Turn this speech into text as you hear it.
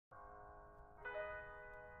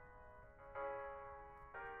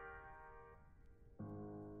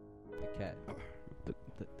cat. The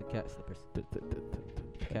cat slippers.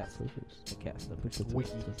 The cat slippers. The cat slippers.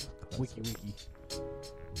 Wiki.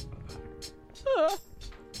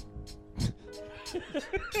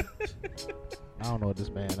 I don't know what this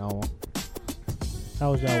man on.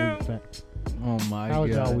 How was y'all week, fam? Oh my god. How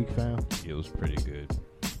was y'all week, fam? It was pretty good.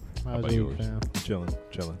 How How was about your week, yours? fam?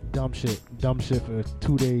 Chilling. Dumb shit for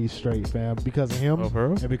 2 days straight, fam. Because of him Oh, for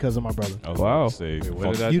real? and because of my brother. I was Wow. about to say,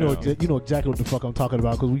 What did I You know, do? you know exactly what the fuck I'm talking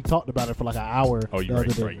about because we talked about it for like an hour. Oh, the you're other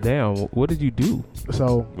right, day. right. Damn, what did you do?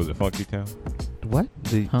 So Was it Funky Town? what?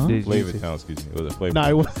 Did Huh? you Flavor say- Town, excuse me. Was it Flavor No,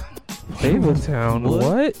 it was. Flavor Town. What?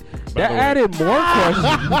 That the way- added more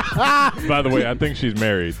questions. By the way, I think she's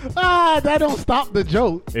married. That don't stop the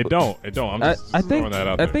joke. It don't. I'm I, just I think throwing that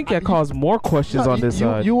out I there. think that caused more questions on this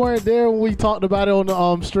side. You weren't there when we talked about it on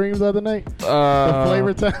the streams the other night. The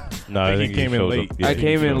flavor time. No, I think he came in late. I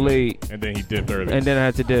came in late, And then he dipped early. and then I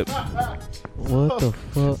had to dip. What the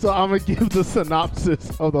fuck? So I'm gonna give the synopsis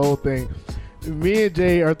of the whole thing. Me and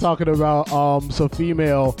Jay are talking about some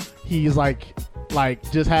female he's like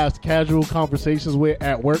just has casual conversations with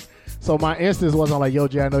at work. So my instance wasn't like, yo,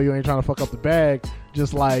 Jay, I know you ain't trying to fuck up the bag.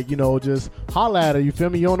 Just like, just holla at her. You feel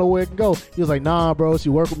me? You don't know where it can go. He was like, nah, bro, she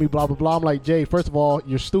work with me, blah, blah, blah. I'm like, Jay, first of all,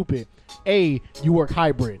 you're stupid. A, you work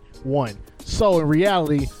hybrid. 1. So in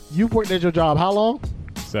reality, you've worked at your job how long?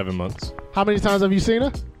 7 months. How many times have you seen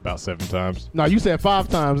her? About 7 times. No, you said 5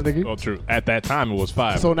 times, nigga. Oh, true. At that time, it was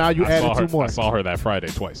 5. So now you I added saw her, 2 more. I saw her that Friday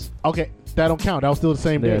twice. Okay, that don't count. That was still the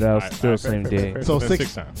same Yeah, day. that was Alright, still the alright, same fair, fair, day. fair. So Then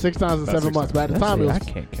six times in About 7 6 months. But at the That's time, it. it I was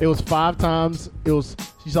can't count. it was 5 times.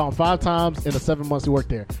 She saw him 5 times in the 7 months he worked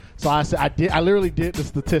there. So I said I literally did the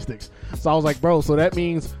statistics. So I was like, bro, so that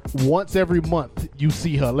means once every month you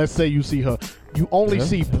see her. Let's say you see her, you only Yeah,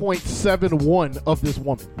 see yeah. 0.71 of this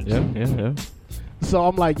woman. Yeah. So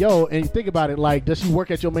I'm like, yo, and you think about it, like, does she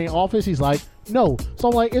work at your main office? He's like, no. So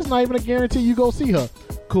I'm like, it's not even a guarantee you go see her.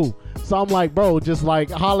 Cool. So I'm like, bro, just like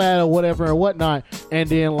holla at her, whatever and whatnot, and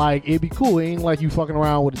then like it'd be cool. It ain't like you fucking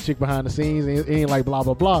around with the chick behind the scenes. It ain't like blah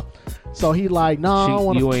blah blah. So he like, nah, I don't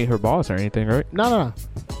want to. You ain't her boss or anything, right? No. All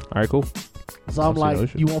right, cool. So I'm see like, no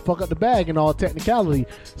issue. you won't fuck up the bag and all technicality.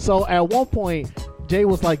 So at one point, Jay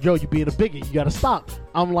was like, yo, you being a bigot. You got to stop.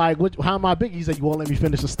 I'm like, how am I big? He said, you won't let me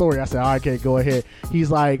finish the story. I said, all right, okay, go ahead. He's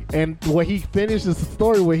like, and when he finishes the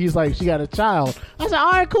story where he's like, she got a child. I said,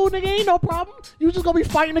 all right, cool, nigga, ain't no problem. You just going to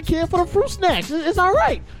be fighting the kid for the fruit snacks. It's all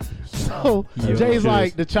right. So Yo, Jay's cheers.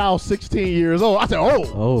 like, the child's 16 years old. I said,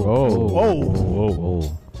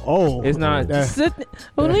 oh. It's not. That-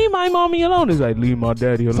 Leave my mommy alone. It's like leave my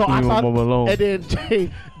daddy alone. So I leave my thought, mom alone. and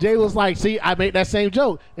then Jay was like, see, I made that same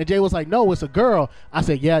joke. And Jay was like, no, it's a girl. I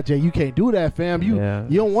said, yeah, Jay, you can't do that, fam. You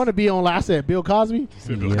don't want to be on, like I said, Bill Cosby. I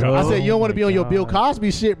said, you don't want to be on your Bill Cosby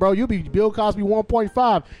shit, bro. You'll be Bill Cosby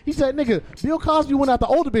 1.5. He said, nigga, Bill Cosby went out the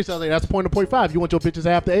older bitch. I was like, that's 0.5. You want your bitches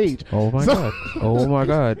half the age. Oh my So- god. Oh my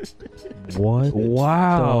god. What?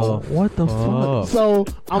 Wow. What the fuck? So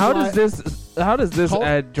I'm How like, does this Hold-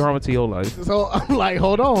 add drama to your life? So I'm like,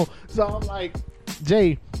 hold on. So I'm like,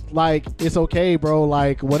 Jay, like, it's okay, bro.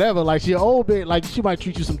 Like, whatever. Like, she an old bit. Like, she might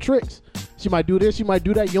treat you some tricks. She might do this. She might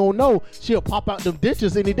do that. You don't know. She'll pop out them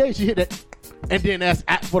ditches any day. She hit that. And then that's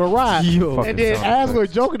at for the ride. Yo. And then Fucking as we're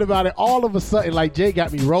joking about it, all of a sudden, like, Jay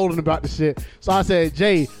got me rolling about the shit. So I said,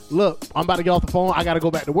 Jay, look, I'm about to get off the phone. I got to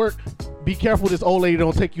go back to work. Be careful this old lady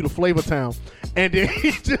don't take you to Flavor Town. And then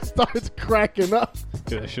he just starts cracking up.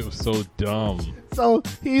 That shit was so dumb. So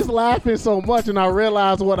he's laughing so much, and I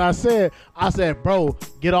realized what I said. I said, bro,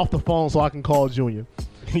 get off the phone so I can call Junior.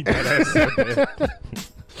 He dead ass said that.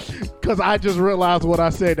 Because I just realized what I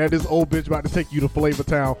said, that this old bitch about to take you to Flavor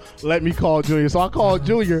Town. Let me call Junior. So I call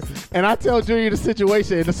Junior, and I tell Junior the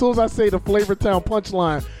situation. And as soon as I say the Flavor Town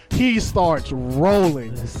punchline, he starts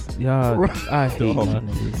rolling. Yeah, I hate y'all Dumb.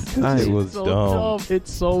 niggas. It was so dumb.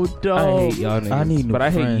 It's so dumb. I hate y'all niggas. I need new but I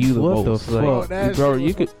hate friends. you the What most. the Like, fuck? That bro, shit you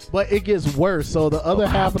was- could. But it gets worse. So the other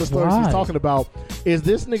half of the story she's Why? talking about is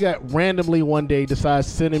this nigga randomly one day decides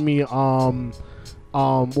sending me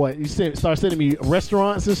what he starts sending me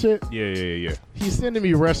restaurants and shit. Yeah. He's sending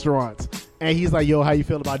me restaurants, and he's like, yo, how you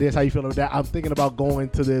feel about this? How you feel about that? I'm thinking about going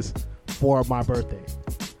to this for my birthday.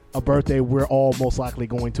 A birthday we're all most likely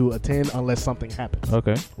going to attend unless something happens,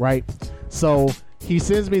 Okay. right? So he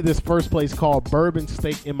sends me this first place called Bourbon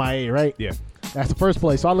Steak MIA, right? Yeah. That's the first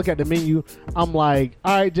place. So I look at the menu. I'm like,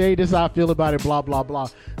 all right, Jay, this is how I feel about it, blah, blah, blah.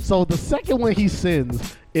 So the second one he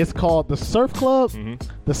sends is called the Surf Club,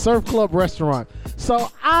 the Surf Club restaurant.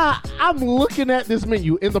 So I'm looking at this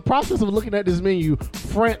menu. In the process of looking at this menu,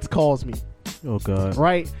 France calls me, Oh god.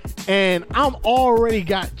 right? And I'm already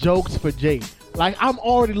got jokes for Jay. Like, I'm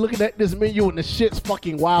already looking at this menu and the shit's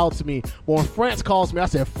fucking wild to me. But when France calls me, I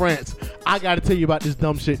said, France, I got to tell you about this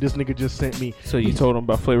dumb shit this nigga just sent me. So you told him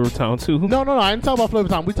about Flavor Town too? No, I didn't talk about Flavor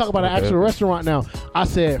Town. We talk about an Okay. actual restaurant now. I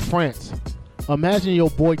said, France, imagine your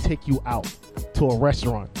boy take you out to a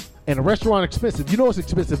restaurant. And the restaurant expensive. You know it's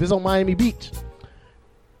expensive. It's on Miami Beach.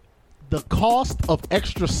 The cost of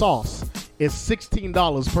extra sauce is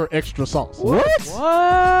 $16 per extra sauce.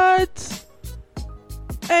 What?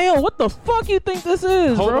 Hey, yo, what the fuck you think this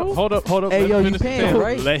is, bro? Hold up. Hey, Let yo, him you finish the paying, tale.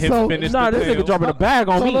 right? Let him So- finish Nah, the this nigga tale. dropping a bag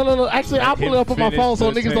on So me. no. Actually, I'll pull it up on my finish phone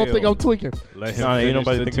so the niggas don't think tale. I'm tweaking. Let him Nah, ain't finish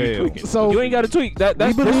nobody the think you tale. tweaking. So You ain't got to tweak. That's No.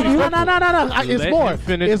 It's Let more. him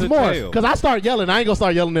finish It's the more. tale. Because I started yelling. I ain't gonna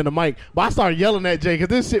start yelling in the mic, but I started yelling at Jay because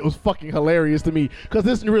this shit was fucking hilarious to me. Because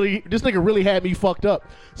this nigga really had me fucked up.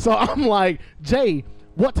 So I'm like, Jay,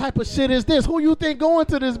 what type of shit is this? Who you think going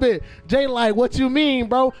to this bit? Jay like, what you mean,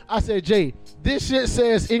 bro? I said, Jay, this shit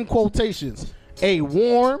says in quotations, a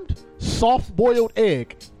warmed, soft-boiled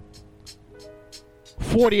egg,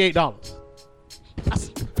 $48.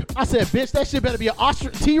 I said, bitch, that shit better be an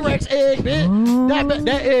ostrich T-Rex egg, bitch.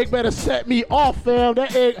 That egg better set me off, fam.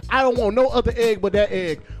 That egg, I don't want no other egg but that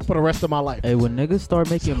egg for the rest of my life. Hey, when niggas start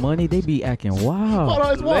making money, they be acting Hold wild.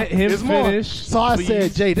 on, it's more. Let him It's more. finish, So I said,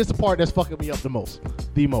 please. Jay, this is the part that's fucking me up the most,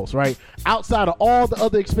 right? Outside of all the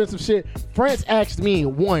other expensive shit, France asked me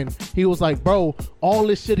one. He was like, bro, all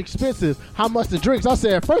this shit expensive. How much the drinks? I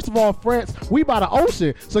said, first of all, France, we by the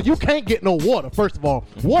ocean, so you can't get no water. First of all,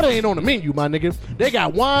 water ain't on the menu, my nigga. They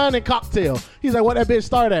got wine and cocktail. He's like, what that bitch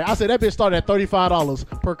started at? I said, that bitch started at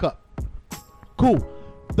 $35 per cup. Cool.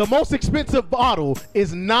 The most expensive bottle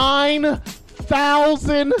is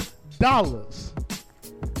 $9,000.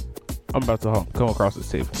 I'm about to come across this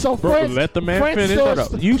table. So Bro, France, let the man France finish. says-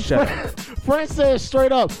 Shut up. You shut up. France says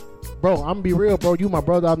straight up, bro, I'm gonna be real, bro. You my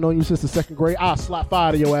brother. I've known you since the second grade. I'll slap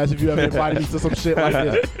fire to your ass if you ever invited me to some shit like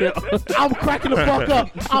this. I'm cracking the fuck up.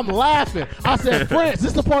 I'm laughing. I said, France, this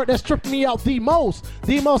is the part that's tripping me out the most.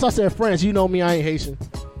 I said, France, you know me, I ain't Haitian.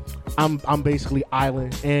 I'm basically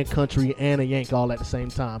island and country and a Yank all at the same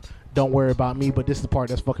time. Don't worry about me, but this is the part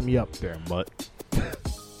that's fucking me up. Damn mutt.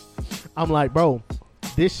 I'm like, bro,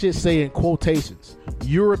 this shit say in quotations,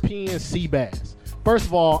 European sea bass. First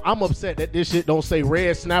of all, I'm upset that this shit don't say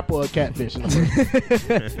red snapper or catfish.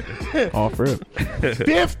 Oh, for real.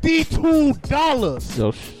 $52.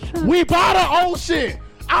 Yo, We buy the ocean.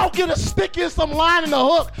 I'll get a stick and some line and a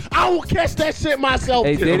hook. I will catch that shit myself.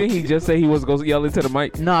 hey, didn't he just say he was going to yell into the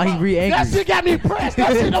mic? Nah, he That re-angry. shit got me pressed.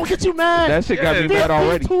 That shit don't get you mad. That shit got me mad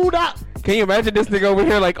already. $52. Can you imagine this nigga over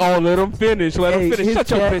here like, oh, let him finish. Let him Hey, finish. his Shut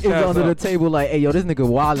your cat bitch is ass under the up. table like, hey, yo, this nigga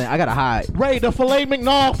wildin'. I gotta hide. Ray, the filet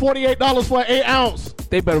mignon, $48 for an 8 ounce.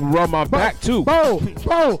 They better rub my back, too. Bro,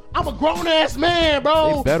 I'm a grown ass man,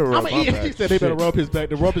 bro. They better rub I'm my eat. back. He said they better Shit. rub his back.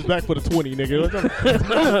 To rub his back for the 20,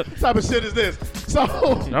 nigga. What type of shit is this? So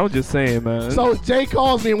I was just saying, man. Jay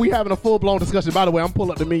calls me and we having a full blown discussion. By the way, I'm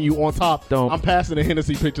pulling up the menu on top. Don't. I'm passing the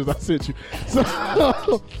Hennessy pictures I sent you.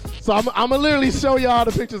 So I'm gonna literally show y'all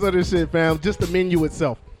the pictures of this shit, fam. Just the menu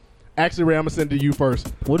itself. Actually, Ray, I'm gonna send it to you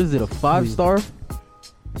first. What is it, a 5-star?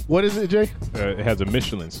 What is it, Jay? It has a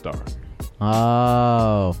Michelin star.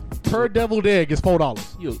 Oh. Per deviled egg is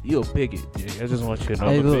 $4. You a bigot, Jay. I just want you to know.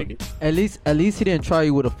 Hey, I'm a look, bigot. at least he didn't try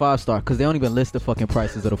you with a 5-star because they don't even list the fucking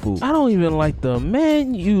prices of the food. I don't even like the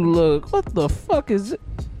menu look. What the fuck is it?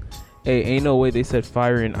 Hey, ain't no way they said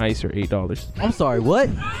fire and ice are $8. I'm sorry, what?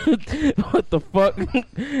 What the fuck?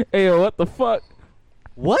 Hey, yo, what the fuck?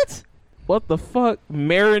 What? What the fuck?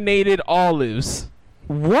 Marinated olives.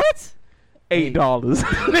 What? $8.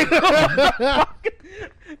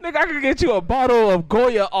 Nigga, I could get you a bottle of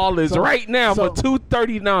Goya olives right now for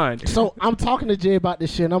 $2.39. So I'm talking to Jay about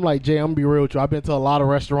this shit, and I'm like, Jay, I'm gonna be real with you. I've been to a lot of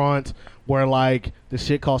restaurants where like the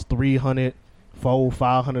shit costs $300,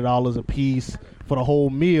 $500 a piece for the whole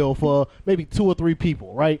meal for maybe 2 or 3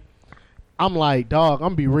 people, right? I'm like, dog, I'm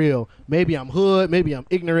gonna be real. Maybe I'm hood, maybe I'm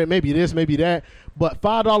ignorant, maybe this, maybe that. But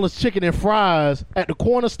 $5 chicken and fries at the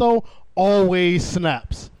corner store always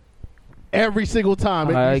snaps. Every single time.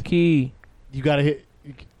 High key. You gotta hit.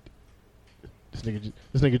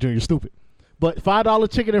 This nigga Junior stupid. But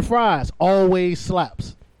 $5 chicken and fries always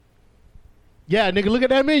slaps. Yeah, nigga, look at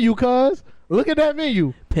that menu, cuz. Look at that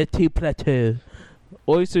menu. Petit plateau.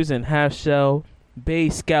 Oysters in half shell. Bay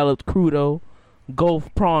scalloped crudo.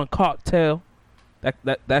 Gulf prawn cocktail.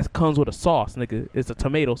 That comes with a sauce, nigga. It's a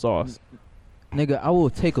tomato sauce. Nigga, I will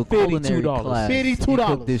take a culinary $52. class. $52. and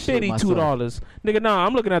cook this shit myself. $52. Nigga, nah,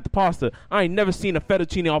 I'm looking at the pasta. I ain't never seen a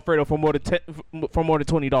fettuccine alfredo for more than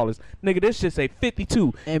 $20. Nigga, this shit say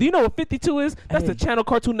 52. And- Do you know what 52 is? That's the Hey. channel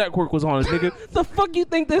Cartoon Network was on, nigga. The fuck you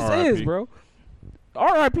think this R.I.P. is, bro?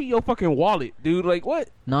 R.I.P. your fucking wallet, dude. Like what?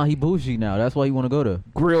 Nah, he bougie now. That's why you want to go to.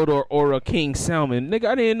 Grilled or a king salmon, nigga.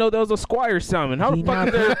 I didn't know that was a Squire salmon. How He the fuck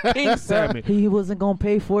is there a king salmon? He wasn't gonna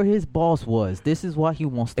pay for it. His boss was. This is why he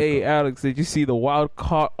wants to. Hey go. Alex, did you see the wild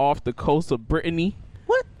caught off the coast of Brittany?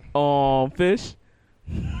 What? Fish.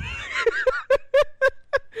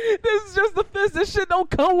 This is just the fish. This shit don't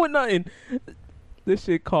come with nothing. This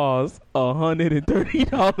shit costs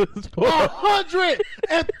 $130 for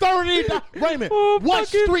 $130. Raymond, Oh, what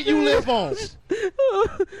fucking street you live on?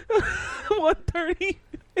 130.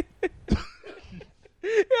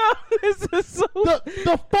 Yeah, this is so.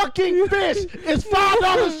 The fucking fish is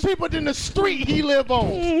 $5 cheaper than the street he live on.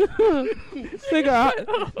 They got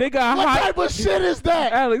What type of shit is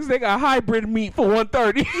that? Alex. They got hybrid meat for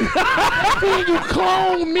 $130. Feeding you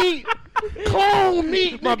clone meat. Clone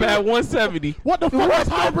meat. My nigga. bad, $170. What the fuck is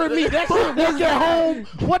hybrid meat? That shit work at home.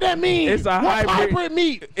 What that mean? It's a What's hybrid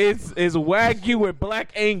meat. It's Wagyu with black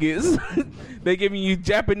Angus. They giving you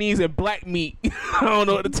Japanese and black meat. I don't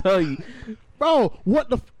know what to tell you. Bro, what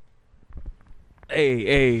the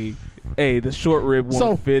Hey, the short rib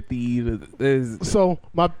So- 150 is. So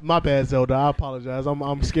my bad, Zelda. I apologize.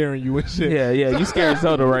 I'm scaring you and shit. Yeah, you scared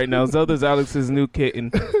Zelda right now. Zelda's Alex's new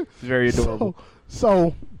kitten. It's very adorable.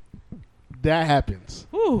 So that happens.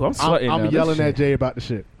 Ooh, I'm sweating. I'm now. yelling this at Jay about the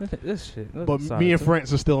shit. shit. This shit. But me and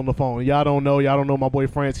France are still on the phone. Y'all don't know my boy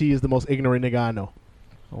France. He is the most ignorant nigga I know.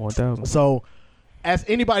 1,000. So, as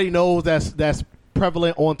anybody knows, that's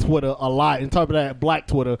prevalent on Twitter a lot. In terms of that black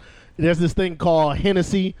Twitter, there's this thing called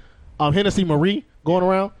Hennessy Marie going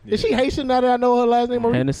around. Is she Haitian now that I know her last name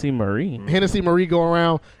Marie? Hennessy Marie. Hennessy Marie going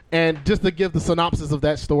around. And just to give the synopsis of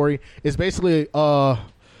that story, it's basically a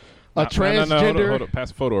transgender. Hold up. Pass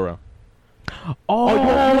the photo around. Oh, Hold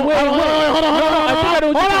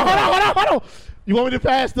on. You want me to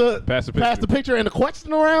pass the picture and the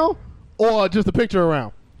question around, or just the picture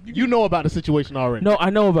around? You know about the situation already. No, I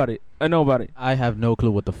know about it. I have no clue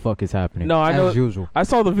what the fuck is happening. No, I know. As usual. I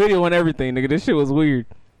saw the video and everything, nigga. This shit was weird.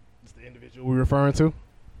 It's the individual we're referring to.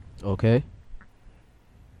 Okay.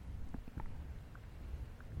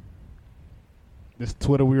 This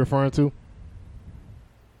Twitter we're referring to.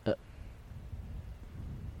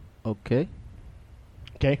 Okay.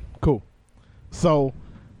 Okay, cool. So,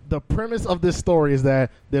 the premise of this story is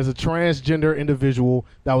that there's a transgender individual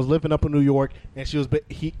that was living up in New York, and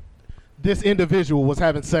this individual was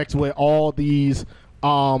having sex with all these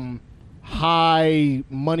high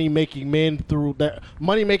money making men through like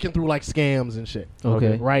scams and shit.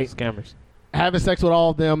 Okay. Right? Scammers. Having sex with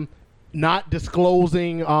all of them, not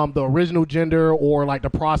disclosing the original gender or like the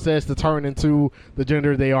process to turn into the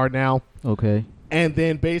gender they are now. Okay. And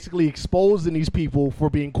then basically exposing these people for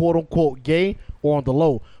being quote unquote gay or on the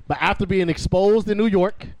low. But after being exposed in New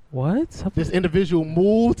York, What? this individual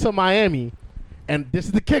moved to Miami. And this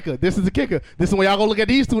is the kicker. This is when y'all go look at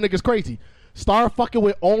these two niggas crazy. Start fucking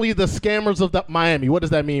with only the scammers of Miami. What does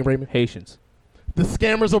that mean, Raymond? Haitians. The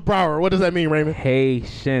scammers of Broward. What does that mean, Raymond?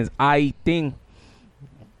 Haitians. I think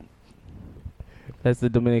that's the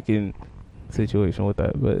Dominican situation with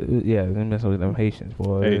that. But yeah, they messing with them Haitians,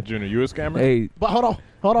 boy. Hey, Junior, you a scammer? Hey, But hold on.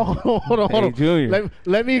 Hey, Junior.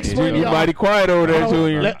 Let me explain to you y'all. mighty quiet over there, Hold on.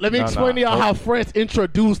 Junior. Let me explain to y'all how France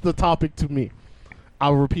introduced the topic to me.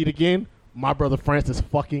 I'll repeat again. My brother France is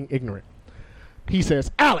fucking ignorant. He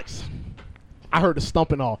says, Alex, I heard the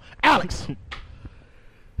stumping all. Alex,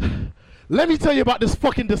 let me tell you about this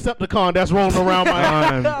fucking Decepticon that's rolling around my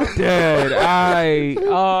I'm dead.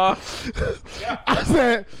 I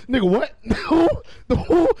said, nigga, what? Who?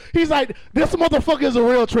 Who? He's like, this motherfucker is a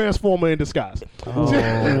real transformer in disguise.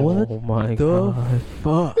 What my the god.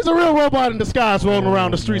 fuck? It's a real robot in disguise rolling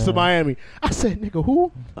around the streets of Miami. I said, nigga,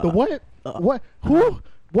 who? The what? What? Who?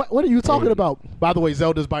 What are you talking about? By the way,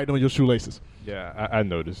 Zelda's biting on your shoelaces. Yeah, I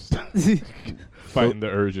noticed. Fighting the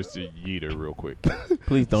urge just to yeet her real quick.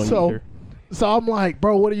 Please don't So- eat her. So I'm like,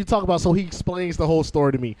 bro, what are you talking about? So he explains the whole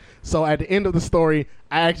story to me. So at the end of the story,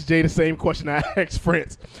 I asked Jay the same question I asked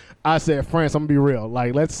France. I said, France, I'm going to be real.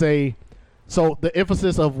 Like, let's say, so the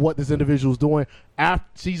emphasis of what this individual is doing, after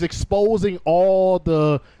she's exposing all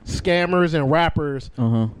the scammers and rappers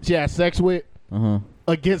she had sex with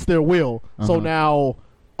against their will. So now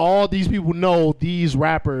all these people know these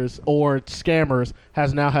rappers or scammers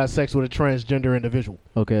has now had sex with a transgender individual.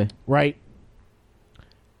 Okay. Right?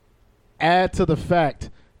 Add to the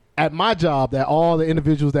fact at my job that all the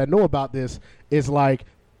individuals that know about this is like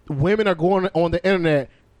women are going on the internet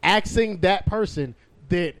asking that person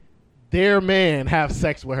that their man have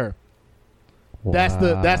sex with her. That's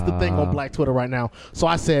the thing on Black Twitter right now. So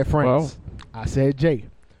I said, friends, I said, Jay,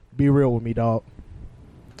 be real with me, dog.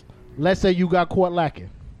 Let's say you got caught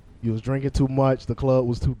lacking. You was drinking too much. The club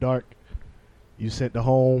was too dark. You sent her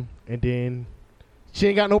home, and then she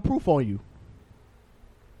ain't got no proof on you.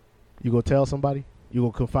 You gonna tell somebody? You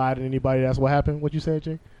gonna confide in anybody? That's what happened. What you said,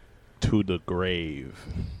 Jay? To the grave.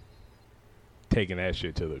 Taking that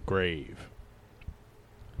shit to the grave.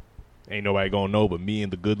 Ain't nobody gonna know but me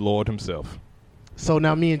and the good Lord himself. So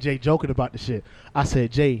now me and Jay joking about the shit. I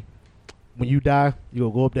said, Jay, when you die, you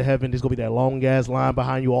gonna go up to heaven. There's gonna be that long ass line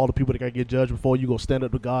behind you. All the people that gotta get judged before you. Gonna stand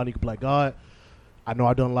up to God. And you can be like, God, I know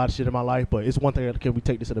I've done a lot of shit in my life, but it's one thing. Can we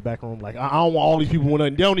take this to the back room? Like, I don't want all these people. They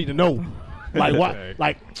don't need to know. Like what?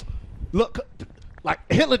 Like, look, like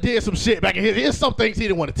Hitler did some shit back in here. Here's some things he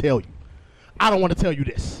didn't want to tell you. I don't want to tell you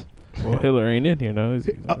this. Well, Hitler ain't in here, no.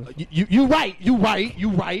 You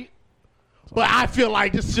right. But I feel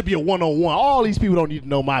like this should be a one-on-one. All these people don't need to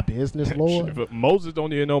know my business, Lord. But Moses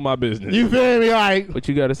don't even know my business. You feel me? Like, What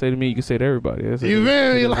you got to say to me, you can say to everybody. That's you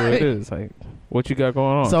feel me? what Like, it is. Like, what you got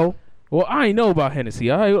going on? so well, I ain't know about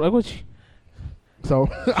Hennessy. Like, what you...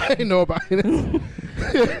 I didn't know about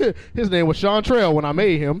it. His name was Sean Trail when I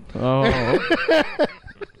made him. Oh.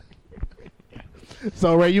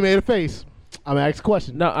 So, Ray, you made a face. I'm going to ask a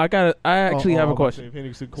question. No, I actually have a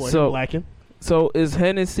question. So, So is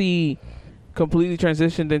Hennessy completely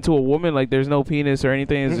transitioned into a woman? Like there's no penis or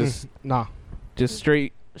anything? It's nah. just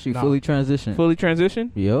straight She Nah. fully transitioned. fully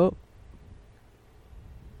transitioned? Yup.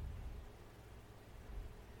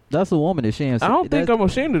 That's a woman if she ain't. I don't think I'm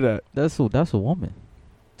ashamed of that. That's a woman.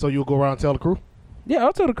 So you'll go around and tell the crew? Yeah,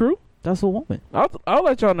 I'll tell the crew. That's a woman. I'll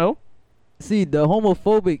let y'all know. See, the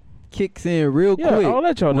homophobic kicks in real Yeah, quick. I'll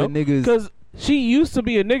let y'all know. when niggas. Because she used to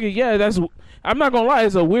be a nigga. Yeah, I'm not gonna lie,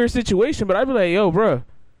 it's a weird situation, but I'd be like, yo, bruh,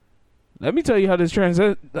 let me tell you how this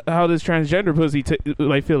transgender pussy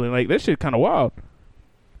like feeling. Like that shit kind of wild.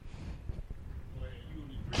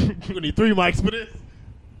 You're going to need 3 mics for this.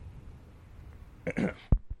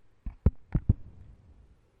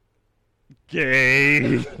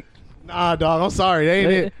 Gay. Nah, dog. I'm sorry. That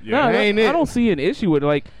ain't it. Yeah. No, That ain't it. I don't see an issue with it.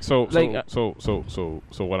 Like, So Like,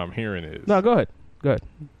 what I'm hearing is no, go ahead.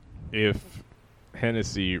 if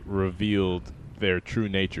Hennessy revealed their true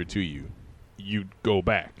nature to you, you'd go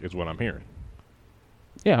back, is what I'm hearing.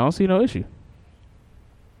 Yeah, I don't see no issue.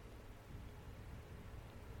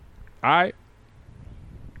 I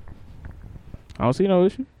don't see no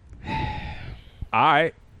issue.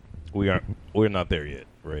 We're not there yet,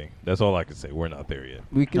 Ray. That's all I can say. We're not there yet.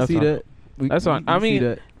 We can That's see fine. that. That's fine. we I see mean,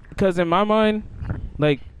 that. because in my mind,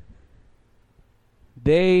 like,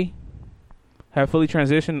 they have fully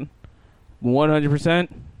transitioned 100%.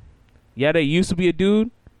 Yeah, they used to be a dude,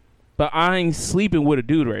 but I ain't sleeping with a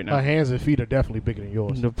dude right now. Her hands and feet are definitely bigger than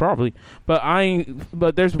yours. No, probably, but I ain't.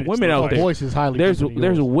 But there's women Her out there. voice is highly There's deeper than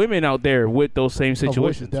there's yours. women out there with those same Her voice is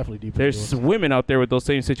situations. definitely deeper There's than yours. women out there with those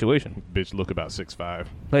same situations. bitch look about 6'5".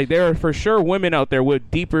 Like there are for sure women out there with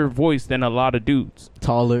deeper voice than a lot of dudes.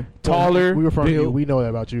 Taller. Taller, We refer to you. built. We know that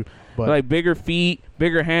about you. But like bigger feet,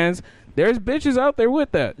 bigger hands. There's bitches out there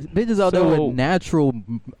with that. Bitches out there So- with natural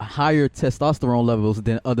higher testosterone levels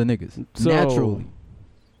than other niggas. So- Naturally.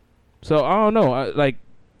 So I don't know. Like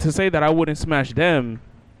to say that I wouldn't smash them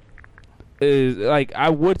is like I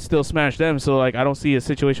would still smash them. So like I don't see a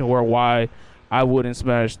situation why I wouldn't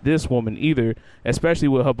smash this woman either, especially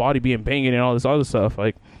with her body being banging and all this other stuff.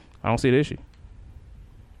 Like I don't see the issue.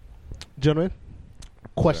 gentlemen,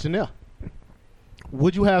 question there.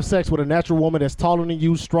 Would you have sex with a natural woman that's taller than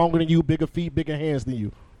you, stronger than you, bigger feet, bigger hands than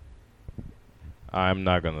you? I'm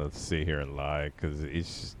not gonna sit here and lie because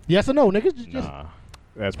it's Yes or no, nigga? Just- nah.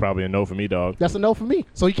 That's probably a no for me, dog. That's a no for me.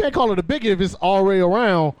 So you can't call it a biggie if it's already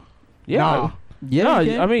around. Yeah. Nah. Yeah, No,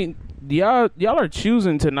 you can. I mean, y'all are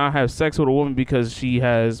choosing to not have sex with a woman because she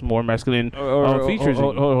has more masculine features.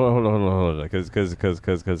 Hold on. Because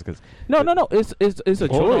No. It's a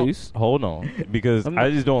choice. Hold on, because I'm not-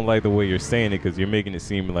 I just don't like the way you're saying it because you're making it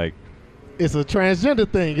seem like It's a transgender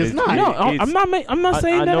thing. It's It's- not. No, it's- I'm not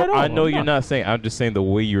saying I that know, at all. I know I'm you're not saying. I'm just saying the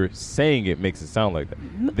way you're saying it makes it sound like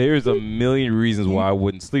that. There's a million reasons why I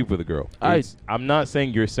wouldn't sleep with a girl. I'm not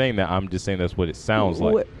saying you're saying that. I'm just saying that's what it sounds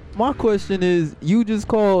like. What- My question is, you just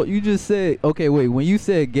said, okay, wait, when you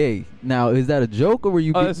said gay, now is that a joke or were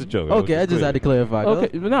you? Oh, that's a joke. I was Okay, I just clear. had to clarify.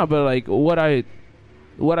 Okay, but no, but like what I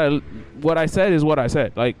said is what I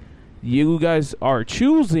said. Like you guys are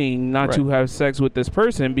choosing not to have sex with this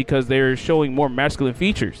person because they're showing more masculine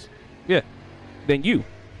features. Yeah. Than you.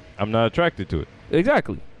 I'm not attracted to it.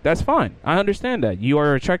 Exactly. That's fine. I understand that. You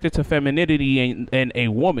are attracted to femininity and a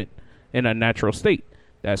woman in a natural state.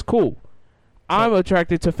 That's cool. I'm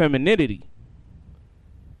attracted to femininity.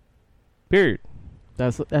 Period.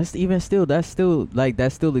 That's even still that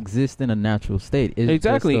still exists in a natural state. It's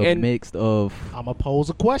Exactly, just a and- mixed of I'm gonna pose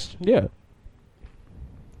a question. Yeah.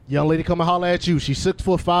 Young lady come and holler at you. She's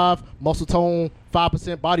 6'5", muscle tone,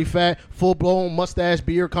 5% body fat, full blown mustache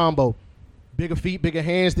beard combo, bigger feet, bigger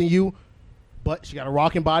hands than you, but she got a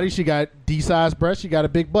rocking body. She got D-sized breasts. She got a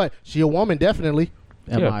big butt. She a woman, definitely.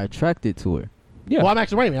 am Yeah. I attracted to her? Yeah. Well, I'm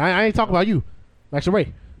asking Raymond. I ain't talking about you. I'm asking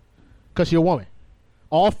Ray, cause she a woman.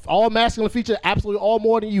 All masculine features, absolutely all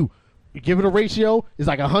more than you. You give it a ratio, it's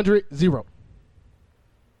like 100-0.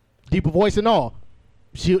 Deeper voice and all.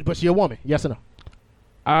 But she a woman. Yes or no?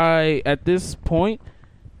 At this point,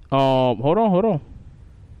 hold on.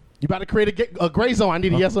 You about to create a gray zone? I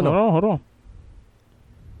need a yes or no. Hold on.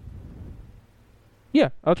 Yeah,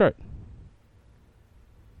 I'll try it.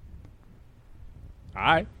 All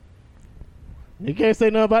right. You can't say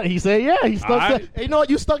nothing about it. He said, yeah. He stuck to, hey, you know what?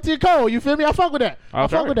 You stuck to your code. You feel me? I fuck with that. I'll I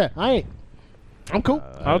fuck try with that. I ain't. I'm cool.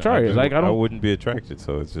 I'll try it. Like, I don't- wouldn't be attracted,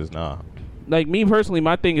 so it's just nah. Like me personally,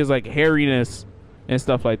 my thing is like hairiness and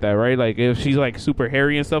stuff like that, right? Like if she's like super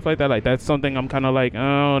hairy and stuff like that, like that's something I'm kind of like, I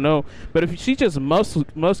don't know. But if she's just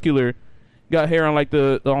muscular, got hair on like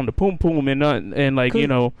on the poom poom and like you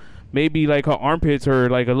know, maybe like her armpits or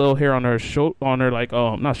like a little hair on her like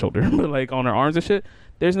not shoulder, but like on her arms and shit.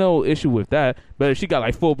 There's no issue with that. But if she got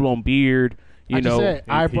like full blown beard, you I just know.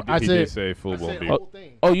 said, He did say full blown beard. whole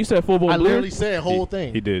thing. Oh, you said full blown I beard? literally said whole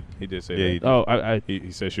thing. He did say Yeah, that. Oh,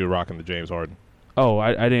 He said she was rocking the James Harden.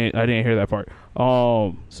 I didn't hear that part.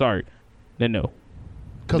 Sorry. Then no.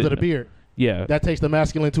 Because of the beard. Yeah. That takes the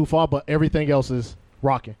masculine too far, but everything else is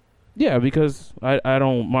rocking. Yeah, because I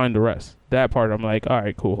don't mind the rest. That part I'm like, all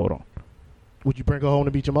right, cool, hold on. Would you bring her home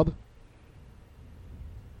to beat your mother?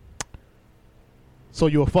 So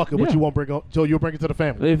you'll fuck her, but Yeah. you won't bring her. So you'll bring her to the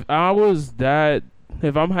family. If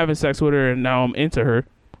I'm having sex with her and now I'm into her,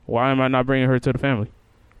 why am I not bringing her to the family?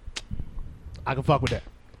 I can fuck with that.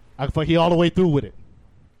 I can fuck. He all the way through with it.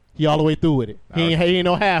 He ain't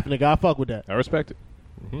no half nigga. I fuck with that. I respect it.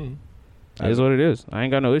 Mm-hmm. That is what it is. I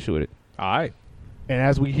ain't got no issue with it. All right. And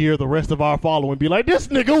as we hear the rest of our following be like, this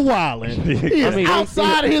nigga wildin'. He is I mean,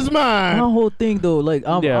 outside of his mind. My whole thing though, like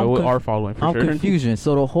I'm our following for I'm sure. confusion.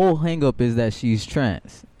 So the whole hang up is that she's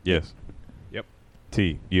trans. Yes. Yep.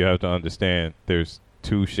 T, you have to understand there's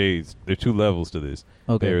two shades, there are two levels to this.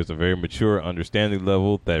 Okay. There's a very mature understanding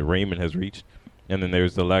level that Raymond has reached, and then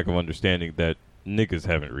there's the lack of understanding that niggas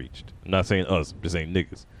haven't reached. I'm not saying us, I'm just saying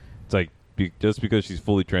niggas. It's like, just because she's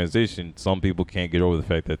fully transitioned, some people can't get over the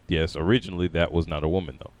fact that, yes, originally that was not a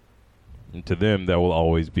woman, though. And to them, that will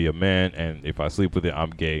always be a man, and if I sleep with it, I'm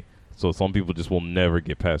gay. So some people just will never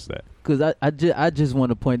get past that. Cause I just want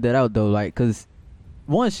to point that out though, like, cause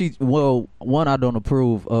one I don't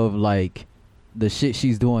approve of like the shit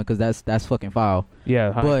she's doing, cause that's fucking foul.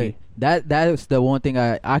 Yeah, But that's the one thing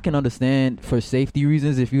I can understand for safety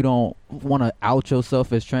reasons if you don't want to out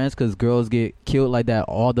yourself as trans, cause girls get killed like that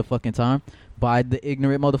all the fucking time by the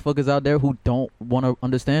ignorant motherfuckers out there who don't want to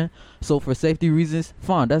understand. So for safety reasons,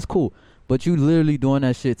 fine, that's cool. But you literally doing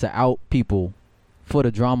that shit to out people for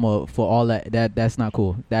the drama, for all that's not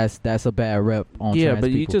cool. That's a bad rep on yeah, trans but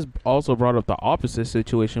people. you just also brought up the opposite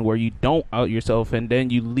situation where you don't out yourself and then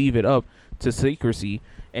you leave it up to secrecy,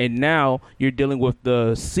 and now you're dealing with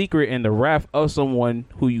the secret and the wrath of someone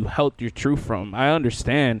who you held your truth from. I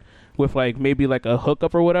understand with like maybe like a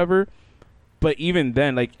hookup or whatever, but even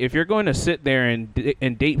then, like if you're going to sit there and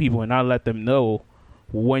date people and not let them know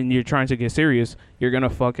when you're trying to get serious, you're gonna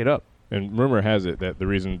fuck it up. And rumor has it that the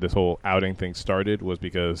reason this whole outing thing started was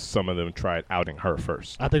because some of them tried outing her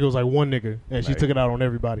first. I think it was like one nigga, and she Right. took it out on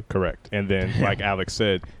everybody. Correct. And then, like Alex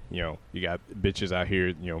said, you know, you got bitches out here,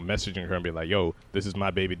 you know, messaging her and be like, yo, this is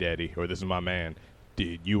my baby daddy, or this is my man.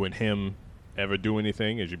 Did you and him ever do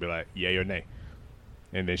anything? And she'd be like, yay or nay.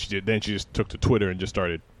 And then she just took to Twitter and just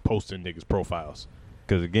started posting niggas' profiles.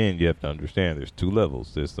 Because, again, you have to understand there's two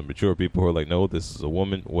levels. There's the mature people who are like, no, this is a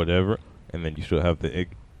woman, whatever. And then you still have the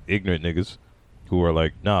ignorant niggas who are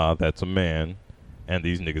like, nah, that's a man, and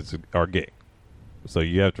these niggas are gay. So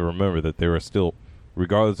you have to remember that there are still,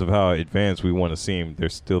 regardless of how advanced we want to seem,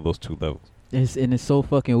 there's still those two levels. It's so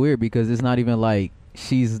fucking weird because it's not even like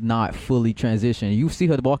she's not fully transitioned. You see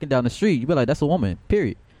her walking down the street, you be like, that's a woman,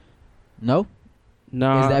 period. No?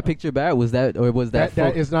 Nah, Is that picture bad? Was that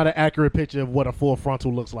That is not an accurate picture of what a full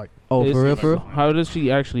frontal looks like. Oh, It's- for real, for real? How does she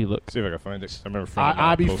actually look? See if I can find it. I remember.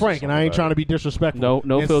 I be frank, and I ain't trying to be disrespectful.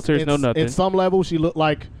 No filters, no nothing. In some level, she looked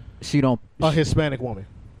like She don't. a Hispanic woman,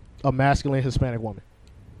 a masculine Hispanic woman.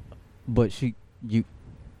 But you.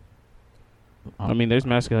 I mean, there's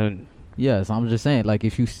masculine. Yes, I'm just saying. Like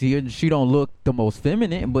if you see her, she don't look the most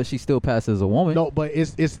feminine, but she still passes as a woman. No, but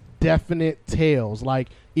it's definite tells. Like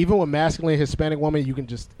even with masculine Hispanic woman, you can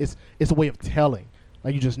just it's a way of telling.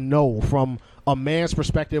 Like you just know from a man's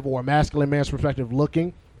perspective or a masculine man's perspective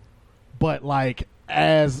looking. But like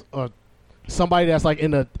as somebody that's like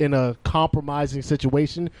in a compromising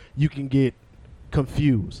situation, you can get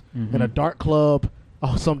confused. Mm-hmm. In a dark club,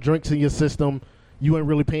 some drinks in your system, you ain't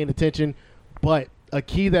really paying attention. But a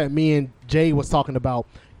key that me and Jay was talking about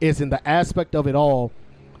is in the aspect of it all,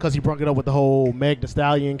 because he brought it up with the whole Meg Thee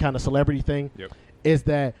Stallion kind of celebrity thing, is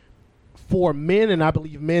that for men, and I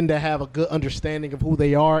believe men that have a good understanding of who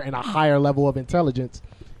they are and a higher level of intelligence,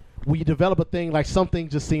 we develop a thing like some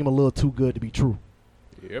things just seem a little too good to be true.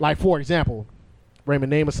 Yep. Like, for example, Raymond,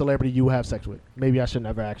 name a celebrity you have sex with. Maybe I should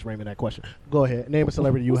never ask Raymond that question. Go ahead. Name a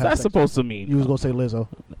celebrity you What's have that sex supposed to with. mean? You was going to say Lizzo.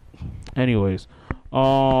 Anyways,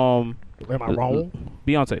 Am I wrong?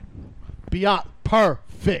 Beyonce.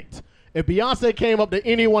 Perfect. If Beyonce came up to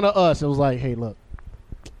any one of us and was like, hey, look,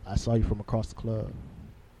 I saw you from across the club.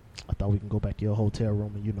 I thought we can go back to your hotel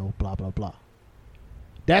room and, blah, blah, blah.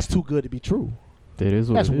 That's too good to be true. That is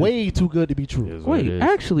what That's it is. way too good to be true. Is what it Wait, is.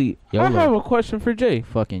 actually, I YOLO. have a question for Jay.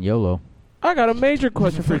 Fucking YOLO. I got a major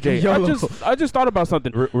question for Jay. I just thought about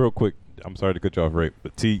something. Real quick, I'm sorry to cut you off, Ray,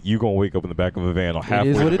 but T, you gonna wake up in the back of a van on halfway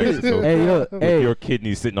It is to what it is. Mexico Hey, yo, with hey, your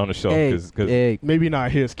kidneys sitting on the shelf. hey, 'cause hey, Maybe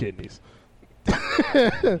not his kidneys.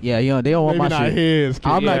 yeah, they don't want Maybe my not shit. his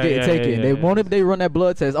kidneys. I'm not Yeah, getting yeah, taken. yeah, They yeah. won't if they run that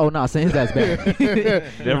blood test. Oh, nah, saying that's bad.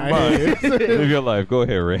 Never mind. Live your life. Go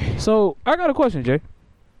ahead, Ray. So I got a question, Jay.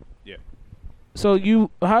 Yeah. So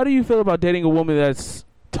how do you feel about dating a woman that's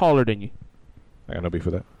taller than you, I got no beef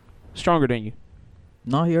for that. stronger than you?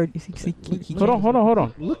 No, he already. He Hold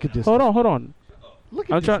on. Look at this. Hold on. Look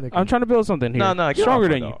at this nigga. I'm trying to build something here. Nah, get Stronger off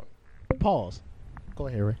my than you. dog. Pause. Go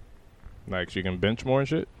ahead, Ray. Like she can bench more and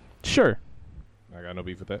shit. Sure. I got no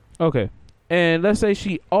beef with that. Okay. And let's say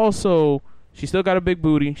she still got a big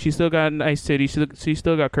booty. She still got a nice titty. She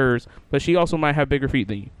still got curves, but she also might have bigger feet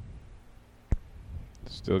than you.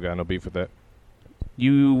 Still got no beef with that.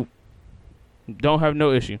 You don't have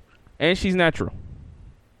no issue. And she's natural.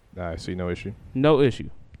 I see no issue. No issue.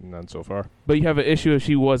 None so far. But you have an issue if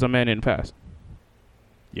she was a man in the past.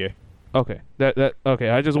 Yeah. Okay. Okay.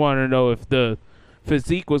 I just wanted to know if the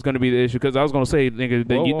physique was going to be the issue, because I was going to say, nigga,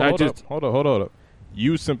 that Hold up.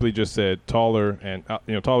 You simply just said taller, and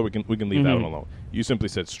taller. We can leave that one alone. You simply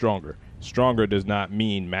said stronger. Stronger does not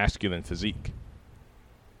mean masculine physique.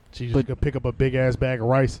 She just could pick up a big ass bag of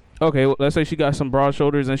rice. Okay. Well, let's say she got some broad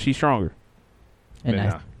shoulders and she's stronger. And Then,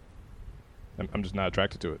 that's, I'm just not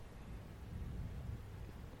attracted to it.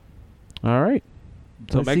 All right.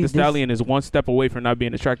 So But Meg see, Thee this- Stallion is one step away from not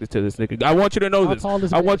being attracted to this nigga. I want you to know How this. tall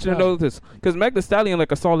is I Meg want Thee you to know this, because Meg Thee Stallion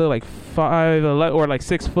like a solid like 5'11" or like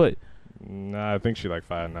 6 foot. Nah, I think she like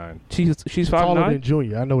 5'9". She's Taller than 5'9".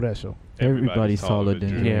 Junior. I know that show. Everybody's taller than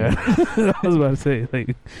Junior. Yeah, I was about to say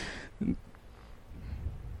like.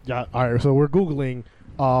 Yeah. All right. So we're googling.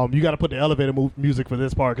 You got to put the elevator music for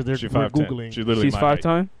this part because She's we're 5'10". googling. She's literally She's my 5 height.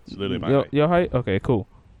 times. She's literally my height. Your height? Okay, cool.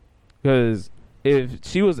 Because if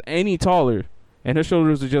she was any taller and her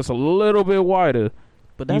shoulders are just a little bit wider,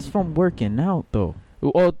 but that's from working out though.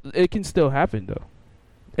 well, it can still happen though.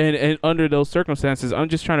 And under those circumstances, I'm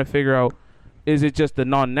just trying to figure out: is it just the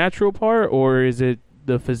non-natural part, or is it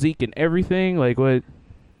the physique and everything? Like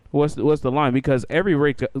what's the line? Because every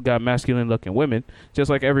race got masculine-looking women, just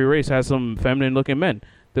like every race has some feminine-looking men.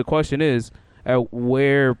 The question is, at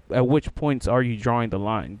which points are you drawing the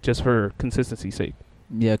line, just for consistency's sake?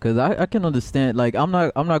 Yeah, cause I can understand. Like I'm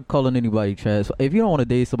not calling anybody trans. If you don't want to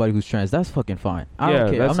date somebody who's trans, that's fucking fine. I don't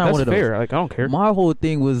care. That's, I'm not that's one of those. fair. Like I don't care. My whole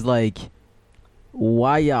thing was like,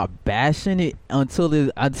 why y'all bashing it until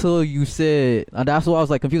you said, and that's why I was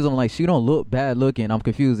like confused. I'm like, she don't look bad looking. I'm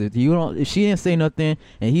confused. If she didn't say nothing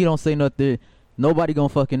and he don't say nothing, nobody gonna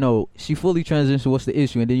fucking know. She fully transitioned. What's the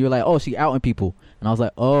issue? And then you're like, oh, she outing people, and I was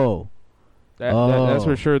like, oh, That's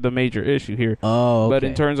for sure the major issue here. oh. Okay. But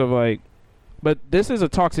in terms of like, but this is a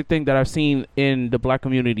toxic thing that I've seen in the black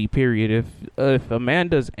community. Period. If a man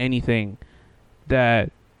does anything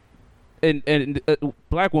that, and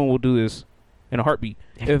black women will do this in a heartbeat.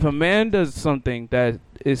 If a man does something that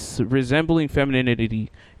is resembling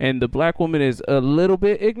femininity, and the black woman is a little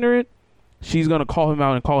bit ignorant, she's gonna call him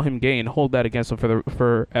out and call him gay and hold that against him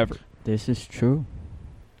forever. This is true.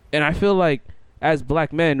 And I feel like as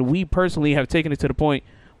black men, we personally have taken it to the point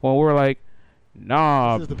where we're like,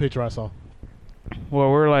 nah. This is the picture I saw. Well,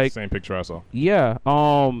 we're like, Same picture I saw. yeah,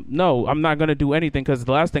 no, I'm not gonna do anything, because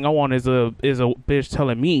the last thing I want is a bitch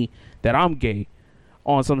telling me that I'm gay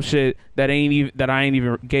on some shit that I ain't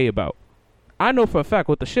even gay about. I know for a fact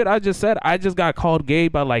with the shit I just said, I just got called gay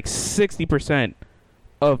by like 60%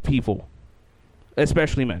 of people,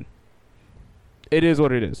 especially men. it is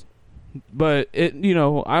what it is. But it, you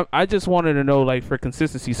know, I just wanted to know, like, for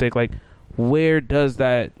consistency's sake, like, where's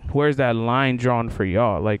that line drawn for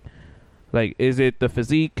y'all? Like, is it the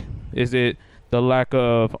physique? Is it the lack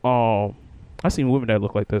of I've seen women that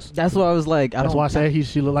look like this. That's why I was like, That's why I said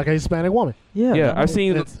she looked like a Hispanic woman. Yeah, Yeah, I've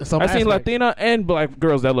seen aspect. Latina and black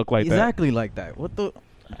girls that look like exactly like that. What the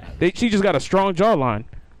She just got a strong jawline.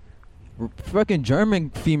 fucking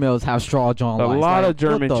German females have straw jaw A lines. lot Like, of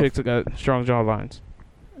German what the chicks that got strong jawlines.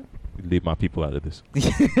 Leave my people out of this.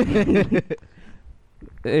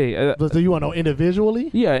 Hey, But do you want to know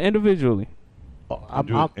individually? yeah, individually.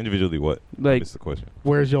 Oh, Individually, what? Like, That's the question.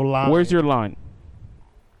 where's your line? where's your line?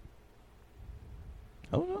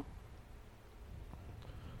 I don't know.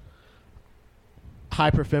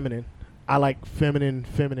 hyper feminine? I like feminine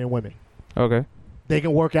women. Okay. They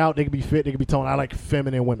can work out. They can be fit. They can be toned. I like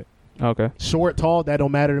feminine women. Okay. Short, tall, that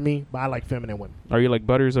don't matter to me. But I like feminine women. Are you like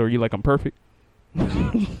Butters or are you like I'm perfect?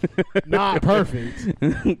 Not perfect.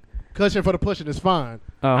 Cushion for the pushing is fine.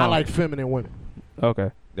 I like feminine women.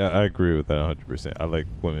 Okay. Yeah, I agree with that 100%. I like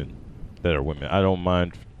women that are women. I don't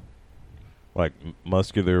mind, like,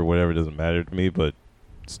 muscular or whatever, doesn't matter to me, but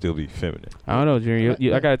still be feminine. I don't know, Junior.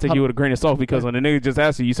 I gotta take you with a grain of salt because when a nigga just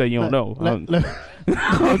asks you, you say you don't know. I'm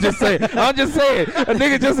just saying. A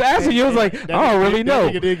nigga just asked you, you was like, I don't really know.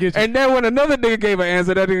 And then when another nigga gave an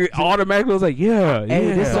answer, that nigga automatically was like, yeah.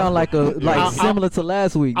 Hey, this sound like similar to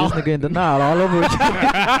last week. This nigga in denial all over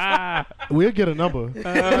again. We'll get a number.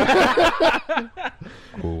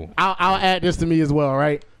 Cool. I'll add this to me as well,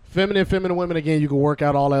 right? Feminine women, again, you can work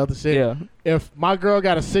out all that other shit. Yeah. If my girl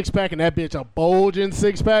got a 6-pack and that bitch a bulging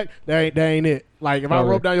 6-pack, that ain't it. Like, if I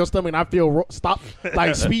rub down your stomach and I feel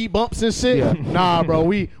like speed bumps and shit, nah, bro,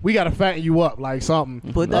 we got to fatten you up, like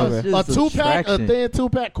something. But that's just a 2-pack, a distraction. thin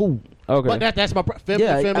 2-pack, cool. Okay. But that's my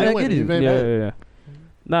feminine I women. get it. You feel me? Yeah.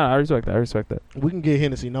 Nah, I respect that. We can get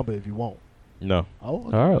Hennessy number if you want. No. Oh,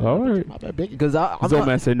 okay. All right. My bad, Biggie. Because I'm Zo not,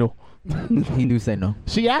 man said no. he do say no.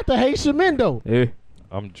 She after Haitian men, though. Yeah.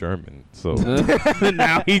 I'm German, so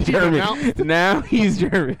Now he's German. Now he's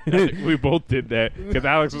German. We both did that because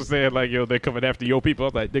Alex was saying like, "Yo, they're coming after your people." I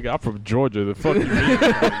was like, "Nigga, I'm from Georgia. The fuck you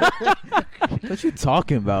mean?" What you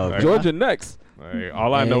talking about? Right. Georgia next. Like,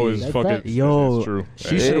 all I know is Hey, fucking. that's Yo, it's true.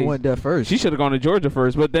 She should have went there first. She should have gone to Georgia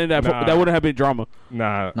first, but then that Nah. wouldn't have been drama. Nah,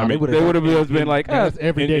 Nah, I they mean, would've- They would have been like, That's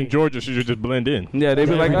every in day. Georgia, she should just blend in. yeah, they'd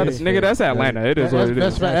be like, every day. nigga, that's Atlanta. It is what it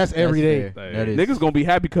is. That's every day. Like, That is. Niggas gonna be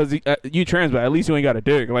happy because you trans, but at least you ain't got a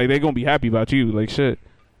dick. Like, they gonna be happy about you. Like, shit.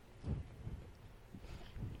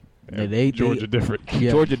 Yeah, they- Georgia different.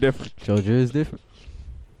 Yeah. Georgia different. Georgia is different.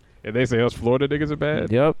 And they say us Florida niggas are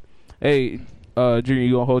bad. Yep. Hey, Junior,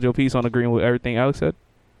 you gonna hold your peace on agreeing with everything Alex said?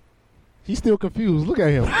 He's still confused. Look at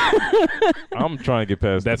him. I'm trying to get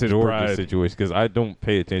past That's the his Georgia pride. situation because I don't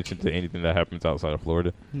pay attention to anything that happens outside of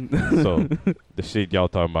Florida. So the shit y'all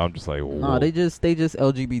talking about, I'm just like, whoa. Nah, they just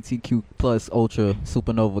LGBTQ plus ultra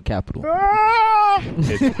supernova capital.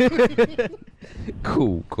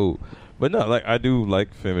 cool. But no, like I do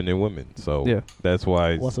like feminine women, so Yeah. that's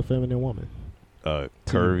why What's a feminine woman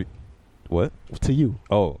curvy. What? to you?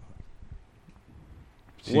 Oh,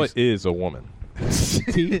 What is a woman? Hey,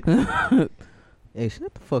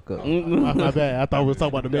 shut the fuck up. My bad. I thought we were talking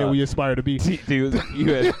about the man we aspire to be. she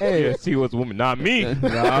was a woman, not me.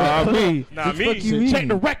 Nah, me. Not The fuck me. you mean? Check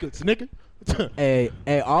the records, nigga. Hey,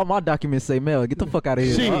 all my documents say male. Get the fuck out of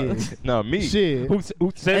here. Shit. Not me. Shit. Who said Hey,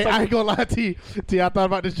 I something? ain't gonna lie to you. I thought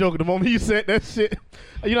about this joke the moment you said that shit.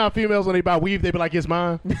 You know how females, when they buy weave, they be like, it's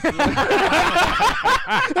mine.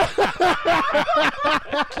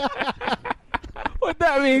 What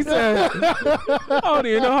that means? I don't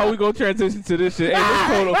even know how we gonna transition to this shit. Hey, this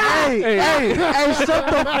cold Hey, shut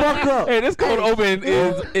the fuck up. Hey, this cold open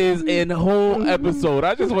is in whole episode.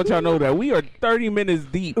 I just want y'all to know that we are 30 minutes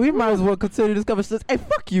deep. We might as well consider this conversation. Hey,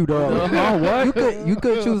 fuck you, dog. What? You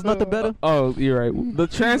could choose nothing better. Oh, you're right. The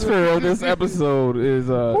transfer of this episode is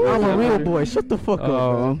I'm a real boy. Shut the fuck up,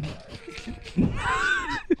 bro.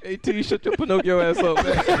 Hey, T, shut your Pinocchio ass up,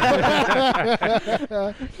 man.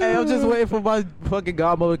 Hey, I'm just waiting for my fucking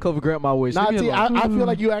godmother to come grant my wish. Nah, Leave me T, alone. I feel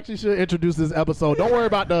like you actually should introduce this episode. Don't worry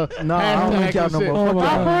about the Nah, I don't hashtag like y'all and no shit. more. Fuck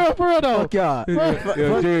Nah, for real though. Fuck y'all. Fuck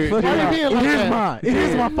Jerry, Fuck Why you y'all. being It like is that? mine. It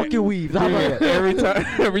is my fucking weave. How about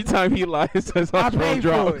that? every time he lies, that's I how paid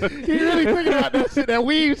drop. for it. He really thinking about that shit. That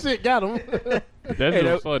weave shit got him. That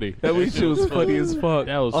Hey, was funny. That we shit was funny as fuck.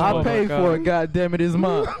 That was I funny. paid for it. God damn it, it's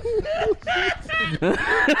mine.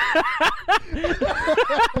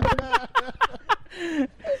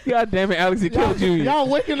 God damn it, Alex, he killed you. Y'all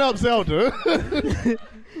waking up, Zelda.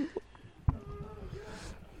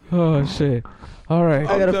 Oh shit. All right.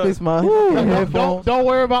 I gotta fix my headphones. Don't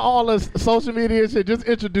worry about all this social media shit. Just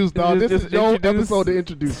introduce, dog. This is your episode to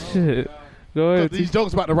introduce. Shit. Go ahead. These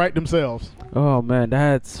jokes about to write themselves. Oh man,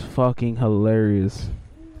 that's fucking hilarious.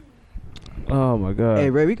 Oh my god. Hey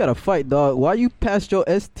Ray, we gotta fight, dog. Why you passed your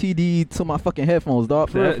STD to my fucking headphones, dog?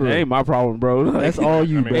 that ain't my problem, bro. Like, That's all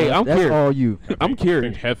you, I mean, bro. hey, I'm That's curious. all you. I'm I think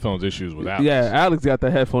curious. headphones issues with Alex. Yeah, Alex got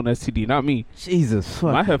the headphone STD, not me. Jesus,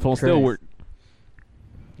 fuck. My headphones still Christ. work.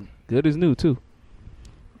 Good as new too.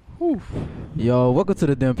 Yo, welcome to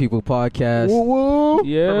the Dem People podcast. Woo woo.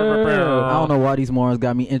 Yeah. I don't know why these morons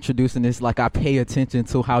got me introducing this like I pay attention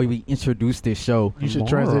to how we introduce this show. You should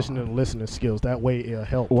Tomorrow. transition into listening skills. That way it'll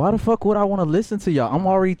help. Why the fuck would I want to listen to y'all? I'm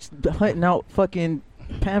already hunting out fucking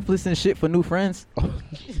pamphlets and shit for new friends.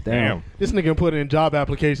 Damn. This nigga put in job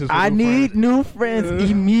applications. For I new need friends. new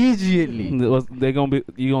friends immediately. They gonna be.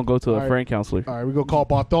 You gonna go to a Alright. friend counselor. All right, we gonna call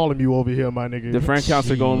Bartholomew over here, my nigga. The friend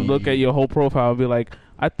counselor gonna look at your whole profile and be like,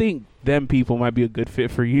 I think them people might be a good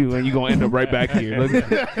fit for you, and you gonna end up right back here.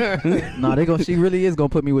 Look, Nah, she really is gonna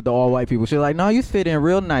put me with the all white people. She's like, no, you fit in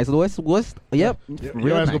real nice. Yep, Your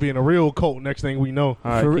real ass nice. gonna be in a real cult next thing we know.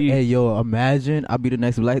 all right, For, Keith. hey yo, imagine I'll be the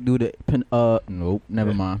next black dude that nope,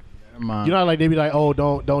 never mind. Never mind. You know how like they be like, oh,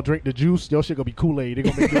 don't drink the juice. Your shit gonna be Kool-Aid. They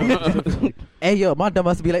gonna make it. Hey yo, my dumb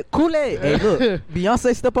must be like Kool-Aid. Hey look,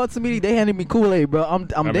 Beyonce step up to me, they handed me Kool-Aid, bro. I'm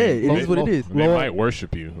I mean, dead. It is what it is. They Lord. might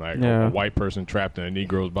worship you like Yeah. a white person trapped in a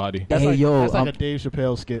Negro's body. That's Hey, like, yo, that's like I'm- a Dave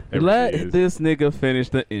Chappelle skit. It Let really is. this nigga finish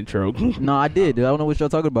the intro. No, I did. I don't know what y'all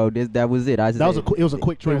talking about. That was it. I just That was it was a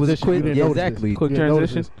quick It was a transition. quick- You didn't yeah, notice this. exactly. Quick You didn't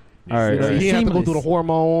notice transition. this. All right, You know, all right. he didn't have to go Seamless. through the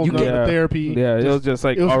hormones, You none of get- the therapy. Yeah, it was just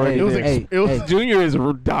like it was, already. it was, there. hey, it was, hey. Junior is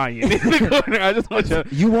dying. I just want you.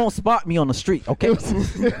 You won't spot me on the street, okay?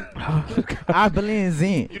 I blend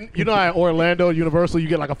in. you know how at Orlando Universal you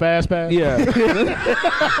get like a fast pass? Yeah.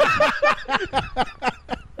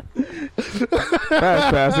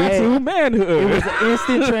 Fast pass Hey, into manhood. It was an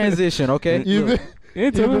instant transition, okay? You Look,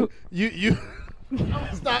 into you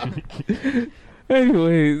stop.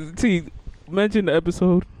 Anyway, T, mention the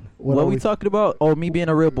episode. what we talking about? Oh, me being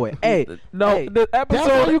a real boy. Hey, No, hey, the That's why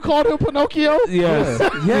episode. you called him Pinocchio? Yes.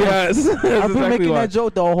 Yes. Yes. That's I've been exactly making why. that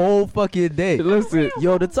joke the whole fucking day. Listen.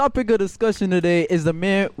 Yo, the topic of discussion today is the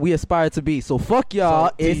men we aspire to be. So fuck y'all.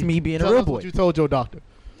 So, It's T, me being a tell real us what boy. you told your doctor.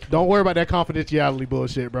 Don't worry about that confidentiality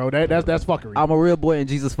bullshit, bro. That's fuckery. I'm a real boy and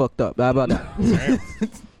Jesus fucked up. How about that?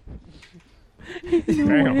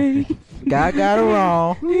 Damn. God got it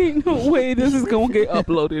wrong. Ain't no way this is gonna get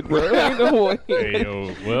uploaded, bro. Ain't no way. Hey,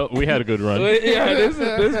 yo, well, we had a good run. Yeah,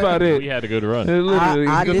 this about it. We had a good run. Literally.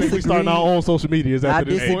 I Good thing we disagree. starting our own social medias I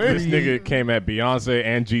after this Hey, point. this nigga came at Beyonce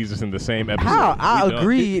and Jesus in the same episode. How? I We done.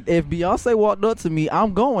 agreed. If Beyonce walked up to me,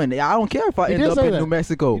 I'm going. I don't care if I He end did up say in that. New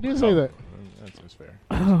Mexico. You did say that. That's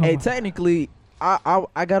fair. Hey, technically,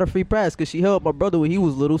 I got a free pass because she helped my brother when he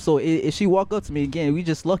was little. So if she walk up to me again, we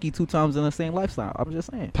just lucky 2 times in the same lifestyle. I'm just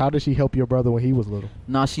saying. How did she help your brother when he was little?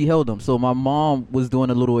 Nah, she held him. So my mom was doing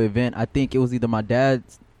a little event. I think it was either my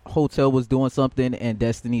dad's hotel was doing something and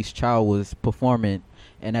Destiny's Child was performing.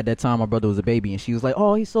 And at that time, my brother was a baby, and she was like,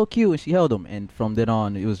 "Oh, he's so cute," and she held him. And from then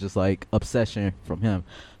on, it was just like obsession from him.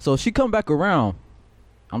 So she come back around.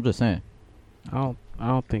 I'm just saying. I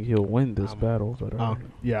don't think he'll win this battle, but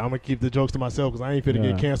Yeah, I'm gonna keep the jokes to myself because I ain't finna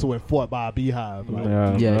Yeah. get canceled and fought by a beehive. Like,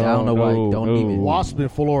 Yeah, I don't know why. Don't even- Wasps in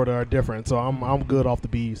Florida are different, so I'm good off the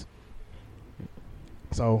bees.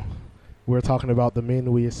 So we're talking about the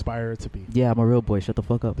men we aspire to be. Yeah, I'm a real boy. Shut the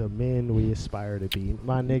fuck up. The men we aspire to be.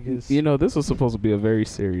 My niggas. You know, this was supposed to be a very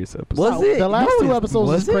serious episode. Was it? The last No, two it- episodes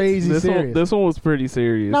was was it? crazy This serious. one was pretty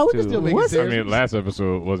serious. No, we too. can still make it Was it? I serious. mean, last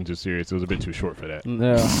episode wasn't too serious. It was a bit too short for that.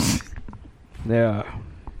 Yeah. Yeah.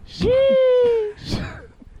 Sheesh.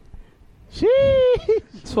 Sheesh.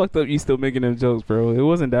 It's fucked up you still making them jokes, bro. It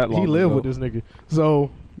wasn't that long He lived ago. with this nigga. So,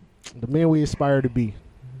 the men we aspire to be.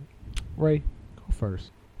 Ray, go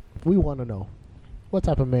first. We want to know what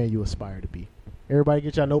type of man you aspire to be. Everybody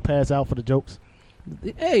get your notepads out for the jokes.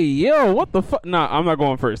 Hey, yo, what the fuck? Nah, I'm not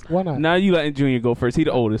going first. Why not? Now you letting Junior go first. He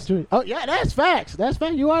the oldest. Oh, yeah, that's facts. That's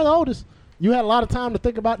fact. You are the oldest. You had a lot of time to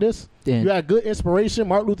think about this. Damn. You had good inspiration.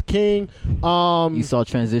 Martin Luther King. You saw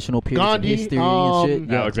transitional periods Gandhi, in history and shit.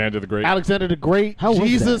 Yeah. Alexander the Great. Alexander the Great. How was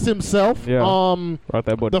Jesus that? himself. Yeah. Brought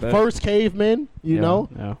that boy to The bed. first cavemen, you Yeah, know.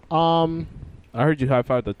 Yeah. I heard you high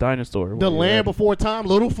five the dinosaur. The Land Before Time,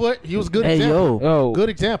 Littlefoot. He was a good Hey example. yo, Oh, Good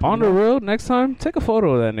example. on you the know? road next time, take a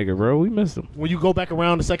photo of that nigga, bro. We missed him. When you go back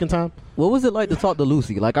around the second time. what was it like to talk to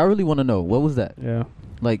Lucy? Like, I really want to know. What was that? Yeah.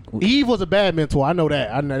 Like, Eve was a bad mentor. I know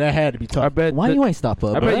that. I know that had to be I tough. bet. why you ain't stop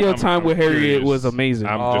up? I bet bro? your time with Harriet curious. was amazing.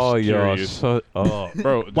 I'm just Oh, y'all, curious. shut up.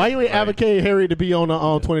 Bro, Why you ain't like, advocate Harry to be on a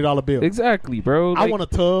 $20 bill? Exactly, bro. I want a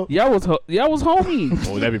tub. Y'all was homies.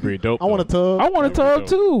 Oh, that'd be pretty dope. I want a though. tub. I want a tub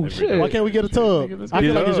too. That'd be Shit. dope. Why can't we get a tub? I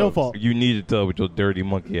feel like it's your fault. You need a tub with your dirty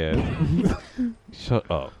monkey ass.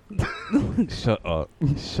 Shut up. Shut up.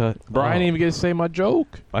 Shut Bro, I up. didn't even get to say my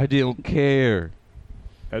joke. I didn't care.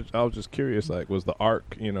 I was just curious, like, was the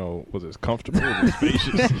arc, was it comfortable? Was it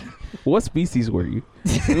spacious? What species were you?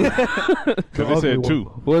 Because they ugly said one.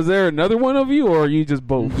 2. Was there another one of you, or are you just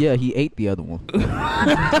both? Yeah, he ate the other one.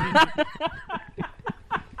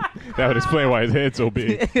 That would explain why his head's so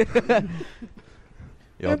big. Y'all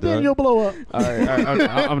And then done? you'll blow up. All right,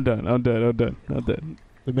 I'm done. I'm done.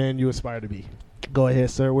 The man you aspire to be. Go ahead,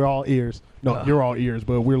 sir. We're all ears. No, you're all ears,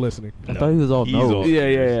 but we're listening. I thought he was all He's nose. all-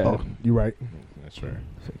 Yeah. Oh, you're right. That's fair.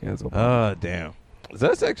 Damn.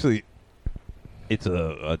 That's actually. It's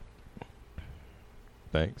a.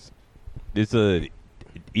 Thanks. It's a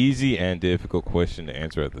easy and difficult question to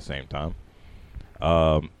answer at the same time.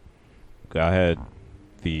 I had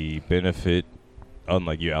the benefit,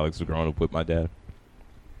 unlike you, Alex, of growing up with my dad,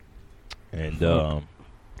 and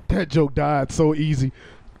That joke died so easy.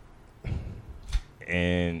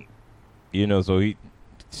 and so he.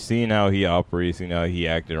 Seeing how he operates, seeing how he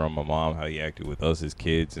acted on my mom, how he acted with us as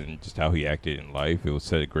kids, and just how he acted in life, it was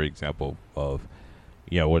set a great example of,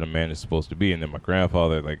 what a man is supposed to be. And then my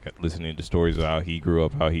grandfather, like, listening to stories of how he grew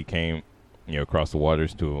up, how he came, across the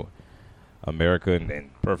waters to America, and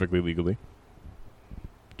Perfectly legally.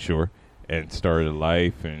 sure, and started a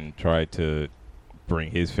life and tried to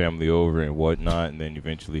bring his family over and whatnot, and then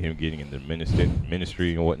eventually him getting into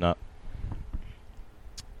ministry and whatnot.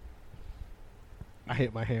 I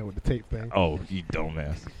hit my hand with the tape thing. Oh, you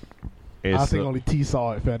dumbass! I think only T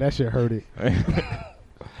saw it, fam. That shit hurt it.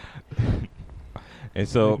 And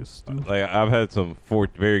so, like, I've had some 4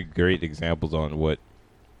 very great examples on what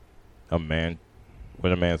a man's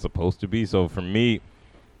supposed to be. So for me,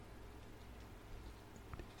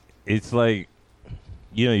 it's like,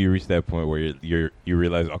 you reach that point where you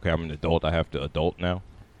realize, okay, I'm an adult. I have to adult now.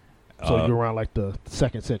 So you're around like the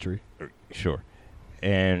 2nd century. Sure.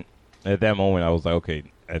 And at that moment, I was like, okay,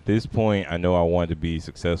 at this point, I know I want to be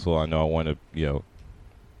successful. I know I want to,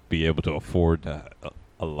 be able to afford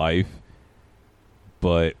a life.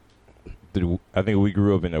 But I think we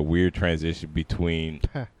grew up in a weird transition between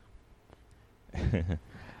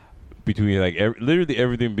like literally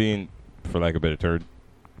everything being, for lack of a better term,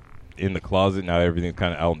 in the closet. Now everything's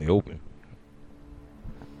kind of out in the open.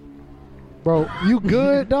 Bro, you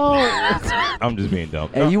good, dog? I'm just being dumb.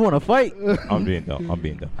 Hey, you want to fight? I'm being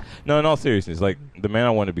dumb. No, in all seriousness, like, the man I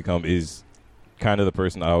want to become is kind of the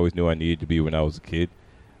person I always knew I needed to be when I was a kid.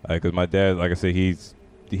 Because my dad, like I said, he was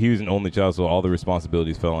an only child, so all the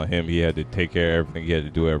responsibilities fell on him. He had to take care of everything. He had to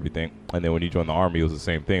do everything. And then when he joined the Army, it was the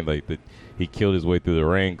same thing. Like, he killed his way through the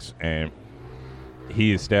ranks, and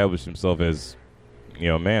he established himself as,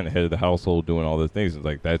 a man, the head of the household, doing all those things. It's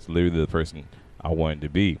like, that's literally the person I wanted to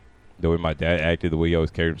be. The way my dad acted, the way he always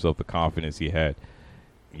carried himself, the confidence he had.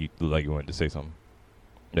 You wanted to say something.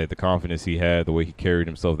 Like, the confidence he had, the way he carried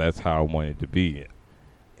himself, that's how I wanted to be.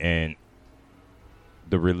 And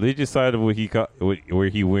the religious side of where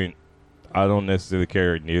he went, I don't necessarily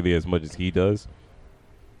care nearly as much as he does.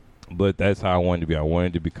 But that's how I wanted to be. I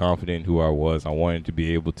wanted to be confident in who I was. I wanted to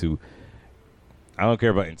be able to, I don't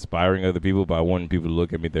care about inspiring other people, but I wanted people to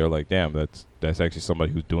look at me. They're like, damn, that's actually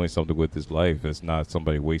somebody who's doing something with his life. It's not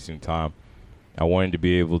somebody wasting time. I wanted to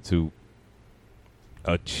be able to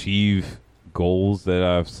achieve goals that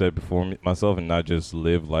I've set before myself and not just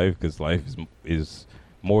live life, because life is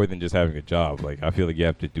more than just having a job. Like, I feel like you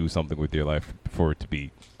have to do something with your life for it to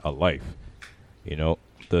be a life.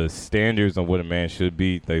 The standards on what a man should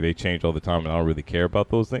be, like, they change all the time, and I don't really care about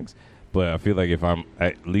those things. But I feel like if I'm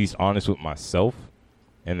at least honest with myself,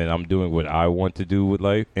 and then I'm doing what I want to do with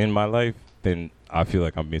life in my life, then I feel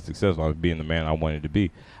like I'm being successful. I'm being the man I wanted to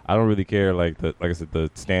be. I don't really care, like I said, the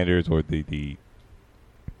standards or the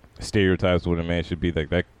stereotypes of what a man should be.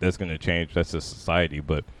 Like, that's going to change. That's a society.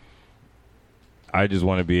 But I just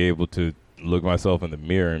want to be able to look myself in the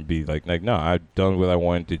mirror and be like, no, I've done what I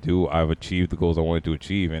wanted to do. I've achieved the goals I wanted to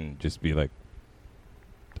achieve, and just be like,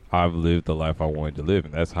 I've lived the life I wanted to live,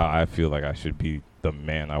 and that's how I feel like I should be the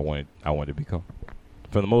man I wanted to become.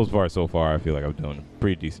 For the most part, so far, I feel like I'm doing a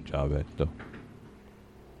pretty decent job at it, though.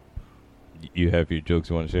 You have your jokes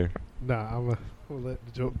you want to share? Nah, I'm gonna let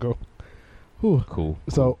the joke go. Whew. Cool.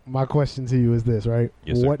 So my question to you is this, right?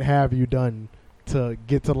 Yes, sir. What have you done to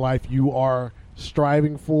get to the life you are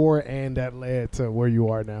striving for, and that led to where you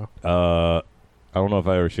are now? I don't know if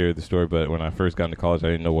I ever shared the story, but when I first got into college, I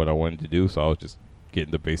didn't know what I wanted to do, so I was just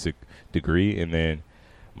getting the basic degree, and then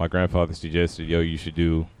my grandfather suggested, yo, you should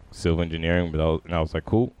do civil engineering, and I was like,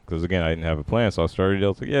 cool, because again, I didn't have a plan, so I started. I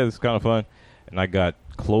was like, yeah, this is kind of fun, and I got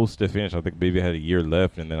close to finish. I think maybe I had a year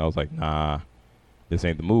left, and then I was like, nah, this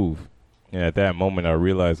ain't the move. And at that moment, I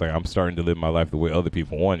realized like I'm starting to live my life the way other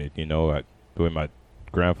people wanted, you know, the way my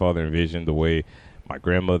grandfather envisioned, the way my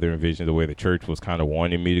grandmother envisioned, the way the church was kind of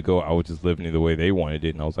wanting me to go. I was just living it the way they wanted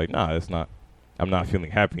it, and I was like, nah, I'm not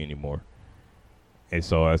feeling happy anymore. And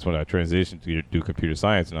so that's when I transitioned to do computer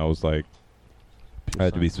science, and I was like, I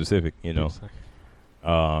had to be specific, you know.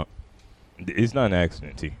 It's not an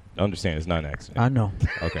accident, T. Understand, it's not an accident. I know.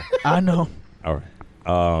 Okay. I know. All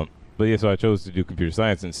right. But yeah, so I chose to do computer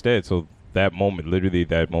science instead. So that moment, literally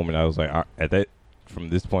that moment, I was like, from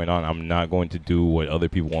this point on, I'm not going to do what other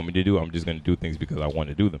people want me to do. I'm just going to do things because I want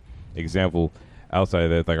to do them. Example, outside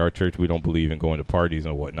of that, like our church, we don't believe in going to parties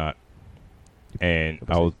and whatnot. And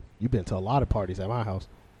You've been to a lot of parties at my house.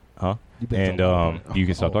 Huh? And you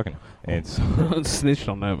can stop talking. And so, snitched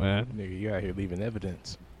on that, man. Nigga, you out here leaving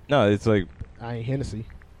evidence. no, it's like, I ain't Hennessy.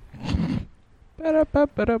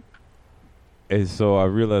 and so I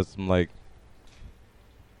realized I'm like,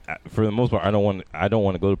 for the most part, I don't want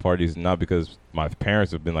to go to parties, not because my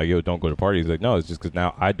parents have been like, yo, don't go to parties. Like, no, it's just because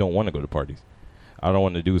now I don't want to go to parties. I don't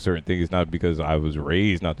want to do certain things, not because I was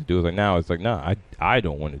raised not to do it. Like now, it's like, nah, I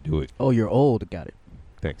don't want to do it. Oh, you're old. Got it.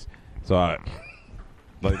 Thanks. So I,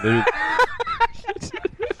 like,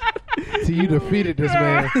 See, you defeated this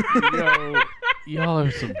man. Y'all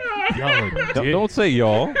are don't say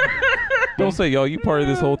y'all. Don't say y'all. You part of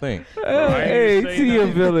this whole thing. Hey, T a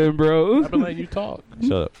villain, bro. I've been letting you talk.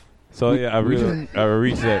 Shut up. So yeah, I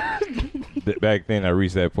reached that. Back then, I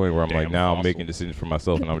reached that point where I'm like, now I'm making decisions for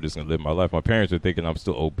myself, and I'm just gonna live my life. My parents are thinking I'm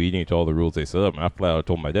still obedient to all the rules they set up, and I flat out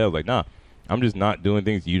told my dad, I was like, nah, I'm just not doing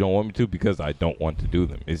things you don't want me to because I don't want to do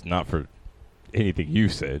them. It's not for anything you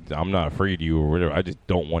said. I'm not afraid of you or whatever. I just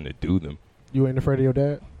don't want to do them. You ain't afraid of your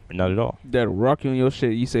dad? Not at all. That rock you on your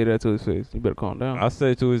shit. You say that to his face. You better calm down. I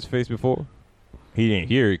said it to his face before. He didn't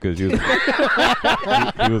hear it because he was he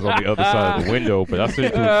was on the other side of the window, but I said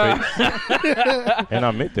it to his face, and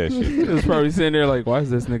I meant that shit. He was probably sitting there like, why is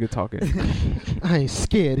this nigga talking? I ain't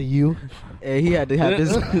scared of you. And he had to have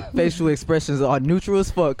his facial expressions are neutral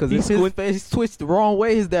as fuck because if his face twitched the wrong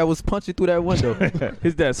way, his dad was punching through that window.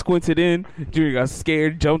 His dad squinted in. Junior got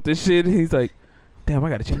scared, jumped and shit. He's like, damn, I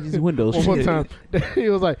gotta change these windows. One time, he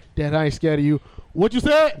was like, Dad, I ain't scared of you. What you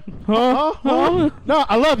said? Huh? No,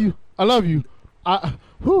 I love you. I love you.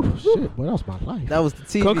 Shit, boy, that was my life. That was the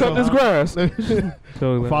TV. Come cut this grass.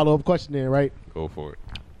 Follow-up question then, right? Go for it.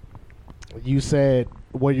 You said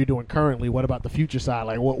what you're doing currently. What about the future side?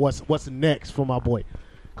 Like, what's next for my boy?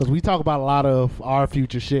 Because we talk about a lot of our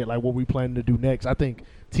future shit, like what we plan to do next. I think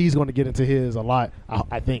T's going to get into his a lot.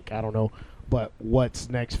 I think. I don't know. But what's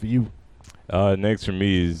next for you? Next for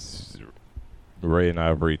me is Ray and I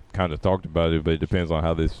have already kind of talked about it, but it depends on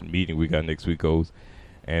how this meeting we got next week goes.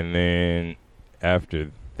 And then after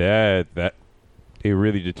that it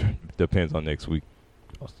really depends on next week.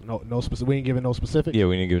 No specific. We ain't giving no specifics. Yeah,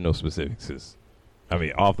 we didn't give no specifics. I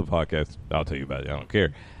mean, off the podcast, I'll tell you about it. I don't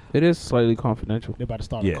care. It is slightly confidential. They're about to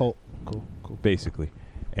start a cult. Cool. Basically.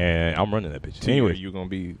 And I'm running that bitch. Anyway, you're going to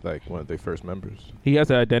be like one of their first members. He has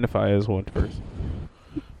to identify as one first.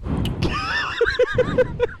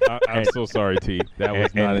 I'm so sorry, T. That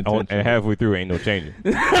was not intentional. And halfway through, ain't no changing.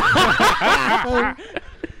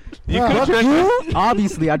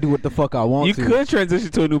 Obviously, I do what the fuck I want You to. could transition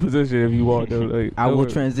to a new position if you want. Though. Like, I will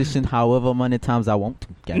transition however many times I want to.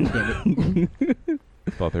 God damn it.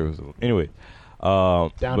 Thought there was anyway.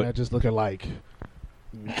 Down there just looking like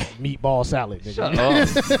meatball salad.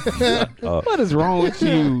 Nigga. Shut up. What is wrong with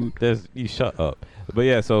you? You shut up. But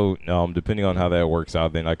yeah, so depending on how that works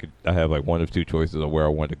out, then I have like one of two choices of where I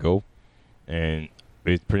want to go, and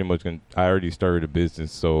it's pretty much I already started a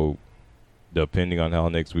business, so depending on how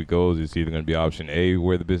next week goes, it's either going to be option A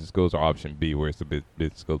where the business goes or option B where the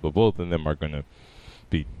business goes. But both of them are going to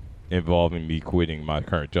be involving me quitting my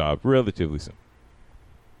current job relatively soon.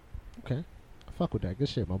 Okay, fuck with that. Good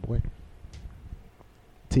shit, my boy.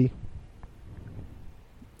 T.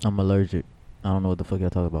 I'm allergic. I don't know what the fuck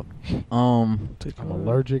y'all talking about. I'm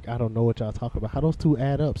allergic. I don't know what y'all talking about. How those two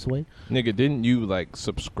add up, Sway? Nigga, didn't you like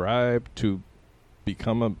subscribe to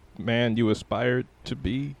become a man you aspired to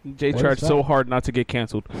be? Jay tried so hard not to get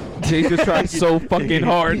canceled. Jay just tried so fucking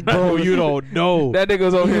hard. Bro, you don't know. That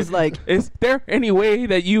nigga's over He here. was like, Is there any way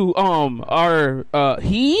that you are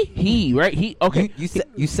he right? He okay.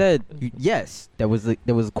 You said yes. There was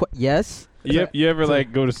yes. You ever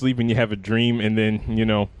like go to sleep and you have a dream and then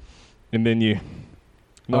and then you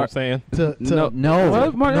know what I'm saying? No.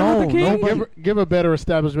 What? Martin Luther King? No, give a better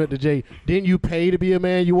establishment to Jay. Didn't you pay to be a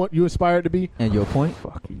man you aspired to be? And your point?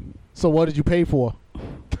 Fuck you. So what did you pay for?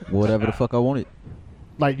 Whatever the fuck I wanted.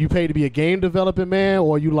 Like you paid to be a game developing man,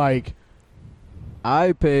 or you like?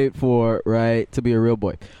 I paid for to be a real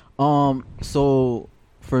boy. So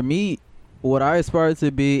for me, what I aspire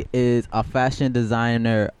to be is a fashion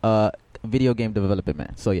designer, video game development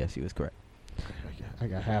man. So yes, he was correct. I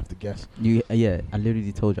got half the guess. Yeah, I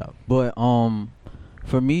literally told y'all. But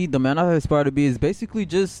for me, the man I aspire to be is basically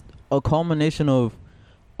just a culmination of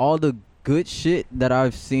all the good shit that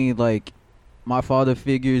I've seen, like my father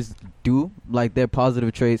figures do, like their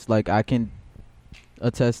positive traits. Like I can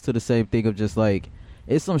attest to the same thing of just like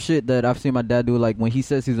it's some shit that I've seen my dad do. Like when he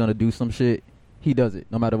says he's gonna do some shit, he does it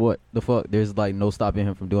no matter what the fuck. There's like no stopping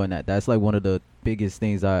him from doing that. That's like one of the biggest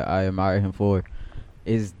things I admire him for,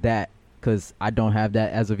 is that. Because I don't have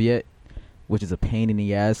that as of yet, which is a pain in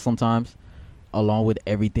the ass sometimes, along with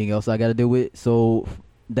everything else I got to deal with. So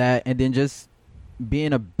that, and then just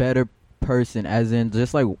being a better person, as in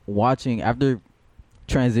just like watching after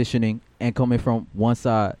transitioning and coming from one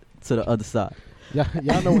side to the other side. Yeah,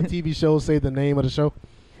 y'all know when TV shows say the name of the show?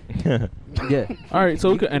 Yeah. All right,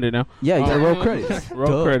 so we could end it now. Yeah, you got to roll credits.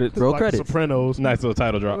 Roll credits. Roll Like credits. Sopranos. Nice little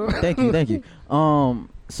title drop. Thank you.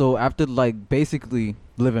 So after like basically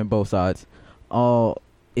living both sides,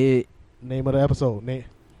 it Name of the episode.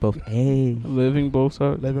 both. Hey. Living both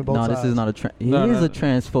sides. Living both No, sides. this is not a it No, is no. a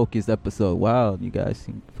trans-focused episode. Wow, you guys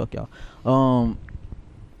seem fuck y'all.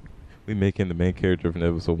 We making the main character of an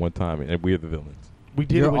episode one time, and we're the villains. We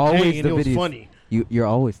did You're it with always Jay, and the it was videos. funny. You're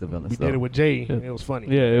always the villain. We did it with Jay, and it was funny.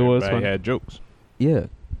 Yeah, it was Everybody fun. had jokes. Yeah.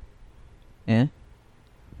 And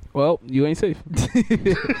Well, you ain't safe.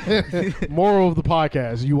 Moral of the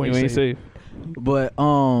podcast: you ain't, You ain't safe. safe. but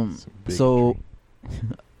It's a big so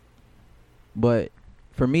but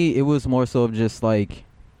for me it was more so of just like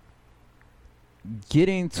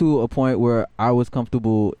getting to a point where I was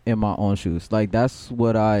comfortable in my own shoes. Like that's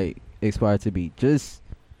what I aspire to be. Just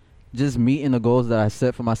meeting the goals that I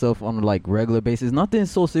set for myself on a like regular basis. Nothing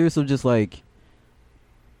so serious of just like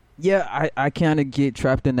I kind of get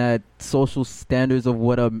trapped in that social standards of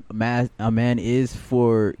what a man is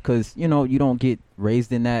for, because you know you don't get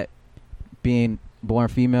raised in that being born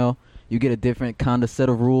female. You get a different kind of set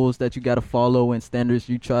of rules that you got to follow and standards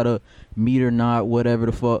you try to meet or not, whatever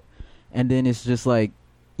the fuck. And then it's just like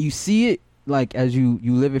you see it like as you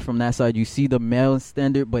live it from that side, you see the male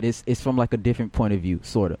standard, but it's from like a different point of view,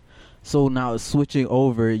 sort of. So now switching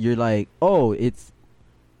over, you're like, oh, it's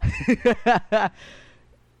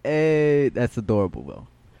hey, that's adorable though.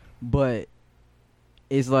 But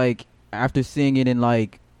it's like after seeing it and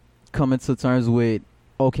like coming to terms with,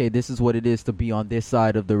 okay, this is what it is to be on this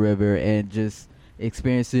side of the river, and just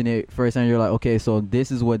experiencing it firsthand, you're like, okay, so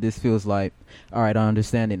this is what this feels like. All right, I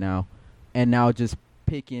understand it now. And now just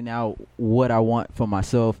picking out what I want for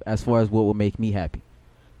myself as far as what will make me happy.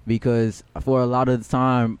 Because for a lot of the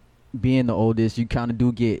time, being the oldest, you kind of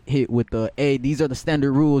do get hit with the, hey, these are the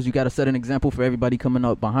standard rules. You got to set an example for everybody coming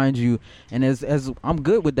up behind you. And as I'm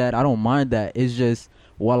good with that, I don't mind that. It's just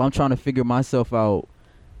while I'm trying to figure myself out,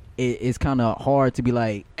 it's kind of hard to be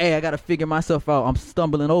like, hey, I got to figure myself out. I'm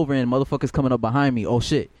stumbling over and motherfuckers coming up behind me. Oh,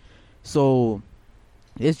 shit. So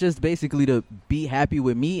it's just basically to be happy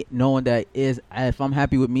with me, knowing that if I'm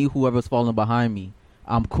happy with me, whoever's falling behind me,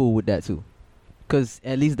 I'm cool with that too. Because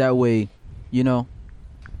at least that way, you know.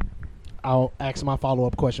 I'll ask my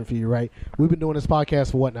follow-up question for you, right? We've been doing this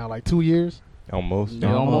podcast for what now, like 2 years? Almost.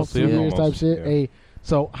 Yeah, almost, 2 yeah. years type Almost, shit. yeah. Hey,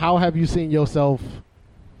 so how have you seen yourself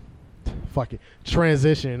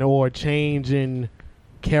transition or change in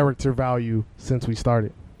character value since we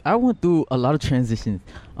started? I went through a lot of transitions.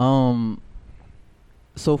 So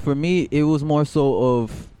for me, it was more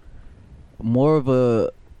of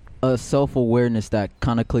a self-awareness that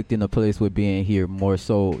kind of clicked into place with being here more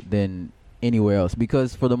so than anywhere else.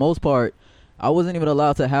 Because for the most part, I wasn't even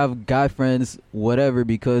allowed to have guy friends, whatever,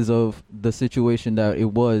 because of the situation that it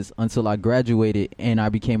was until I graduated and I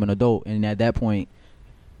became an adult. And at that point,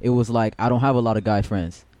 it was like I don't have a lot of guy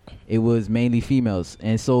friends. It was mainly females.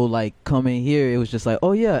 And so like coming here, it was just like,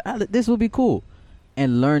 oh yeah, this would be cool.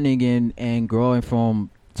 And learning and growing from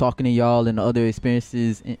talking to y'all and other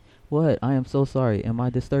experiences. And what? I am so sorry. Am I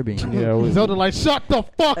disturbing you? Yeah, Zelda like, shut the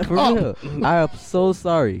fuck For up. real. I am so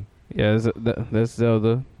sorry. Yeah, that's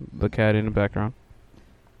Zelda, the cat in the background.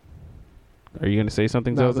 Are you gonna say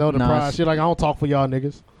something, No, Zelda? Zelda Nah, pride. She like, I don't talk for y'all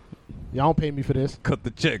niggas. Y'all don't pay me for this. Cut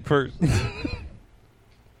the check first.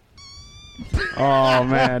 Oh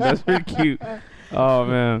man, that's pretty cute. Oh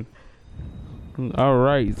man, All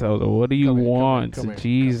right, so what do you Come here, want? come here,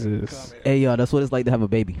 Jesus. Hey, y'all, that's what it's like to have a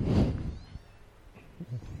baby.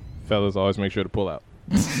 Fellas, always make sure to pull out.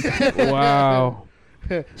 Wow.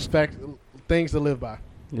 Fact, things to live by.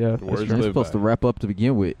 Yeah. The words We're live supposed by. to wrap up to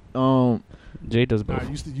begin with. Jay does Nah,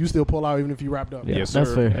 both you still pull out even if you wrapped up. Yeah. Yes, That's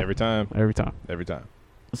sir. fair. Every time. every time. Every time.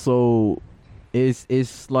 So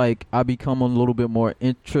it's like I become a little bit more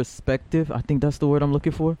introspective. I think that's the word I'm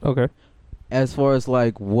looking for. Okay. As far as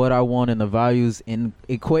like what I want and the values, and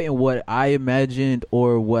equating what I imagined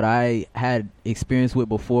or what I had experience with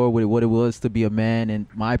before with what it was to be a man and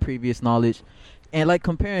my previous knowledge, and like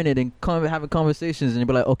comparing it and having conversations and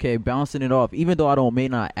be like, okay, bouncing it off. Even though I may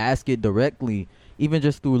not ask it directly, even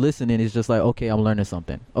just through listening, it's just like, okay, I'm learning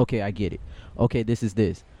something. Okay, I get it. Okay, this is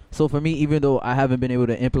this. So for me, even though I haven't been able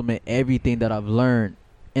to implement everything that I've learned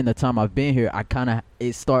in the time I've been here,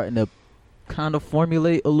 it's starting to kind of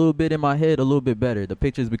formulate a little bit in my head a little bit better. The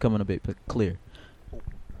picture's becoming a bit clear.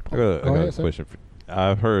 I got Go a ahead, sir. question.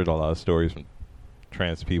 I've heard a lot of stories from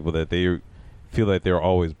trans people that they feel like they were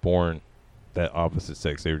always born that opposite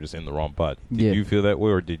sex. They were just in the wrong body. Did Yeah. you feel that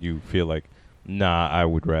way, or did you feel like, nah, I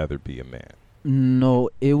would rather be a man? No,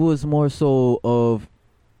 it was more so of,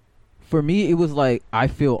 for me, it was like I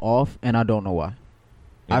feel off and I don't know why.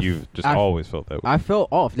 And you've just I- always felt that way. I felt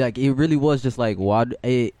off. Like it really was just like why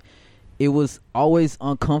it was always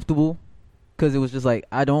uncomfortable because it was just like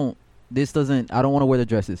I don't want to wear the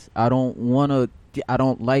dresses. I don't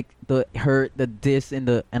like the hurt, the this and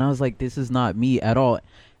I was like, this is not me at all.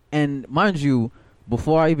 And mind you,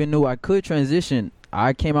 before I even knew I could transition,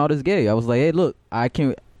 I came out as gay. I was like, hey, look, I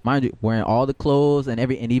can, mind you, wearing all the clothes and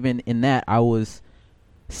even in that, I was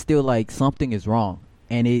still like something is wrong.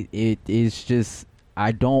 And it is just,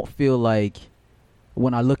 I don't feel like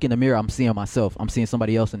when I look in the mirror, I'm seeing myself. I'm seeing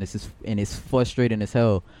somebody else, and it's frustrating as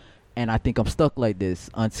hell. And I think I'm stuck like this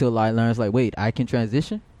until I learn, it's like, wait, I can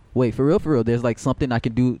transition? Wait, for real, there's like something I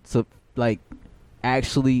can do to like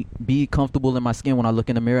actually be comfortable in my skin when I look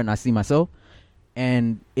in the mirror and I see myself.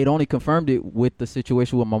 And it only confirmed it with the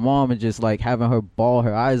situation with my mom and just like having her bawl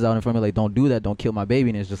her eyes out in front of me, like, don't do that, don't kill my baby.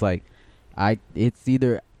 And it's just like, it's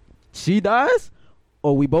either she dies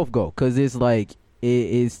or we both go. Cause it's like,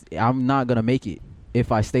 I'm not gonna make it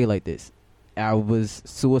if I stay like this. I was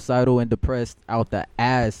suicidal and depressed out the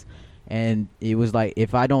ass, and it was like,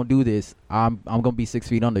 if I don't do this, I'm gonna be 6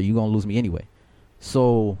 feet under. You gonna lose me anyway.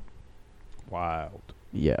 So Wild.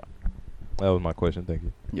 yeah. That was my question. Thank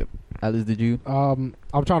you. Alice, did you? I'm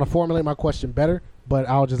trying to formulate my question better, but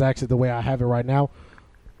I'll just ask it the way I have it right now.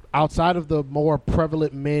 Outside of the more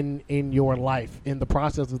prevalent men in your life, in the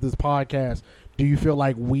process of this podcast, do you feel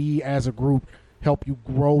like we as a group help you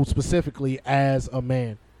grow specifically as a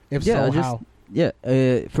man? If so, how? Yeah,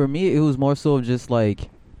 for me, it was more so just like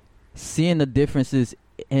seeing the differences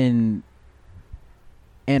in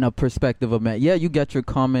a perspective of man. Yeah, you got your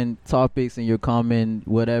common topics and your common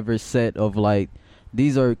whatever set of like,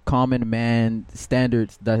 these are common man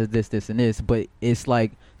standards, that is this, and this. But it's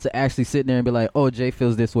like to actually sit there and be like, oh, Jay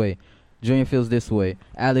feels this way, Julian feels this way,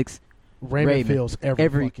 Alex, Raymond feels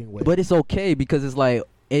every fucking way. But it's okay because it's like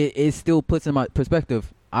it still puts in my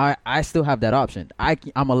perspective. I still have that option.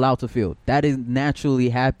 I'm allowed to feel. That is naturally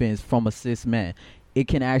happens from a cis man. It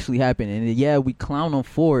can actually happen. And yeah, we clown them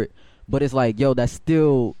for it, but it's like, yo, that's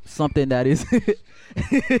still something that is.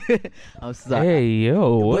 I'm sorry. Hey,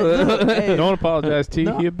 yo. But look, hey, Don't apologize to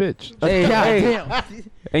No. you, a bitch. Hey, God hey. damn.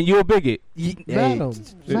 And you a bigot. Madam,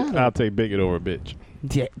 madam. I'll take bigot over bitch.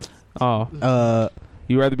 Yeah. Oh.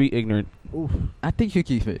 You rather be ignorant. Oof. I think you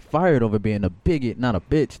keep it fired over being a bigot, not a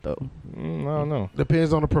bitch, though. I don't know.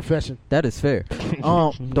 Depends on the profession. That is fair.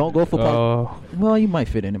 Don't go for politics. Well, you might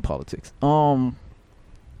fit in politics.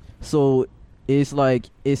 So it's like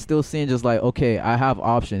it's still seeing just like, okay, I have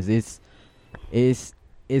options. It's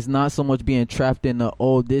not so much being trapped in the,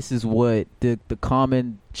 oh, this is what the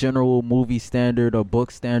common general movie standard or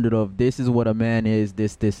book standard of this is what a man is,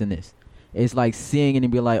 this, and this. It's like seeing it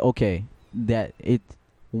and be like, okay, that it's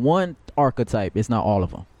one archetype. It's not all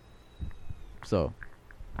of them. So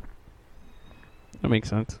That makes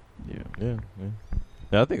sense. Yeah.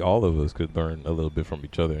 I think all of us could learn a little bit from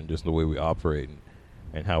each other and just the way we operate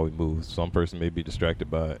and how we move. Some person may be distracted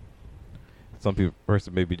by it.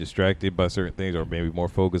 Person may be distracted by certain things or maybe more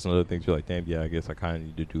focused on other things. You're like, damn, yeah, I guess I kind of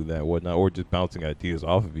need to do that, whatnot. Or just bouncing ideas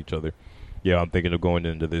off of each other. Yeah, I'm thinking of going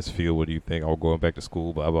into this field. What do you think? I'm going back to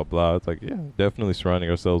school, blah, blah, blah. It's like, yeah, definitely surrounding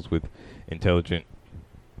ourselves with intelligent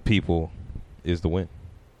people is the win.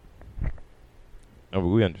 Oh, but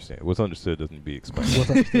we understand. What's understood doesn't need to be explained. What's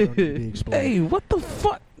understood don't need to be explained. Hey, what the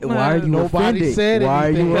fuck? why are you Nobody offended? said Why are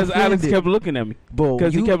anything. you Because Alex offended? kept looking at me. Bro,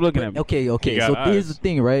 Because he you- kept looking at me. Okay. He So got here's the eyes.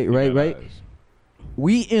 thing, right? He got eyes.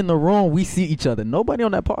 We in the room, we see each other. Nobody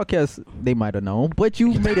on that podcast, they might have known, but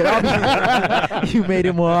you made it obvious. You made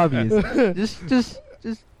it more obvious. Just.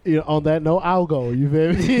 You know, on that note, I'll go. You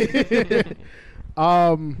feel me?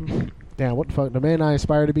 Damn, what the fuck? The man I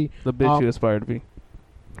aspire to be. The bitch you aspire to be.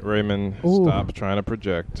 Raymond, Ooh. stop trying to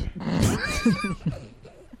project.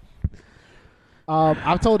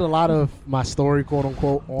 I've told a lot of my story, quote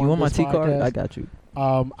unquote, on You want my this T card? podcast. I got you.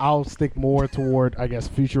 I'll stick more toward, I guess,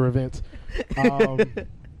 future events.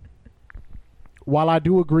 While I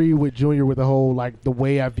do agree with Junior with the whole, like, the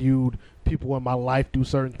way I viewed people in my life do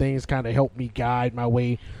certain things kind of help me guide my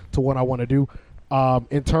way to what I want to do.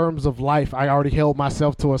 In terms of life, I already held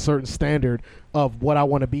myself to a certain standard of what I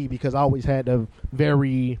want to be because I always had a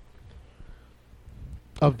very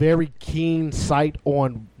keen sight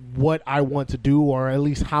on what I want to do, or at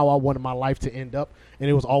least how I wanted my life to end up, and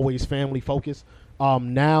it was always family focused.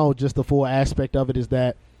 Now, just the full aspect of it is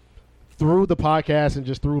that through the podcast and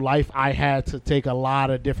just through life, I had to take a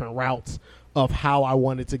lot of different routes of how I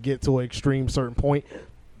wanted to get to an extreme certain point.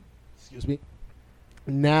 Excuse me.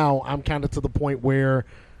 Now I'm kind of to the point where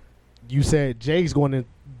you said Jay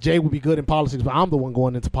would be good in politics, but I'm the one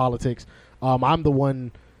going into politics. I'm the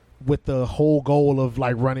one with the whole goal of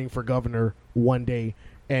like running for governor one day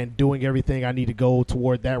and doing everything I need to go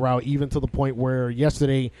toward that route, even to the point where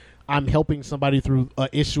yesterday I'm helping somebody through an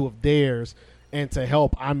issue of theirs, and to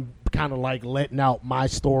help, I'm kind of like letting out my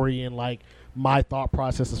story and like my thought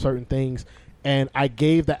process of certain things. And I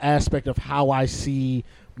gave the aspect of how I see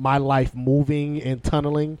my life moving and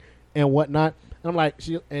tunneling and whatnot. And I'm like,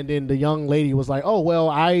 and then the young lady was like, oh, well,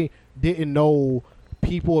 I didn't know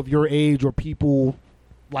people of your age or people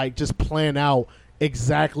like just plan out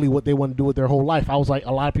exactly what they want to do with their whole life. I was like,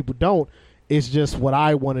 a lot of people don't. It's just what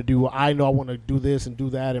I want to do. I know I want to do this and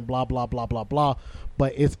do that and blah, blah, blah, blah, blah.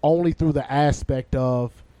 But it's only through the aspect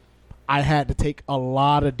of I had to take a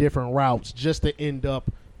lot of different routes just to end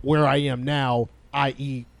up where I am now,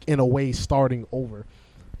 i.e., in a way, starting over.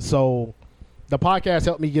 So the podcast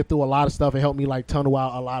helped me get through a lot of stuff. It helped me like tunnel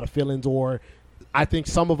out a lot of feelings, or I think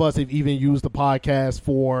some of us have even used the podcast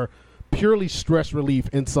for purely stress relief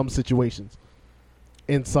in some situations.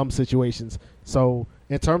 So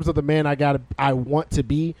in terms of the man I want to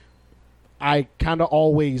be, I kind of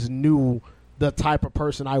always knew the type of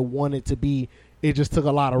person I wanted to be. It just took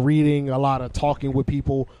a lot of reading, a lot of talking with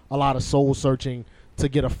people, a lot of soul searching to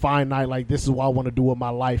get a finite, like, this is what I want to do with my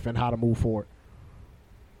life and how to move forward.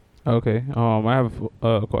 Okay. I have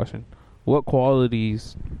a question. What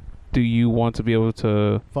qualities do you want to be able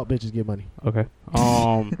to... Fuck bitches, get money. Okay.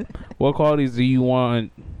 What qualities do you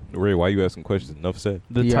want... Ray, why are you asking questions? Enough said.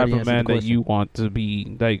 The You type already of answered man the that you want to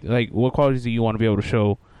be... Like, what qualities do you want to be able to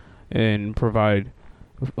show and provide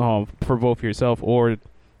for both yourself or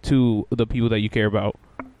to the people that you care about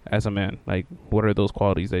as a man? Like, what are those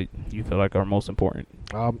qualities that you feel like are most important?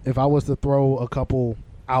 If I was to throw a couple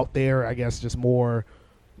out there, I guess just more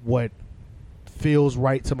what feels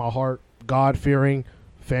right to my heart: God-fearing,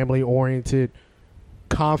 family-oriented,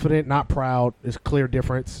 confident, not proud. Is a clear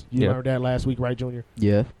difference. You learned that last week, right, Junior?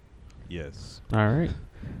 Yeah. Yes. All right.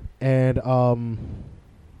 And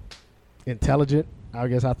intelligent. I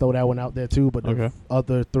guess I throw that one out there too, but the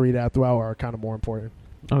other three that I threw out are kind of more important.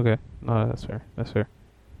 Okay. No, that's fair. That's fair.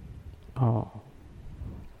 Oh.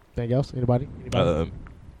 Anything else? Anybody?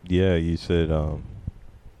 Yeah, you said,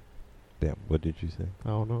 damn, what did you say? I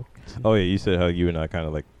don't know. Oh, yeah, you said how you and I kind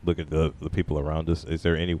of, like, look at the people around us. Is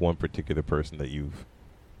there any one particular person that you've,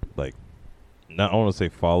 like, not, I want to say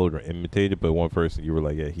followed or imitated, but one person you were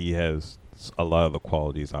like, yeah, he has a lot of the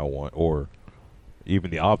qualities I want, or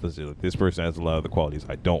even the opposite, like, this person has a lot of the qualities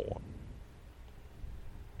I don't want?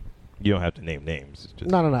 You don't have to name names. It's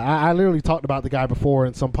just No. I literally talked about the guy before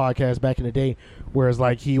in some podcast back in the day, where it's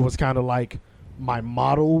like he was kind of like my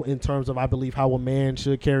model in terms of, I believe, how a man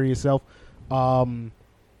should carry himself.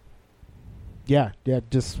 Yeah,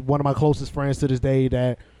 just one of my closest friends to this day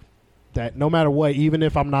that no matter what, even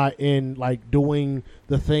if I'm not in like doing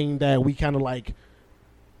the thing that we kind of like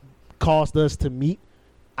caused us to meet,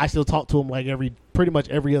 I still talk to him like pretty much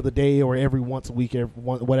every other day or every once a week,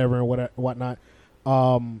 whatever and whatnot.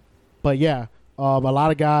 But yeah, a lot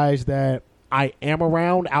of guys that I am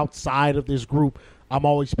around outside of this group, I'm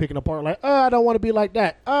always picking apart like, I don't want to be like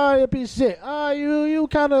that. You piece of shit. You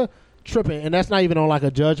kind of tripping. And that's not even on like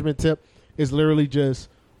a judgment tip. It's literally just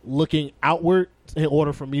looking outward in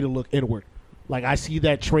order for me to look inward. Like, I see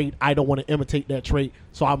that trait. I don't want to imitate that trait.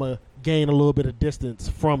 So I'm going to gain a little bit of distance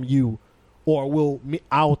from you, or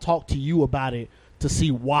I'll talk to you about it to see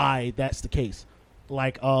why that's the case.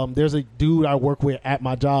 Like, there's a dude I work with at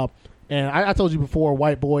my job, and I told you before,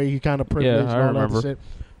 white boy, he kind of privileged and all that shit.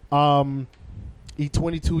 He's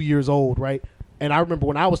 22 years old, right? And I remember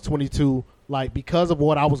when I was 22, like, because of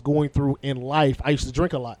what I was going through in life, I used to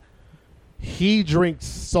drink a lot. He drinks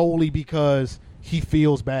solely because he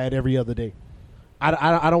feels bad every other day.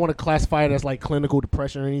 I don't want to classify it as like clinical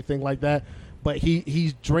depression or anything like that, but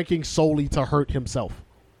he's drinking solely to hurt himself.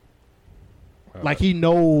 Like, he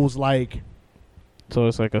knows, like... So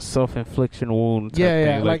it's like a self-infliction wound.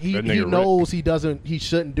 Yeah. Thing. Like, he knows he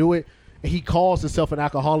shouldn't do it. He calls himself an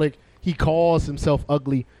alcoholic. He calls himself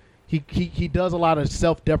ugly. He does a lot of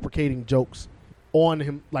self-deprecating jokes on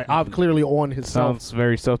him, like, clearly on himself. Sounds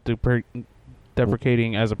very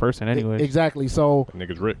self-deprecating as a person anyway. Exactly. So... That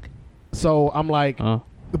nigga's Rick. So I'm like...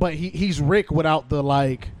 But he's Rick without the,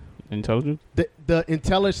 like... Intelligence? The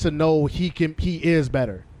intelligence to know he is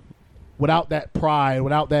better. Without that pride,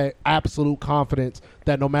 without that absolute confidence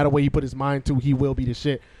that no matter what he put his mind to, he will be the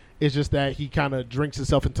shit. It's just that he kind of drinks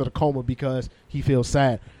himself into the coma because he feels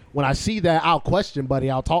sad. When I see that, I'll question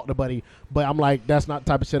Buddy. I'll talk to Buddy. But I'm like, that's not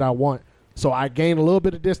the type of shit I want. So I gain a little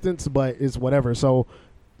bit of distance, but it's whatever. So,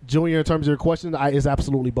 Junior, in terms of your question, it's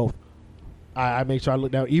absolutely both. I make sure I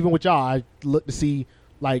look down. Even with y'all, I look to see,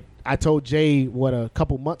 like, I told Jay, a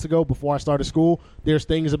couple months ago before I started school, there's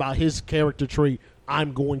things about his character trait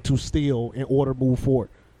I'm going to steal in order to move forward.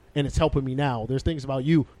 And it's helping me now. There's things about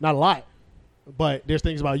you, not a lot, but there's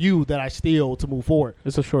things about you that I steal to move forward.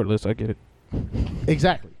 It's a short list. I get it.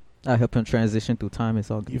 Exactly. I help him transition through time. It's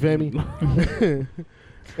all good. You feel me?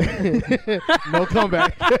 No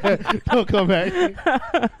comeback. No comeback.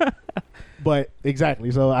 But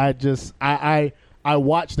exactly. So I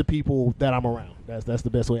watch the people that I'm around. That's the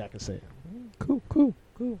best way I can say it. Cool.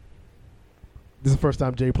 This is the first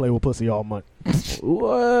time Jay played with pussy all month.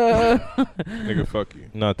 What? Nigga, fuck you.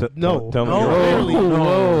 No, No. tell me Clearly, you're wrong.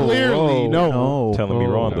 no. Clearly, no. No. Telling me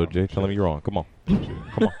wrong, No. though, Jay. Telling me you're wrong. Come on.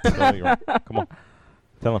 Tell me you're wrong. Come on.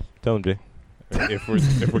 Tell him, Jay. If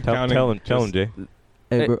we're counting, Tell him, Jay.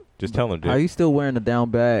 Hey, bro, Just tell him, are Jay. you still wearing the down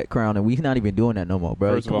bag crown? And we not even doing that no more,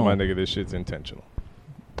 bro. First of all, my nigga, this shit's intentional.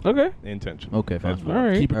 Okay. Intentional. Okay, fine. That's All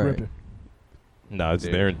right. Keep it All right. gripping. Nah, it's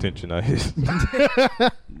Yeah. their intention, not his.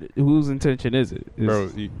 Whose intention is it? Bro,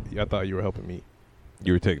 I thought you were helping me.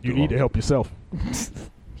 You were taking You too need long. to help yourself.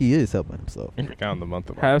 He is helping himself. We're counting the month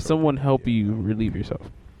of have October. someone help you relieve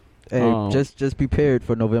yourself. Hey, just prepared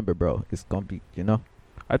for November, bro. It's gonna be,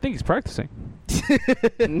 I think he's practicing.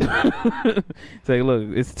 It's like, look,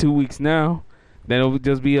 it's 2 weeks now. Then it'll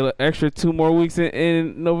just be an extra 2 more weeks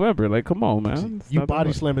in November. Like, come on, man. It's You not that body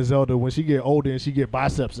much. slamming Zelda when she get older and she get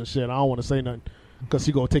biceps and shit. I don't want to say nothing because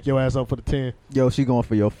she gonna take your ass up for the 10. Yo, she going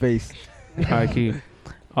for your face. High key.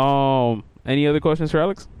 Any other questions for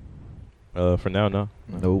Alex? For now, no.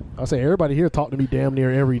 Nope. I say everybody here talk to me damn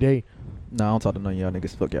near every day. No, I don't talk to none of y'all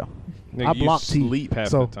niggas. Fuck y'all. Nigga, I you block T, sleep half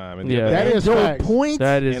so- the time. And Yeah. the That other is Your facts. point.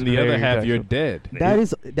 That is and the other very half, you're factual.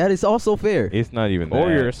 dead. That is also fair. It's not even that. Or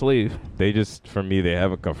you're a slave. They just, for me, they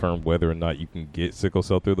haven't confirmed whether or not you can get sickle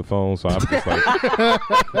cell through the phone. So I'm just like,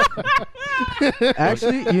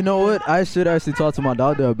 Actually, you know what? I should actually talk to my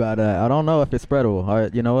doctor about that. I don't know if it's spreadable. All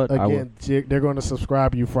right, you know what? I will. Again, they're going to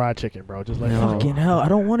subscribe you fried chicken, bro. Just like Fucking hell, I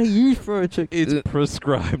don't want to use for a chick. it's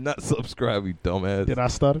prescribed, not subscribe, you dumbass. Did I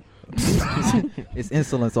stutter? It's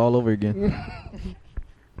insolence all over again.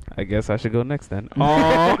 I guess I should go next then.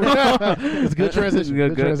 It's a good transition.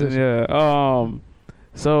 Good transition. Yeah.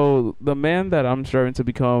 So the man that I'm striving to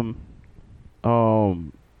become,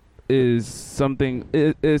 is something.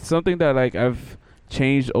 It's something that like I've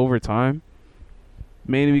changed over time.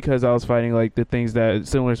 Mainly because I was fighting like the things that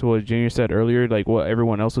similar to what Junior said earlier, like what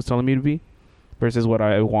everyone else was telling me to be, versus what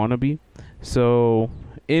I want to be. So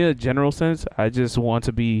in a general sense, I just want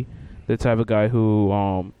to be the type of guy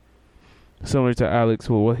who, similar to Alex,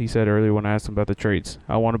 what he said earlier when I asked him about the traits.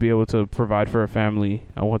 I want to be able to provide for a family.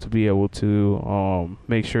 I want to be able to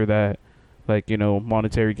make sure that, like,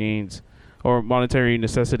 monetary gains or monetary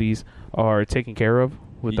necessities are taken care of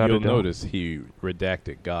without You'll a doubt. notice he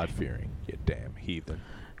redacted God-fearing. You damn heathen.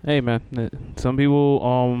 Hey, man, some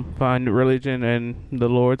people find religion and the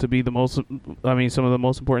Lord to be some of the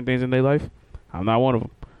most important things in their life. I'm not one of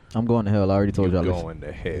them. I'm going to hell. I already told You y'all this. going to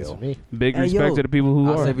It's hell. me. Big Hey, respect yo, to the people who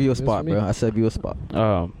I are. said you a It's spot, for me. bro. I said you a spot.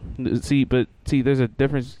 See, there's a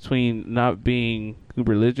difference between not being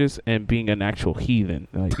religious and being an actual heathen.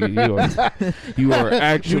 Like you are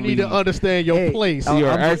actually. You need to understand your Hey, place. You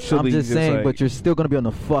are I'm actually just just saying, like- but you're still gonna be on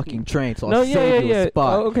the fucking train, so No, I'll save you a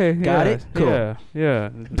spot. Oh, okay, Got yeah, it? Cool. Yeah.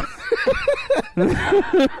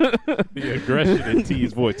 The aggression in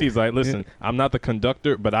T's voice. He's like, listen, I'm not the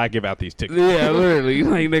conductor, but I give out these tickets. Yeah, literally.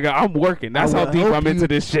 Like, nigga, I'm working. That's I how will deep help I'm into you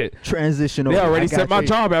this shit. Transition They over. already I sent got my you.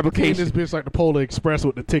 job Ain't application. this bitch like the Polar Express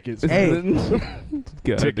with the tickets? Hey.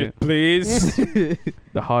 God, Ticket, please.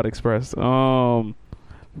 the Hot Express.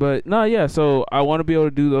 But no, yeah. So I want to be able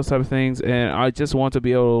to do those type of things, and I just want to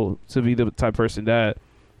be able to be the type of person that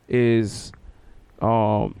is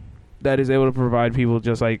able to provide people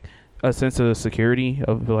just like a sense of security,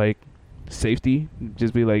 of like safety.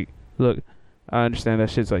 Just be like, look, I understand that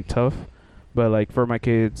shit's like tough, but like for my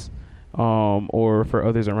kids, or for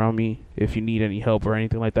others around me, if you need any help or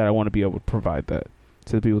anything like that, I want to be able to provide that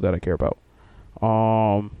to the people that I care about.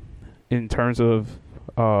 In terms of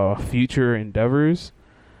future endeavors,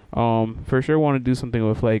 for sure want to do something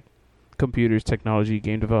with like computers, technology,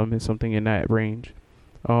 game development, something in that range.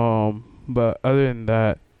 But other than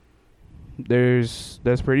that,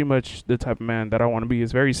 that's pretty much the type of man that I want to be.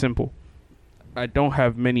 It's very simple. I don't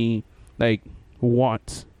have many like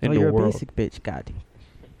wants in the you're world. a basic bitch, God.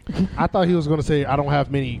 I thought he was going to say, I don't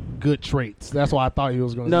have many good traits. That's why I thought he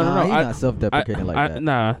was going to No, say. no, Nah, no. he's I- not self-deprecating like that.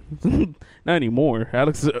 Nah, not anymore.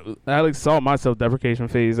 Alex saw my self-deprecation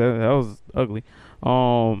phase. That was ugly.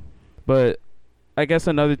 But I guess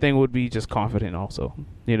another thing would be just confident. Also,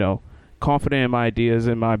 confident in my ideas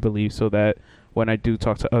and my beliefs, so that when I do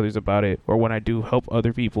talk to others about it, or when I do help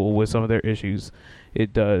other people with some of their issues,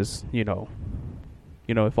 it does, it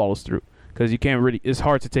follows through. Because you can't really, it's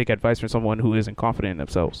hard to take advice from someone who isn't confident in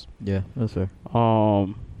themselves. Yeah, that's fair.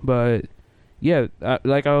 But yeah,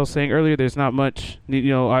 like I was saying earlier, there's not much.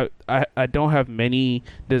 I don't have many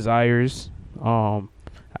desires.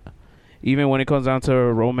 Even when it comes down to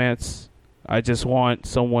romance, I just want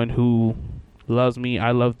someone who loves me.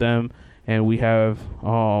 I love them, and we have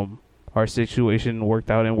our situation worked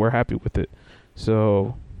out, and we're happy with it.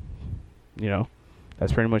 So,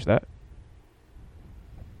 that's pretty much that.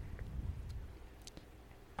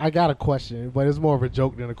 I got a question, but it's more of a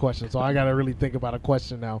joke than a question, so I got to really think about a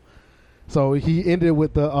question now. So he ended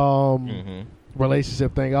with the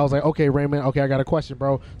relationship thing. I was like, okay, Raymond, I got a question,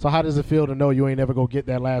 bro. So how does it feel to know you ain't never going to get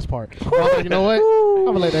that last part? I was like, you know what? I'm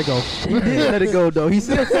going to let that go. He did let it go, though. He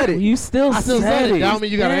still said it. You still I still said it. That don't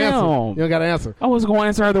mean you got to answer. You don't got to answer. I was going to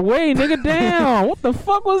answer either way, nigga. Damn. What the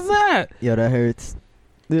fuck was that? Yo, that hurts.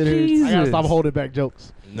 It hurts. Jesus. I got to stop holding back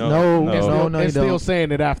jokes. No. And you still don't.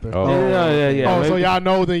 saying it after. Oh. Yeah. Oh, so Maybe- y'all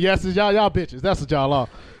know then yes is y'all bitches. That's what y'all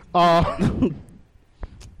are.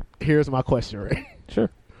 Here's my question, Ray. Sure.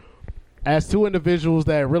 As two individuals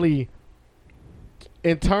that really,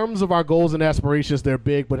 in terms of our goals and aspirations, they're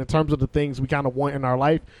big, but in terms of the things we kind of want in our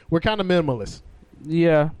life, we're kind of minimalist.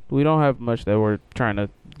 Yeah, we don't have much that we're trying to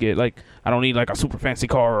get. Like, I don't need like a super fancy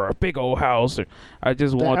car or a big old house. Or I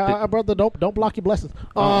just want. Brother, don't block your blessings.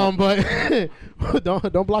 But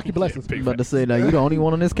don't block your blessings. I'm about to say, now you the only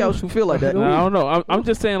one on this couch who feel like that. I don't know. I'm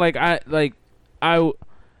just saying, like,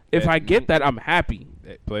 if I get that, I'm happy.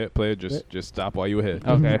 Hey, player, just stop while you ahead.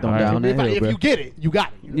 Okay. Don't all right. down that hill, If bro. you get it, you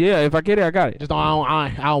got it. Yeah, if I get it, I got it. Just I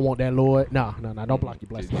don't want that, Lord. No, don't block your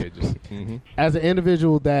blessings. Yeah, just, mhm. As an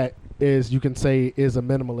individual that is, you can say, is a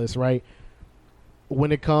minimalist, right?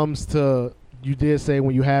 When it comes to, you did say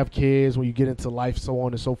when you have kids, when you get into life, so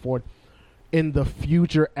on and so forth, in the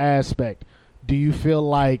future aspect, do you feel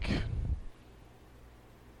like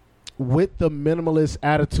with the minimalist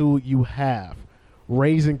attitude you have,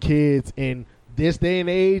 raising kids in this day and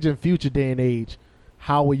age and future day and age,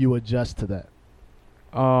 how will you adjust to that?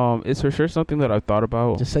 It's for sure something that I've thought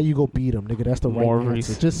about. Just say you go beat him, nigga. That's the More right answer.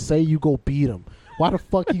 reason. Just say you go beat him. Why the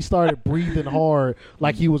fuck he started breathing hard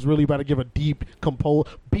like he was really about to give a deep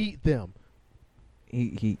beat them?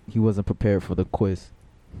 He wasn't prepared for the quiz.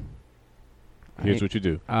 Here's what you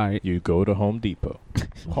do. All right. You go to Home Depot.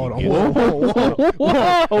 Hold on. Yeah.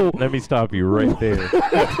 Whoa. Let me stop you right there.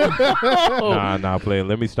 Nah, player.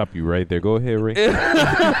 Let me stop you right there. Go ahead, Ray.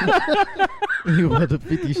 You want the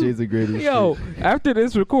 50 Shades of Grey. this Yo, shit. after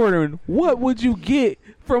this recording, what would you get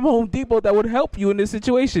from Home Depot that would help you in this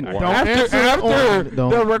situation? Don't After answer.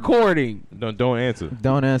 Don't. the recording. Don't answer.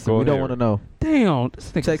 Don't answer. Go We don't ahead. want to know. Damn.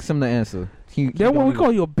 This nigga- Text him the answer. Then when we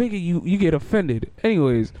call you a bigot, you get offended.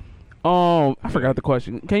 Anyways, I forgot the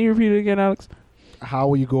question. Can you repeat it again, Alex? How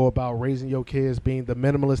will you go about raising your kids being the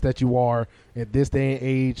minimalist that you are in this day and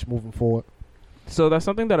age moving forward? So that's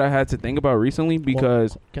something that I had to think about recently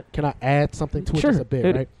because Can I add something to it Sure, just a bit,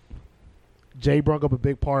 hit it. right? Jay brought up a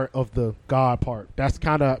big part of the God part. That's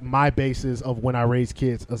kind of my basis of when I raise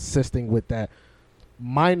kids, assisting with that.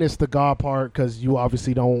 Minus the God part, because you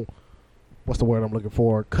obviously don't, what's the word I'm looking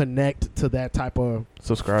for, connect to that type of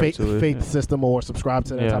subscribe faith, to it. faith yeah. system or subscribe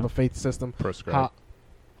to that Yeah. type of faith system. Prescribe. How,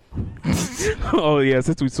 Oh yeah,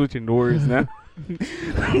 since we switching words now.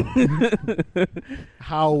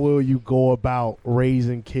 How will you go about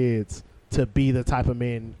raising kids to be the type of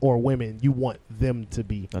men or women you want them to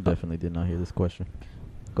be? I definitely did not hear this question.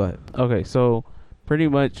 Go ahead. Okay, so pretty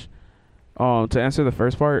much, to answer the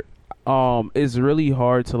first part, it's really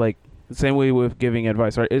hard to like the same way with giving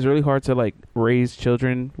advice, right? It's really hard to like raise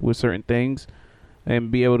children with certain things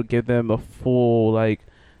and be able to give them a full like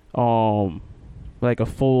a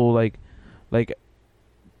full like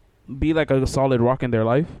be like a solid rock in their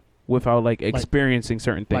life without like experiencing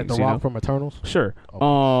certain things. Like the you Rock know? from Eternals? Sure.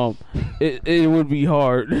 Oh. It would be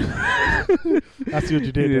hard. That's what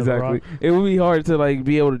you did. Exactly. Rock. It would be hard to like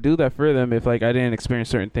be able to do that for them if like I didn't experience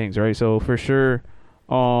certain things, right? So for sure,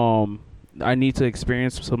 I need to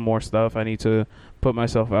experience some more stuff. I need to put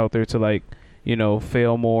myself out there to like, you know,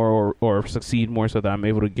 fail more or succeed more so that I'm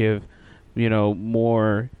able to give, you know,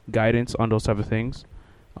 more guidance on those type of things.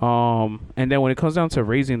 And then when it comes down to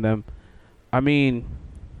raising them, I mean,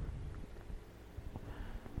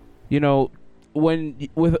 you know, when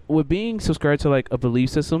with being subscribed to like a belief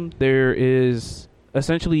system, there is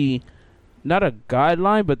essentially not a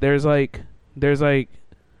guideline, but there's like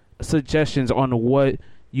suggestions on what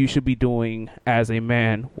you should be doing as a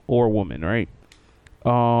man or woman, right?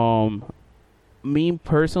 Me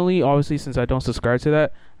personally, obviously, since I don't subscribe to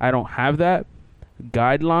that, I don't have that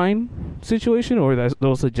guideline situation or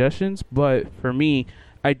those suggestions. But for me,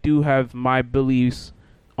 I do have my beliefs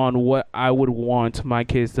on what I would want my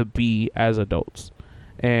kids to be as adults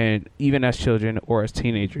and even as children or as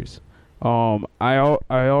teenagers. I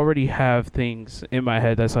already have things in my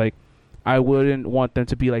head that's like, I wouldn't want them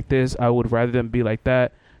to be like this. I would rather them be like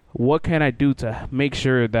that. What can I do to make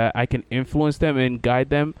sure that I can influence them and guide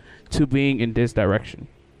them to being in this direction?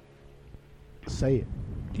 Say it.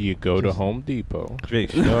 You go to Home Depot.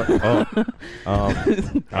 Jake, all All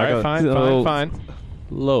right, fine.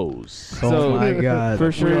 Lowe's. Oh my God. For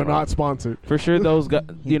We sure, are not sponsored. for sure, those guys,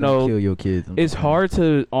 He's you gonna know, kill your kids. I'm it's sorry. hard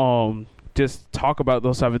to just talk about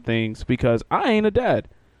those type of things because I ain't a dad.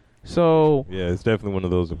 So yeah, it's definitely one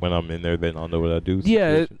of those. When I'm in there, then I'll know what I do.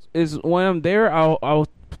 yeah, situations. is when I'm there, I'll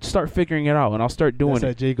start figuring it out and I'll start doing That's it.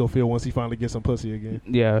 how Jay go feel once he finally gets some pussy again.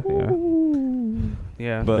 Yeah.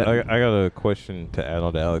 Yeah. But that- I got a question to add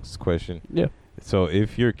on to Alex's question. yeah. So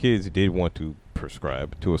if your kids did want to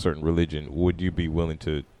prescribe to a certain religion, would you be willing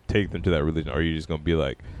to take them to that religion, or are you just gonna be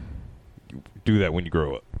like, do that when you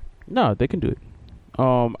grow up? No, they can do it.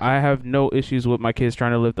 I have no issues with my kids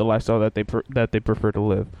trying to live the lifestyle that they prefer to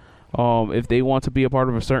live. If they want to be a part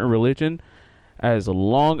of a certain religion, as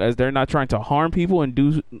long as they're not trying to harm people and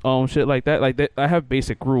do shit like that, I have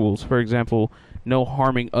basic rules. For example, no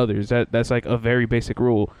harming others. That's like a very basic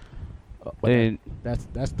rule. And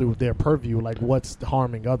That's through their purview. Like, what's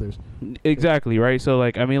harming others? exactly, right? So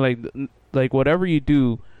like I mean like whatever you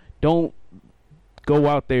do, don't go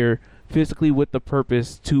out there physically with the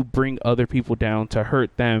purpose to bring other people down, to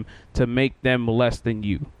hurt them, to make them less than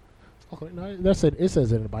you. Okay, no, that's it. It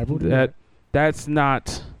says it in the Bible. That's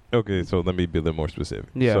not. Okay, so let me be a little more specific.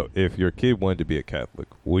 Yeah. So if your kid wanted to be a Catholic,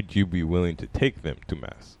 would you be willing to take them to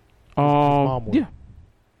mass? mom would. Yeah,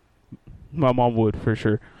 my mom would for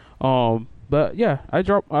sure. But yeah, I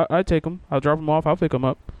take them. I'll drop them off. I'll pick them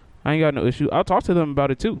up. I ain't got no issue. I'll talk to them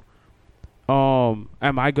about it too. Am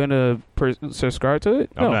I gonna subscribe to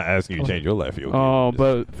it? No. I'm not asking you to change your life.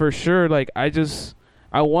 But for sure, like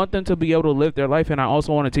I want them to be able to live their life, and I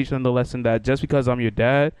also want to teach them the lesson that just because I'm your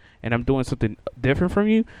dad and I'm doing something different from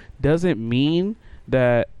you doesn't mean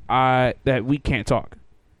that we can't talk.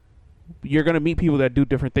 You're gonna meet people that do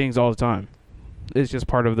different things all the time. It's just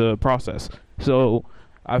part of the process. So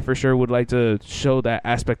I for sure would like to show that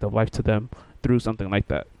aspect of life to them through something like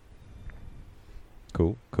that.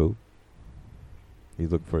 Cool.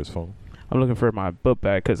 He's looking for his phone. I'm looking for my book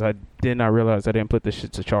bag because I did not realize I didn't put this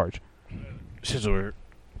shit to charge. Shit's weird.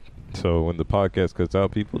 So when the podcast cuts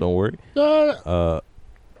out, people, don't worry. Nah,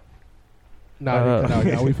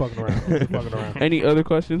 we fucking around. Any other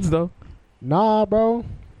questions though? Nah, bro.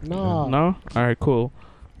 Nah. No? All right, cool.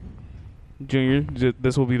 Junior,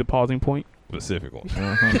 this will be the pausing point. Specific one.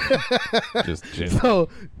 Uh-huh. Just general.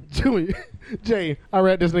 So, Jay, I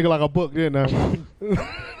read this nigga like a book, didn't I?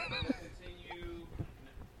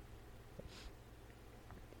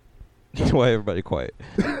 Why everybody quiet?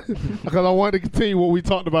 Because I wanted to continue what we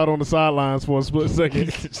talked about on the sidelines for a split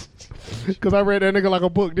second. Because I read that nigga like a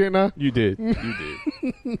book, didn't I? You did.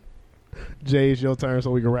 Jay, it's your turn,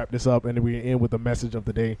 so we can wrap this up, and then we end with the message of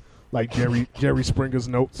the day, like Jerry Springer's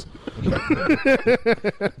notes.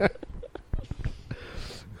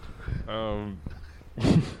 Um,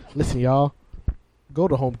 Listen, y'all, go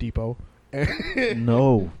to Home Depot,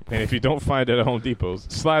 No. And if you don't find it at Home Depot,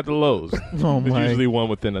 slide to Lowe's. Oh There's my. usually one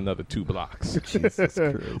within another 2 blocks. Jesus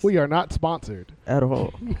Christ. We are not sponsored. At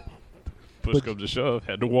all. Push But- comes to shove,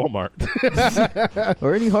 head to Walmart.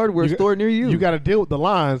 Or any hardware You- store near you. You got to deal with the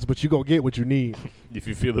lines, but you gonna get what you need. If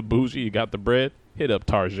you feel the bougie, you got the bread, hit up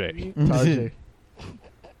Tarjay. Tarjay.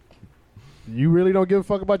 You really don't give a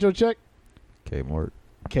fuck about your check? Kmart.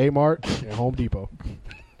 Kmart and Home Depot.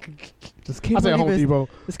 Does I said Kmart Home even, Depot.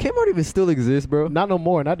 does Kmart even still exist, bro? Not no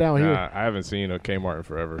more. Not down here. Nah, I haven't seen a Kmart in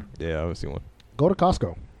forever. Yeah, I haven't seen one. Go to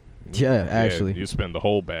Costco. Yeah, actually. You spend the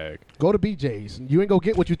whole bag. Go to BJ's. You ain't gonna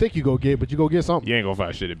get what you think you go get, but you go get something. You ain't gonna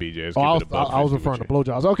find shit at BJ's. Oh, Give I it was $1.50 referring to with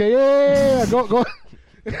blowjobs. Okay, yeah. Go.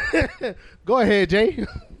 Go ahead, Jay. you.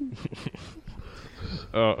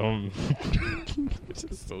 It's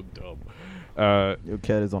just so dumb. Your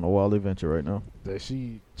cat is on a wild adventure right now.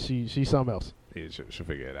 She's something else. Yeah, she'll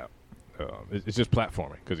figure it out. It's just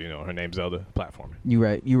platforming because her name's Zelda. Platforming. You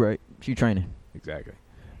right. She training. Exactly.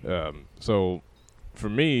 So for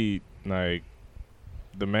me, like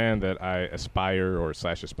the man that I aspire or /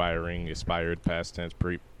 aspired, past tense,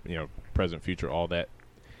 present, future, all that.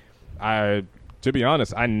 To be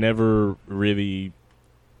honest, I never really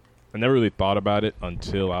thought about it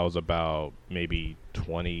until I was about maybe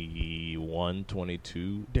 21,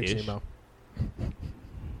 22 Dick ish. came out.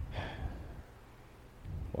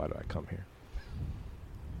 Why do I come here?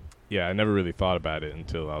 Yeah, I never really thought about it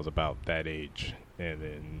until I was about that age, and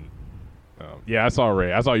then I saw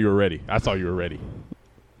Ray. I saw you were ready.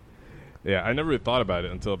 Yeah, I never really thought about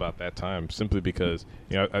it until about that time, simply because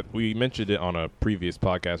we mentioned it on a previous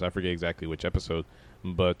podcast. I forget exactly which episode,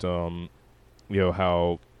 but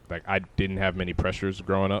how like I didn't have many pressures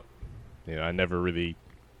growing up. I never really.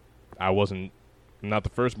 I'm not the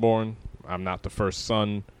firstborn. I'm not the first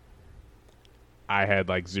son. I had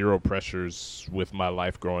like zero pressures with my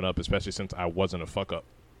life growing up, especially since I wasn't a fuck up.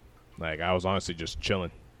 Like I was honestly just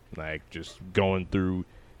chilling, like just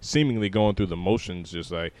seemingly going through the motions,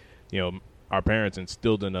 just like. Our parents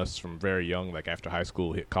instilled in us from very young, like after high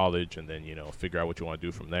school, hit college, and then, figure out what you want to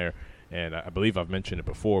do from there. And I believe I've mentioned it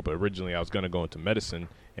before, but originally I was going to go into medicine,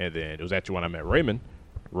 and then it was actually when I met Raymond.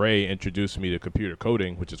 Ray introduced me to computer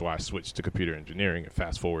coding, which is why I switched to computer engineering, and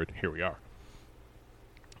fast forward, here we are.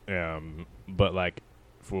 But like,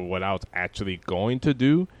 for what I was actually going to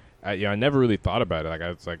do, I never really thought about it. Like, I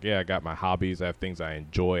was like, I got my hobbies, I have things I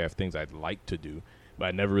enjoy, I have things I'd like to do, but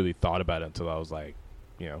I never really thought about it until I was like,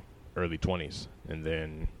 early 20s, and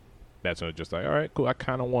then that's when it's just like, all right, cool, I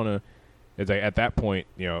kind of want to. It's like at that point,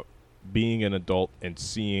 being an adult and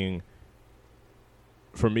seeing.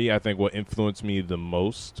 For me, I think what influenced me the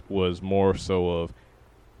most was more so of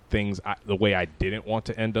things the way I didn't want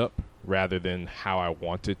to end up, rather than how I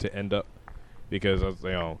wanted to end up, because I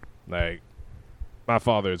was, like, my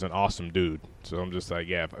father is an awesome dude, so I'm just like,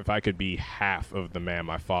 if I could be half of the man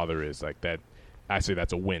my father is, like that, actually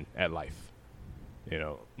that's a win at life.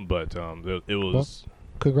 But it was. Well,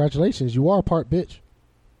 congratulations, you are part bitch.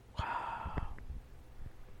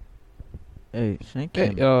 Hey, Shank.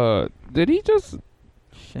 Hey, did he just?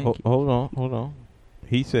 Shank. Hold on.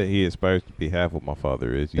 He said he aspires to be half what my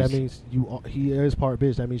father is. That means he is part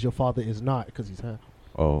bitch. That means your father is not, because he's half.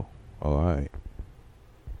 Oh, all right.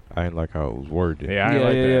 I didn't like how it was worded. Yeah, I ain't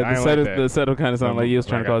like that. I ain't like that. The settle kind of sounded like you was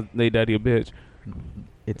trying to call Nate Daddy a bitch.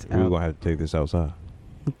 It's We're out. gonna have to take this outside.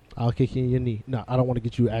 I'll kick you in your knee. No, I don't want to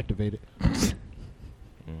get you activated.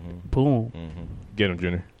 Boom. Get him,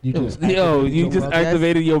 Junior. You just Yo, activated you your just brother.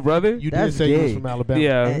 activated your brother? You did That's say you was gay. from Alabama.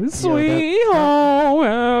 Yeah. Yo, Sweet home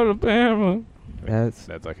Alabama. That's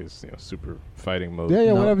That's like his super fighting mode. Yeah,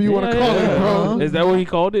 No. whatever you want to Yeah, call yeah. it, bro. Is that what he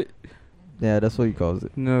called it? yeah. That's what he calls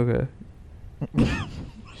it. No, okay.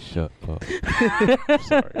 Shut up.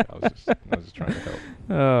 Sorry, I was just trying to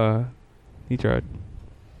help. He tried.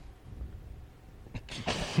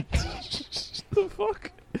 The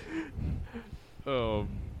fuck.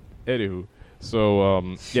 Anywho,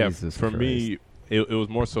 so Jesus for me, it was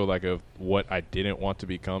more so like of what I didn't want to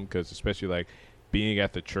become, because especially like being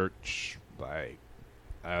at the church, like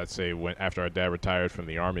I'd say after our dad retired from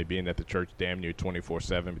the army, being at the church damn near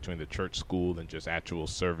 24/7 between the church, school, and just actual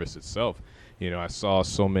service itself. I saw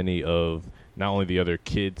so many of not only the other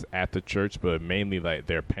kids at the church, but mainly like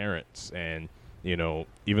their parents. And,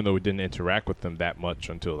 even though we didn't interact with them that much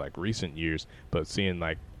until like recent years, but seeing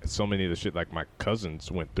like so many of the shit like my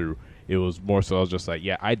cousins went through, it was more so I was just like,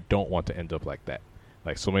 I don't want to end up like that.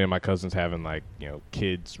 Like so many of my cousins having like,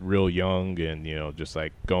 kids real young and, just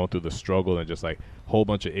like going through the struggle and just like a whole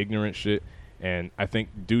bunch of ignorant shit. And I think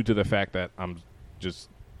due to the fact that I'm just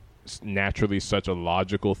naturally such a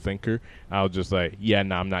logical thinker, I was just like,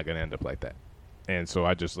 I'm not going to end up like that. And so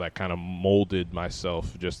I just like kind of molded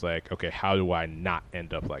myself just like, okay, how do I not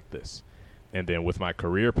end up like this? And then with my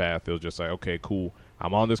career path, it was just like, okay, cool.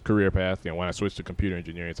 I'm on this career path. You know, when I switched to computer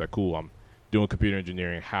engineering, it's like, cool, I'm doing computer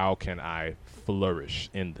engineering. How can I flourish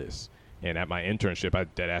in this? And at my internship, I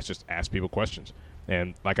deadass just asked people questions.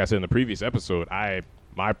 And like I said in the previous episode,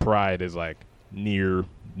 my pride is like near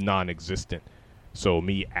non-existent. So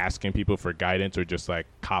me asking people for guidance or just like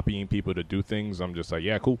copying people to do things, I'm just like,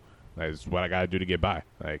 yeah, cool. That's what I got to do to get by.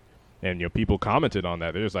 Like, and you know, people commented on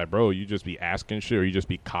that. They're just like, bro, you just be asking shit or you just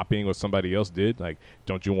be copying what somebody else did. Like,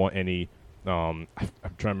 don't you want any? I'm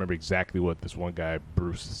trying to remember exactly what this one guy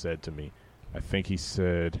Bruce said to me. I think he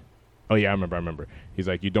said, oh yeah, I remember. He's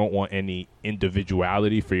like, you don't want any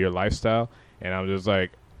individuality for your lifestyle. And I'm just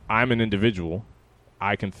like, I'm an individual.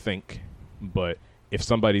 I can think, but if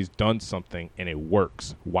somebody's done something and it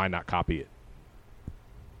works, why not copy it?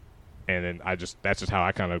 And then that's just how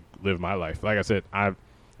I kind of live my life. Like I said, I'm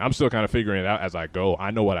still kind of figuring it out as I go.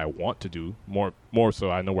 I know what I want to do, more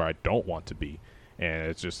so I know where I don't want to be. And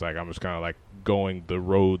it's just like I'm just kind of like going the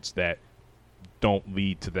roads that don't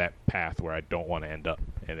lead to that path where I don't want to end up.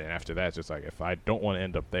 And then after that, it's just like if I don't want to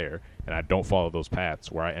end up there and I don't follow those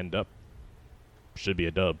paths, where I end up should be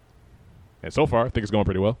a dub. And so far, I think it's going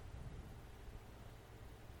pretty well.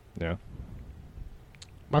 Yeah.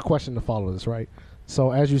 My question to follow this, right?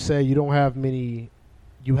 So as you say, you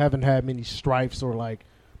haven't had many strifes or like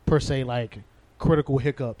per se like critical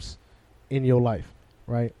hiccups in your life,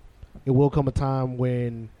 right? It will come a time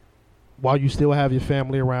when, while you still have your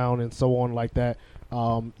family around and so on like that,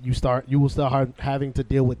 you will start having to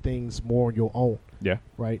deal with things more on your own. Yeah.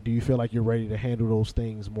 Right? Do you feel like you're ready to handle those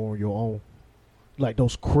things more on your own? Like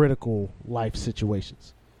those critical life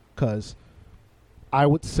situations? Because I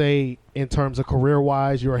would say in terms of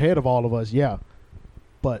career-wise, you're ahead of all of us, yeah.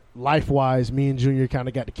 But life-wise, me and Junior kind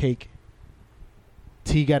of got the cake.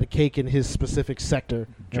 T got a cake in his specific sector,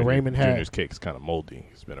 and Raymond had... Junior's cake's kind of moldy.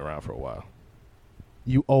 He's been around for a while.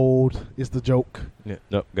 You old is the joke. Yeah,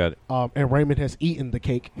 nope, got it. And Raymond has eaten the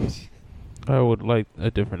cake. I would like a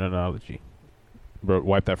different analogy. Bro,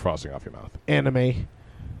 wipe that frosting off your mouth. Anime.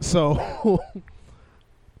 So,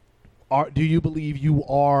 do you believe you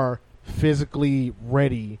are physically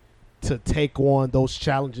ready to take on those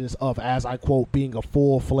challenges of, as I quote, being a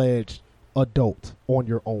full-fledged adult on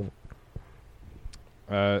your own?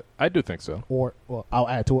 I do think so. Or, well, I'll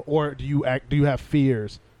add to it. Or do you have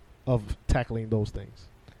fears of tackling those things?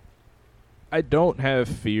 I don't have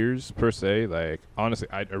fears per se. Like, honestly,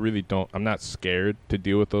 I really don't. I'm not scared to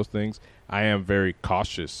deal with those things. I am very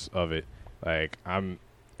cautious of it. Like, I'm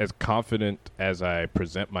as confident as I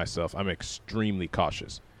present myself. I'm extremely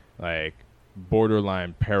cautious. Like,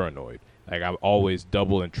 borderline paranoid. Like, I always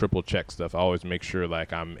double and triple check stuff. I always make sure,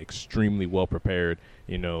 like, I'm extremely well prepared,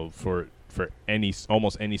 you know, for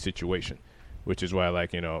almost any situation, which is why,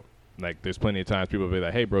 like, you know, like, there's plenty of times people will be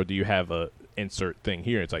like, hey, bro, do you have a insert thing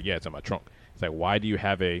here? It's like, yeah, it's in my trunk. It's like, why do you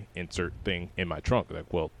have a insert thing in my trunk?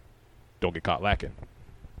 Like, well, don't get caught lacking.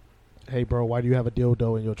 Hey, bro, why do you have a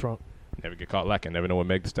dildo in your trunk? Never get caught lacking. Never know when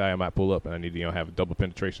Meg Thee Stallion might pull up and I need to, you know, have a double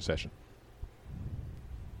penetration session.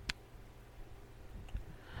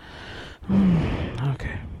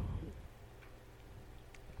 Okay.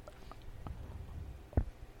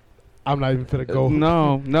 I'm not even finna go.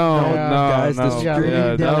 No, guys, no. the stream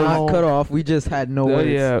did not cut off. We just had no words.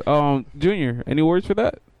 Yeah. Junior, any words for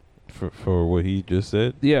that? For what he just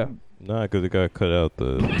said? Yeah. Nah, because it got cut out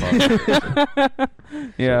the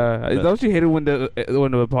Yeah. So Don't you hate it when the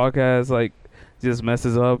podcast like just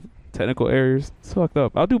messes up technical errors? It's fucked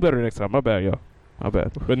up. I'll do better next time. My bad, y'all. My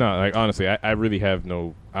bad. But no, like, honestly, I really have I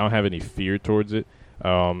don't have any fear towards it.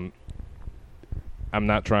 I'm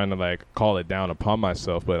not trying to, like, call it down upon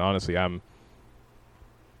myself, but honestly, I'm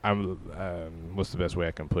what's the best way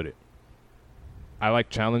I can put it? I like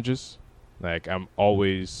challenges. Like, I'm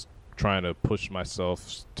always trying to push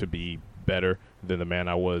myself to be better than the man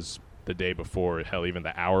I was the day before, or hell, even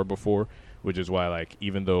the hour before, which is why, like,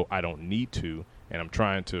 even though I don't need to, and I'm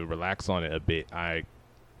trying to relax on it a bit, I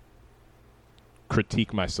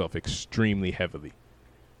critique myself extremely heavily.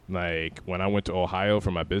 Like, when I went to Ohio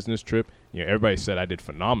for my business trip, you know, everybody said I did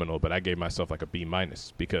phenomenal, but I gave myself like a B-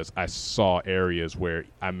 because I saw areas where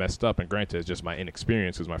I messed up. And granted, it's just my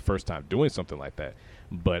inexperience. It was my first time doing something like that.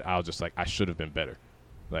 But I was just like, I should have been better.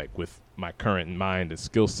 Like, with my current mind and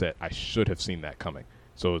skill set, I should have seen that coming.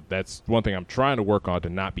 So that's one thing I'm trying to work on, to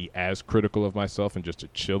not be as critical of myself and just to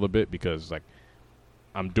chill a bit, because, like,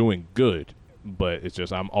 I'm doing good, but it's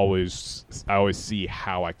just I always see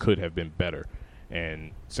how I could have been better.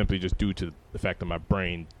 And simply just due to the fact that my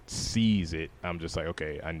brain sees it, I'm just like,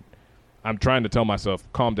 okay, I'm trying to tell myself,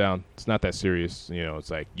 calm down. It's not that serious. You know,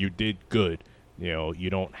 it's like you did good. You know, you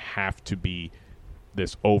don't have to be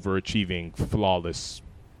this overachieving, flawless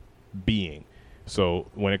being. So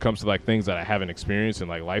when it comes to like things that I haven't experienced and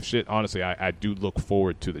like life shit, honestly, I do look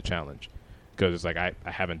forward to the challenge because it's like I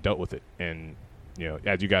haven't dealt with it. And, you know,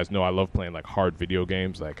 as you guys know, I love playing like hard video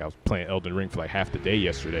games. Like I was playing Elden Ring for like half the day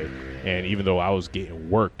yesterday. And even though I was getting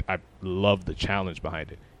worked, I loved the challenge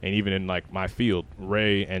behind it. And even in like my field,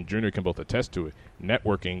 Ray and Junior can both attest to it.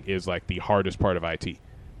 Networking is like the hardest part of IT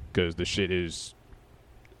because the shit is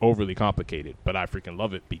overly complicated. But I freaking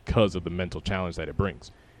love it because of the mental challenge that it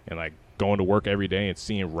brings. And like going to work every day and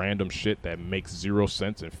seeing random shit that makes zero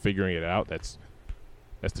sense and figuring it out, that's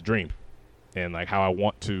the dream. And like how I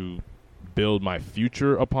want to build my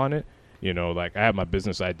future upon it, you know, like I have my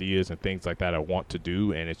business ideas and things like that I want to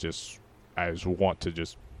do, and it's just I just want to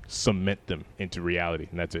just cement them into reality,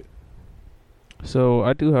 and that's it. So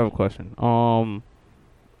I do have a question.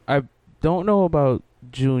 I don't know about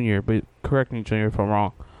Junior, but correct me, Junior, if I'm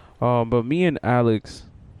wrong. But me and Alex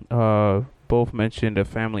both mentioned a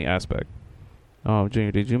family aspect.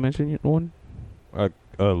 Junior, did you mention one? I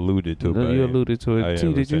alluded to it. No, but you I alluded to it. didn't T,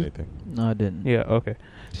 really did say you? anything. No, I didn't. Yeah. Okay.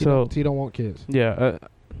 T So don't want kids. yeah,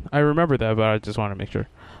 I remember that, but I just want to make sure.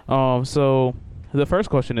 So the first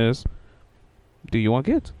question is, do you want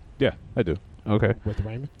kids? Yeah, I do. Okay. With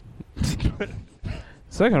Raymond.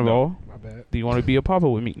 Second of No. all, My bad. do you want to be a papa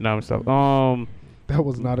with me? No, stop. That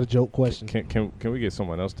was not a joke question. Can we get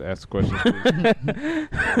someone else to ask the question, please?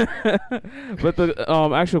 But the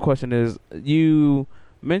actual question is, you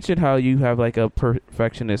mentioned how you have like a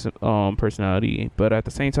perfectionist personality, but at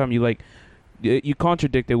the same time you you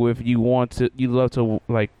contradict it with you love to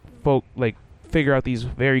like figure out these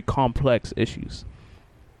very complex issues,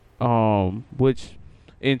 which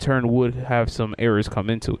in turn would have some errors come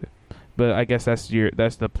into it. But I guess that's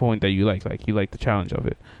the point that you like the challenge of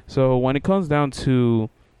it. So when it comes down to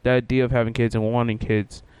the idea of having kids and wanting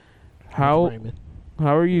kids, how Raymond.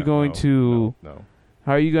 are you going to No.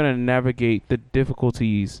 how are you going to navigate the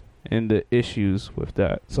difficulties and the issues with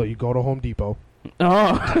that? So you go to Home Depot.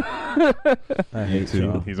 Oh, I hate too.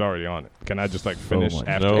 y'all. He's already on it. Can I just like finish much.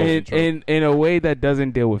 after No. the in, intro? in a way that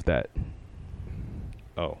doesn't deal with that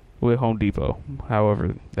Oh, with Home Depot.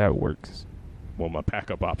 However that works. well, my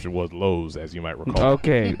backup option was Lowe's, as you might recall.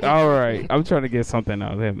 Okay, all right. I'm trying to get something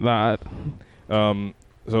out of him. Not.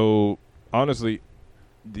 So honestly,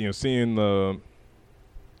 you know,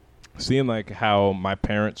 seeing like how my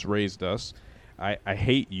parents raised us, I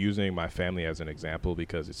hate using my family as an example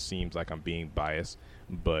because it seems like I'm being biased,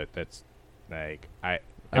 but that's like I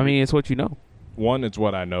mean, it's what you know. one, it's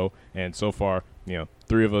what I know, and so far, you know,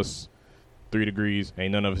 3 of us, 3 degrees,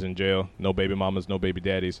 ain't none of us in jail, no baby mamas, no baby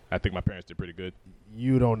daddies. I think my parents did pretty good.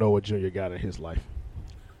 You don't know what Junior got in his life.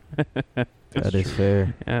 That is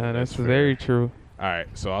fair. Yeah, that's fair. very true. All right,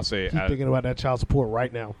 so I'll say He's thinking about that child support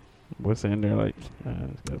right now. What's in there like?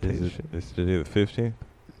 Gotta pay Is this it? shit. It's today the 15th.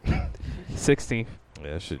 16th.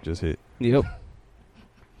 Yeah, that shit just hit. Yep.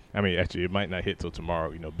 I mean, actually, it might not hit till tomorrow,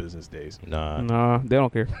 you know, business days. Nah, Nah, they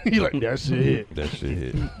don't care. He like that shit. that shit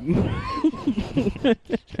hit.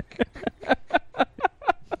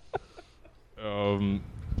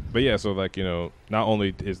 But yeah, so like, you know, not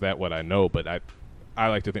only is that what I know, but I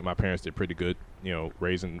like to think my parents did pretty good, you know,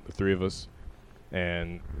 raising the 3 of us.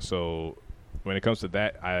 And so when it comes to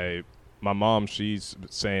that, my mom, she's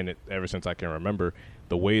saying it ever since I can remember,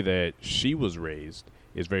 the way that she was raised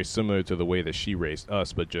is very similar to the way that she raised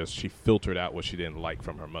us, but just she filtered out what she didn't like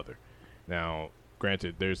from her mother. Now,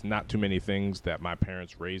 granted, there's not too many things that my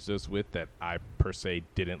parents raised us with that I per se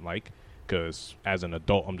didn't like, because as an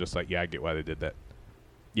adult, I'm just like, yeah, I get why they did that.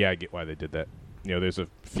 Yeah, I get why they did that. You know, there's a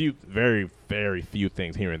few, very, very few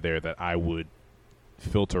things here and there that I would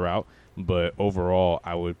filter out, but overall,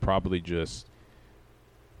 I would probably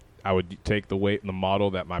I would take the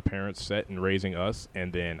model that my parents set in raising us,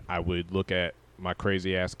 and then I would look at my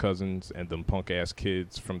crazy ass cousins and them punk ass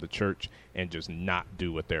kids from the church and just not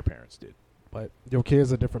do what their parents did. But your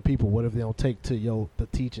kids are different people. What if they don't take to the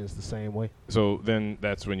teachings the same way? So then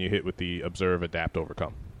that's when you hit with the observe, adapt,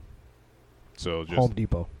 overcome. So just Home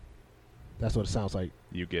Depot. That's what it sounds like.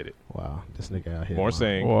 you get it. Wow, this nigga out here. More lying.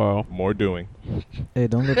 saying, Wow. more doing. Hey,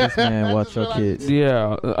 don't let this man watch your kids.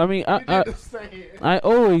 Yeah, I mean, I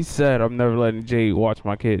always said I'm never letting Jay watch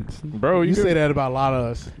my kids. Bro, You could- say that about a lot of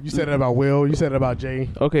us. You said that about Will. You said that about Jay.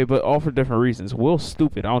 Okay, but all for different reasons. Will's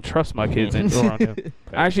stupid. I don't trust my kids around him.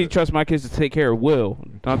 I actually trust my kids to take care of Will,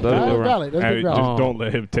 not the other way That's around. valid. That's Hey, big just valid. don't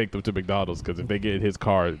let him take them to McDonald's, because if they get in his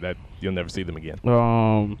car, that you'll never see them again.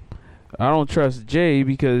 I don't trust Jay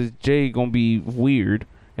because Jay gonna be weird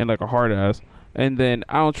and like a hard ass. And then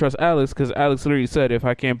I don't trust Alex because Alex literally said, if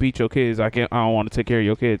I can't beat your kids, I don't want to take care of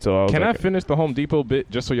your kids. So I was Can like, I finish the Home Depot bit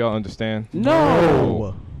just so y'all understand?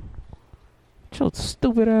 No. Shut your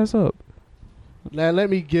stupid ass up. Now, let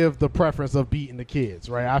me give the preference of beating the kids,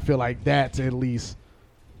 right? I feel like that's at least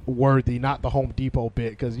worthy, not the Home Depot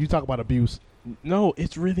bit, because you talk about abuse. No,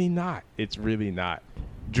 it's really not. It's really not.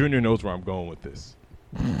 Junior knows where I'm going with this.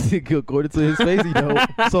 According to his face, he don't.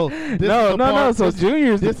 So this No. So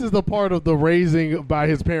Junior's this is the part of the raising by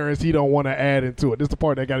his parents he don't want to add into it. This is the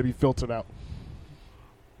part that got to be filtered out.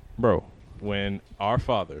 Bro, when our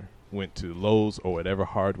father went to Lowe's or whatever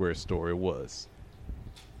hardware store it was,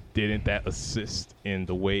 didn't that assist in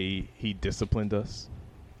the way he disciplined us?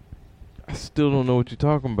 I still don't know what you're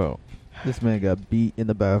talking about. This man got beat in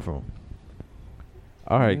the bathroom.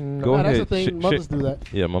 All right, go ahead. That's the thing. Mothers do that.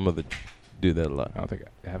 Yeah, my mother do that a lot. I don't think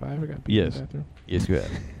have I ever got beat Yes. in the bathroom? Yes, you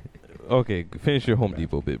have. Okay, finish your Home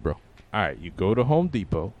Depot bit, bro. All right, you go to Home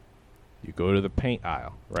Depot, you go to the paint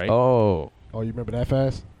aisle, right? Oh, Oh, you remember that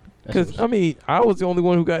fast? because I mean, I was the only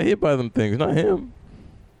one who got hit by them things, not him.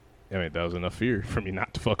 I mean, that was enough fear for me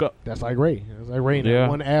not to fuck up. That's like Ray. That's like Ray. Yeah. That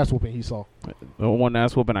one ass whooping he saw. the one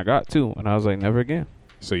ass whooping I got too, and I was like, never again.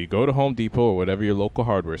 So you go to Home Depot or whatever your local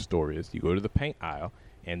hardware store is, you go to the paint aisle,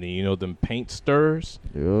 and then you know them paint stirrers?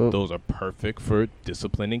 Yup. Those are perfect for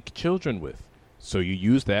disciplining children with. So you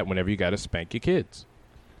use that whenever you got to spank your kids.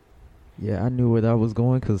 Yeah, I knew where that was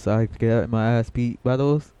going because I got my ass beat by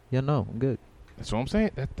those. Yeah, no, I'm good. That's what I'm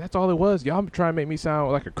saying. That's all it was. Y'all trying to make me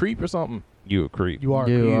sound like a creep or something. You a creep. You are.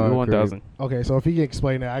 You You- are. 1,000. Okay, so if he can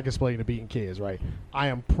explain that, I can explain the beating kids, right? I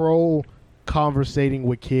am pro conversating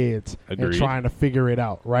with kids and Agreed. trying to figure it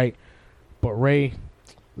out, right? But Ray,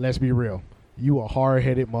 let's be real. You a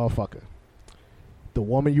hard-headed motherfucker. The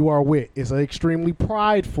woman you are with is an extremely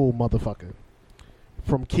prideful motherfucker.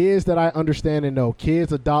 From kids that I understand and know,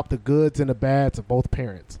 kids adopt the goods and the bads of both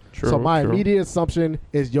parents. So my immediate assumption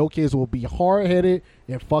is your kids will be hard-headed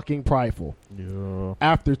and fucking prideful. Yeah.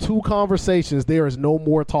 After 2 conversations, there is no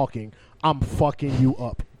more talking. I'm fucking you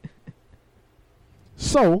up.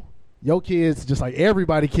 So, your kids, just like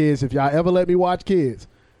everybody kids, if y'all ever let me watch kids,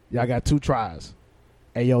 y'all got 2 tries.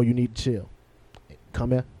 Hey, yo, you need to chill.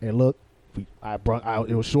 Come here and look.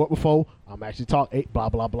 It was short before. I'm actually talking. Blah,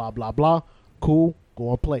 blah, blah, blah, blah. Cool.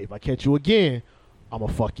 Go and play. If I catch you again, I'm going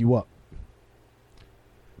to fuck you up.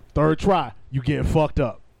 3rd try, you getting fucked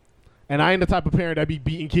up. And I ain't the type of parent that be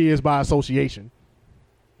beating kids by association.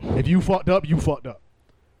 If you fucked up, you fucked up.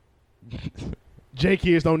 J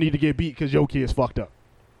kids don't need to get beat because your kids fucked up.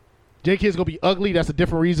 J kids gonna be ugly. That's a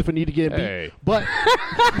different reason for need to get Hey. beat. But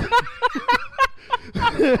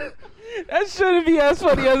That shouldn't be as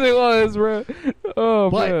funny as it was, bro. Oh,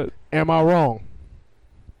 but man. am I wrong?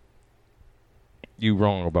 You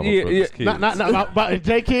wrong about my Yeah, brother's yeah. kids. Not about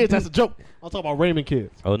J kids. That's a joke. I'm talking about Raymond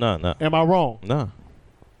kids. Oh, nah. Am I wrong? Nah.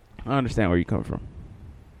 I understand where you come from.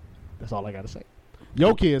 That's all I gotta say.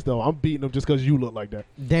 Your kids though, I'm beating them just because you look like that.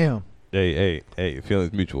 Damn. Hey,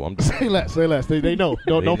 feelings mutual. I'm just Say less. Say less. They know.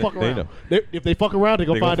 Don't fuck they around. know. If they fuck around, they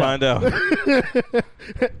They gonna gonna find out. find out.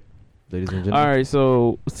 Ladies and gentlemen. All right,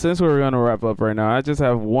 so since we're going to wrap up right now, I just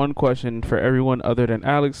have one question for everyone other than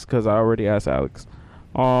Alex because I already asked Alex.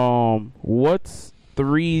 What's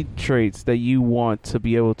 3 traits that you want to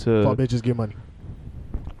be able to... Fuck bitches, get money.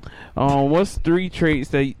 What's 3 traits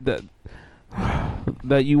that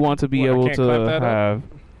you want to be What, I able can't clap to that up? have?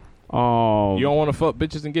 You don't want to fuck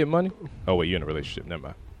bitches and get money? Oh, wait, you're in a relationship. Never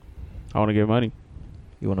mind. I want to get money.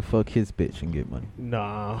 You want to fuck his bitch and get money.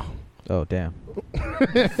 Nah. Oh, damn.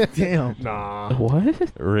 Damn. Nah.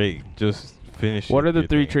 What? Ray, just finish. What are the your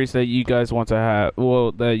 3 thing. traits that you guys want to have?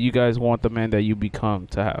 Well, that you guys want the man that you become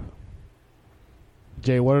to have?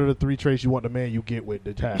 Jay, what are the 3 traits you want the man you get with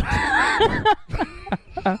to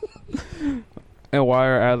have? And why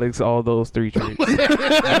are Alex all those 3 traits?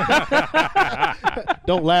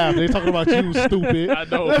 Don't laugh. They talking about you, stupid. I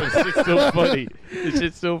know, but it's just so funny. This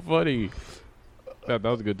shit's so funny. That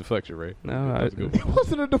was a good deflection, Ray. No, that was good. It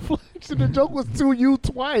wasn't a deflection. The joke was to you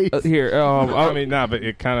twice. Here, I mean, nah, but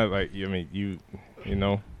it kind of like, I mean, you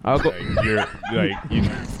know, I'll go. like, you're like, you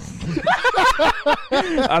know,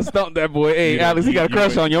 I stumped that boy. Hey, Yeah, Alex, he got a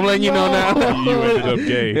crush on you. I'm letting you know now. you ended up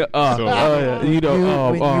gay. Yeah, so, yeah, you know,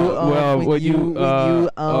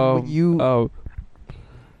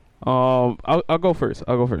 I'll go first.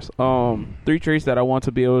 3 traits that I want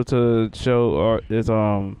to be able to show is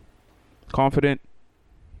confident,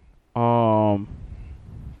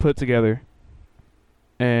 put together,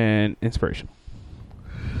 and inspirational.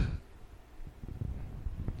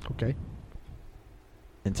 Okay.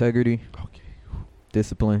 Integrity. Okay.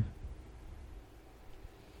 Discipline.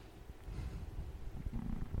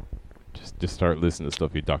 just Just start listening to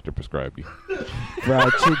stuff your doctor prescribed you.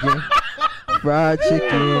 Fried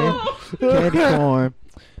chicken, candy corn,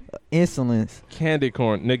 insulins. Candy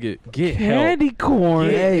corn, nigga, get help. Candy corn.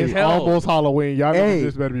 Hey, It's hell. almost Halloween. Y'all Hey.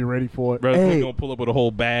 just better be ready for it. Bro, Hey. nigga gonna pull up with a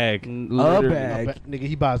whole bag. A bag. Nigga,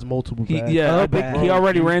 he buys multiple He, bags. yeah, A I think bag. he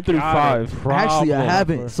already You ran through got it. 5. Actually, I Problem.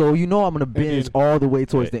 haven't. So you know I'm gonna binge all the way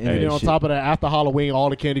towards the end Hey, of And then this on shit. top of that, after Halloween, all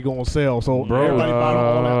the candy going on sale. So Bro, everybody buying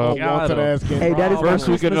all that got unwanted him. ass candy. Hey, that is my First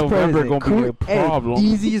week of Christmas November present. gonna be a problem. Hey,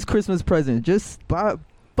 easiest Christmas present. Just buy a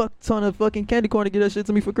fuck ton of fucking candy corn to get that shit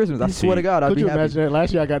to me for Christmas. I swear to God, I'd Could be you happy. imagine that?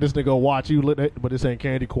 Last year I got this nigga a watch. You lit it, but this ain't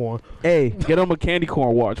candy corn. Hey, Get him a candy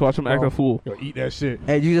corn watch. Watch him act Oh. a fool. Yo, eat that shit.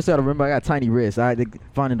 hey, you just gotta remember I got tiny wrists. I had to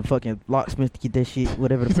find the fucking locksmith to get that shit,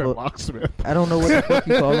 whatever He the said fuck. locksmith. I don't know what the fuck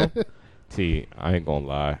you call them. T, I ain't gonna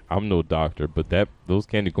lie. I'm no doctor, but those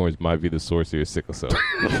candy corns might be the source of your sickle cell.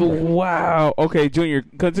 Wow. Okay, Junior,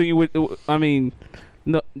 continue with. I mean,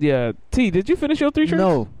 no, yeah. T, did you finish your 3 shirts?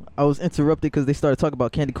 No, I was interrupted because they started talking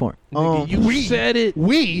about candy corn. Nigga, you said it.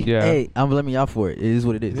 We. Yeah. Hey, I'm letting y'all for it. It is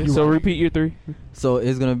what it is. So repeat your 3. So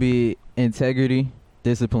it's gonna be integrity,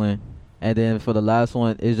 discipline, and then for the last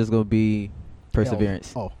one, it's just gonna be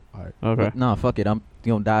perseverance. Oh, all right. Okay. But nah, fuck it. I'm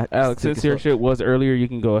gonna die. Alex, sick since as your fuck. shit was earlier, you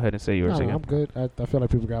can go ahead and say yours No, again. I'm good. I feel like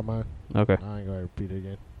people got mine. Okay. I ain't gonna repeat it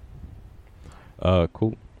again.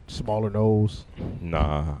 Cool. Smaller nose,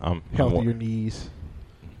 Nah, I'm healthier knees,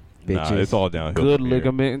 Nah, Bitches. it's all downhill. Good from here.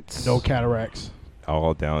 ligaments. no cataracts.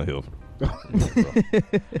 All downhill.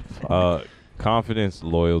 Confidence,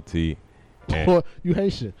 loyalty, and Boy, you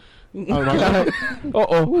Haitian. Oh my God.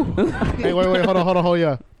 Uh-oh. Hey, wait, hold on,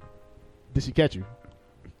 yeah. Did she catch you?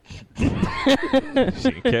 she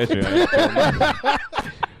can catch you.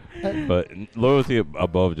 But loyalty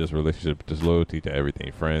above just relationship, just loyalty to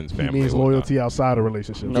everything, friends, He family. means whatnot. loyalty outside of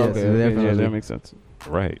relationship. Yes, Okay, okay, yeah, definitely. that makes sense.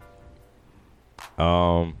 Right.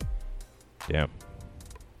 Damn.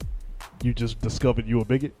 You just discovered you a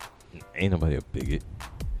bigot. Ain't nobody a bigot.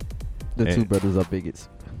 The And- two brothers are bigots.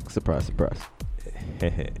 Surprise, surprise.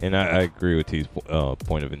 And I agree with T's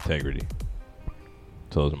point of integrity.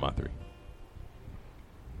 So those are my 3.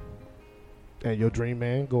 And your dream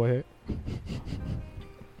man, go ahead.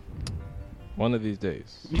 One of these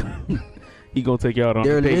days. He gonna take you out on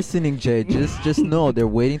They're a date. listening, Jay. Just know they're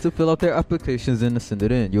waiting to fill out their applications and send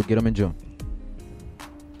it in. You'll get them in June.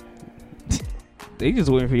 They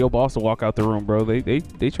just waiting for your boss to walk out the room, bro. They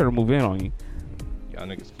try to move in on you. Y'all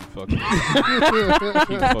niggas keep fucking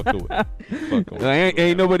keep fucking with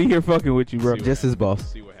Ain't nobody here fucking with you, bro. See what Just his happens.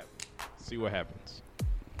 boss. See what happens. See what happens.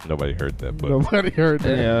 Nobody heard that, but Nobody heard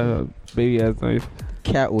that. Yeah, baby ass knife.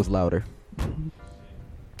 Cat was louder.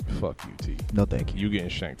 Fuck you, T. No, thank you. You getting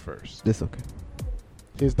shanked first. This okay.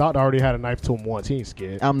 His doctor already had a knife to him once. He ain't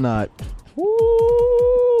scared. I'm not.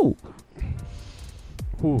 Woo!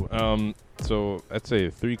 Whew. So I'd say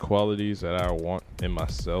 3 qualities that I want in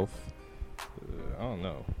myself. I don't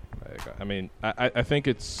know. I mean, I think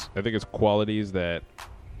it's qualities that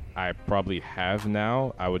I probably have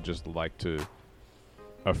now. I would just like to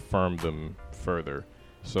affirm them further.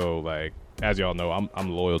 So like, as y'all know, I'm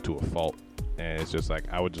loyal to a fault, and it's just like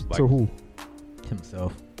I would just like To who?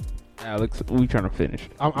 Himself. Alex, we trying to finish.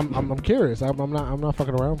 I'm curious. I'm not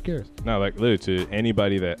fucking around. I'm curious. No, like literally to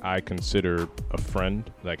anybody that I consider a friend,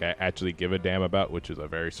 like I actually give a damn about, which is a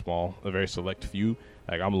very select few.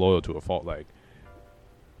 Like I'm loyal to a fault, like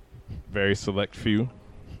very select few.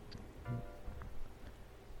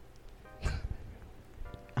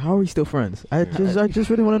 How are we still friends? I just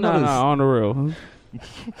really want to know Nah, on the real.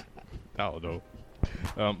 I don't know.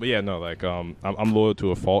 But yeah, no, like I'm loyal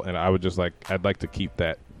to a fault, and I'd like to keep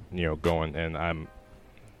that, going. And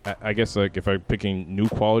I guess like if I'm picking new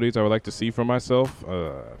qualities I would like to see from myself,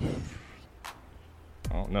 I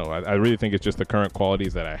don't know. I really think it's just the current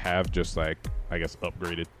qualities that I have, just like I guess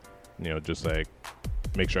upgraded. Just like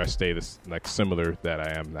make sure I stay this like similar that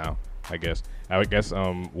I am now. I guess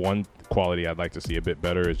one quality I'd like to see a bit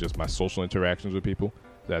better is just my social interactions with people.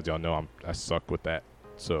 As y'all know, I suck with that.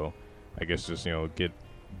 So I guess just get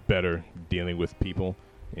better dealing with people.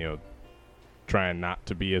 Trying not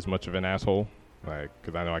to be as much of an asshole, like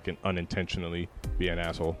because I know I can unintentionally be an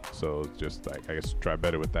asshole. So just like I guess try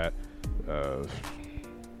better with that.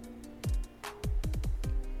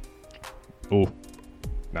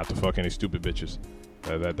 Not to fuck any stupid bitches.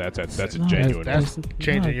 That's a genuine. That's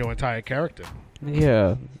changing your entire character.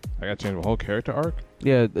 Yeah, I got to change my whole character arc.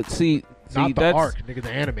 yeah. See, Not the that's arc, nigga.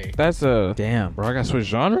 The anime. that's a Damn. Bro, I got to switch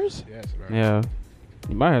genres. Yes, bro. yeah.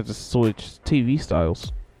 You might have to switch TV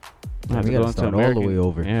styles. You have We to go gotta into start all American. the way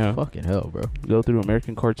over. Yeah, Fucking hell, bro. go through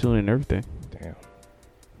American cartoon and everything. Damn,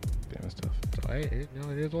 that's tough. So, hey, it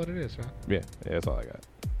is what it is, man. Yeah, that's all I got.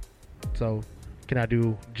 So, can I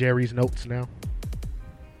do Jerry's notes now?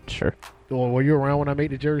 Sure. Or were you around when I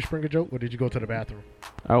made the Jerry Springer joke, or did you go to the bathroom?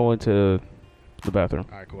 I went to the bathroom.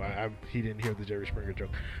 All right, cool. He didn't hear the Jerry Springer joke.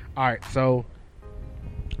 All right, so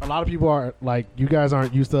a lot of people are like, you guys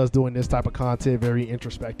aren't used to us doing this type of content, very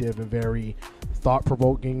introspective and very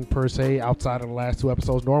thought-provoking per se, outside of the last 2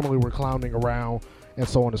 episodes. Normally we're clowning around and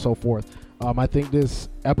so on and so forth. I think this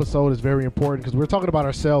episode is very important because we're talking about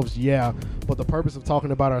ourselves, yeah, but the purpose of talking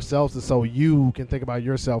about ourselves is so you can think about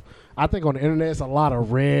yourself. I think on the internet it's a lot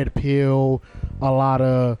of red pill, a lot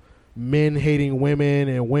of men hating women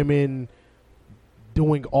and women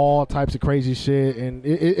doing all types of crazy shit, and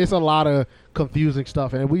it's a lot of confusing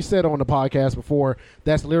stuff. And we said on the podcast before,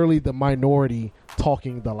 that's literally the minority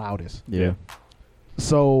talking the loudest. Yeah.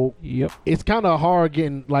 So Yep. it's kind of hard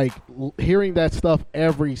getting hearing that stuff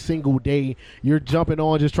every single day. You're jumping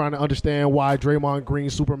on just trying to understand why Draymond Green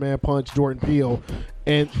Superman punched Jordan Poole,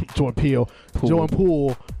 and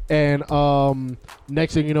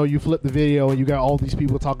next thing you know, you flip the video and you got all these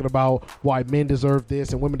people talking about why men deserve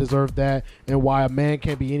this and women deserve that, and why a man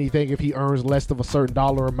can't be anything if he earns less of a certain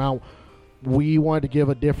dollar amount. We wanted to give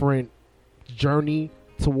a different journey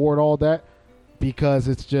toward all that because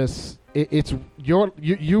it's just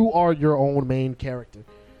you are your own main character,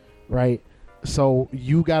 right? So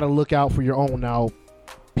you got to look out for your own. Now,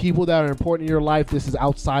 people that are important in your life, this is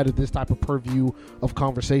outside of this type of purview of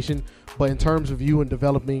conversation, but in terms of you and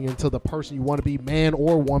developing into the person you want to be, man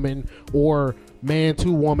or woman, or man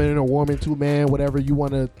to woman, or woman to man, whatever you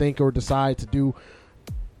want to think or decide to do,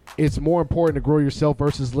 it's more important to grow yourself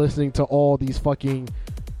versus listening to all these fucking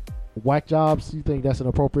whack jobs. You think that's an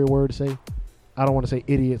appropriate word to say? I don't want to say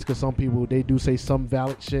idiots because some people, they do say some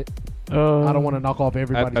valid shit. I don't want to knock off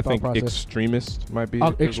everybody's I thought think process. extremist might be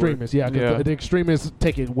a good Extremists, word. yeah. 'Cause the extremists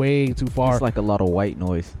take it way too far. It's like a lot of white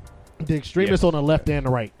noise. The extremists on the left and the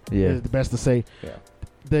right is the best to say. Yeah.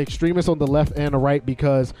 The extremists on the left and the right,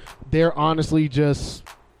 because they're honestly just,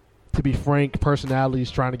 to be frank,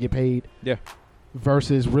 personalities trying to get paid. Yeah.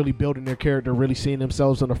 Versus really building their character, really seeing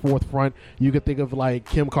themselves on the forefront. You could think of like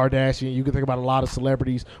Kim Kardashian. You could think about a lot of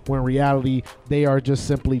celebrities when in reality they are just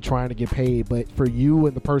simply trying to get paid. But for you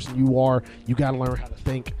and the person you are, you got to learn how to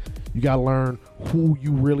think. You got to learn who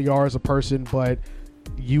you really are as a person, but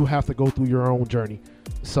you have to go through your own journey.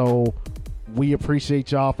 So we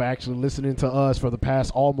appreciate y'all for actually listening to us for the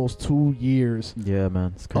past almost 2 years. Yeah,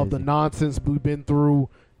 man. It's crazy. Of the nonsense we've been through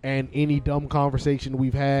and any dumb conversation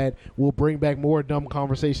we've had. We'll bring back more dumb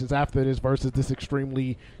conversations after this versus this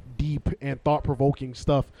extremely deep and thought-provoking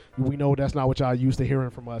stuff. We know that's not what y'all used to hearing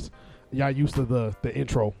from us. Y'all used to the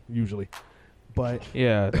intro usually. But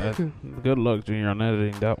Yeah. Good luck, Junior, on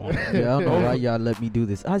editing that one. Yeah, I don't know why y'all let me do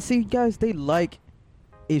this. I see guys, they like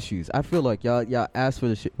issues. I feel like y'all asked for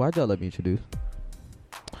the shit. Why'd y'all let me introduce?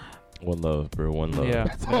 One love, bro. One love. Yeah.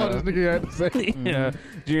 that's all this nigga had to say. Yeah.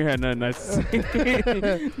 Junior had nothing nice to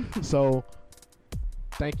say. So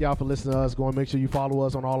thank y'all for listening to us. Go and make sure you follow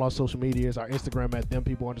us on all our social medias. Our Instagram at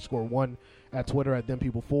thempeople_1, at Twitter at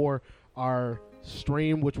thempeople4. Our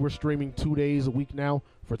stream, which we're streaming 2 days a week now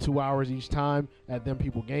for 2 hours each time, at Them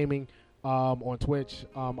People Gaming. On Twitch,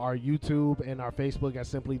 our YouTube, and our Facebook at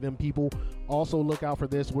Simply Them People. Also look out for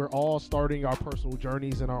this. We're all starting our personal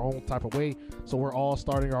journeys in our own type of way. So we're all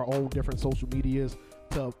starting our own different social medias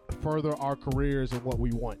to further our careers and what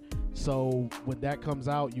we want. So when that comes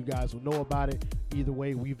out, you guys will know about it. Either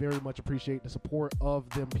way, we very much appreciate the support of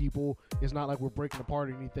Them People. It's not like we're breaking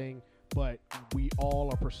apart or anything, but we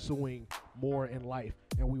all are pursuing more in life,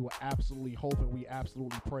 and we will absolutely hope and we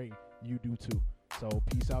absolutely pray you do too. So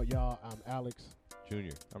peace out, y'all. I'm Alex.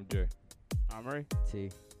 Junior. I'm Jay. I'm Ray.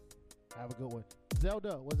 T. Have a good one.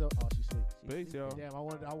 Zelda, what's up? Oh, she sleep. Peace, y'all. Damn, I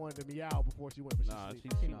wanted to meow before she went, but Nah, she she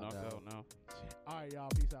sleep. knocked out now. All right, y'all.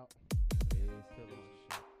 Peace out. Peace.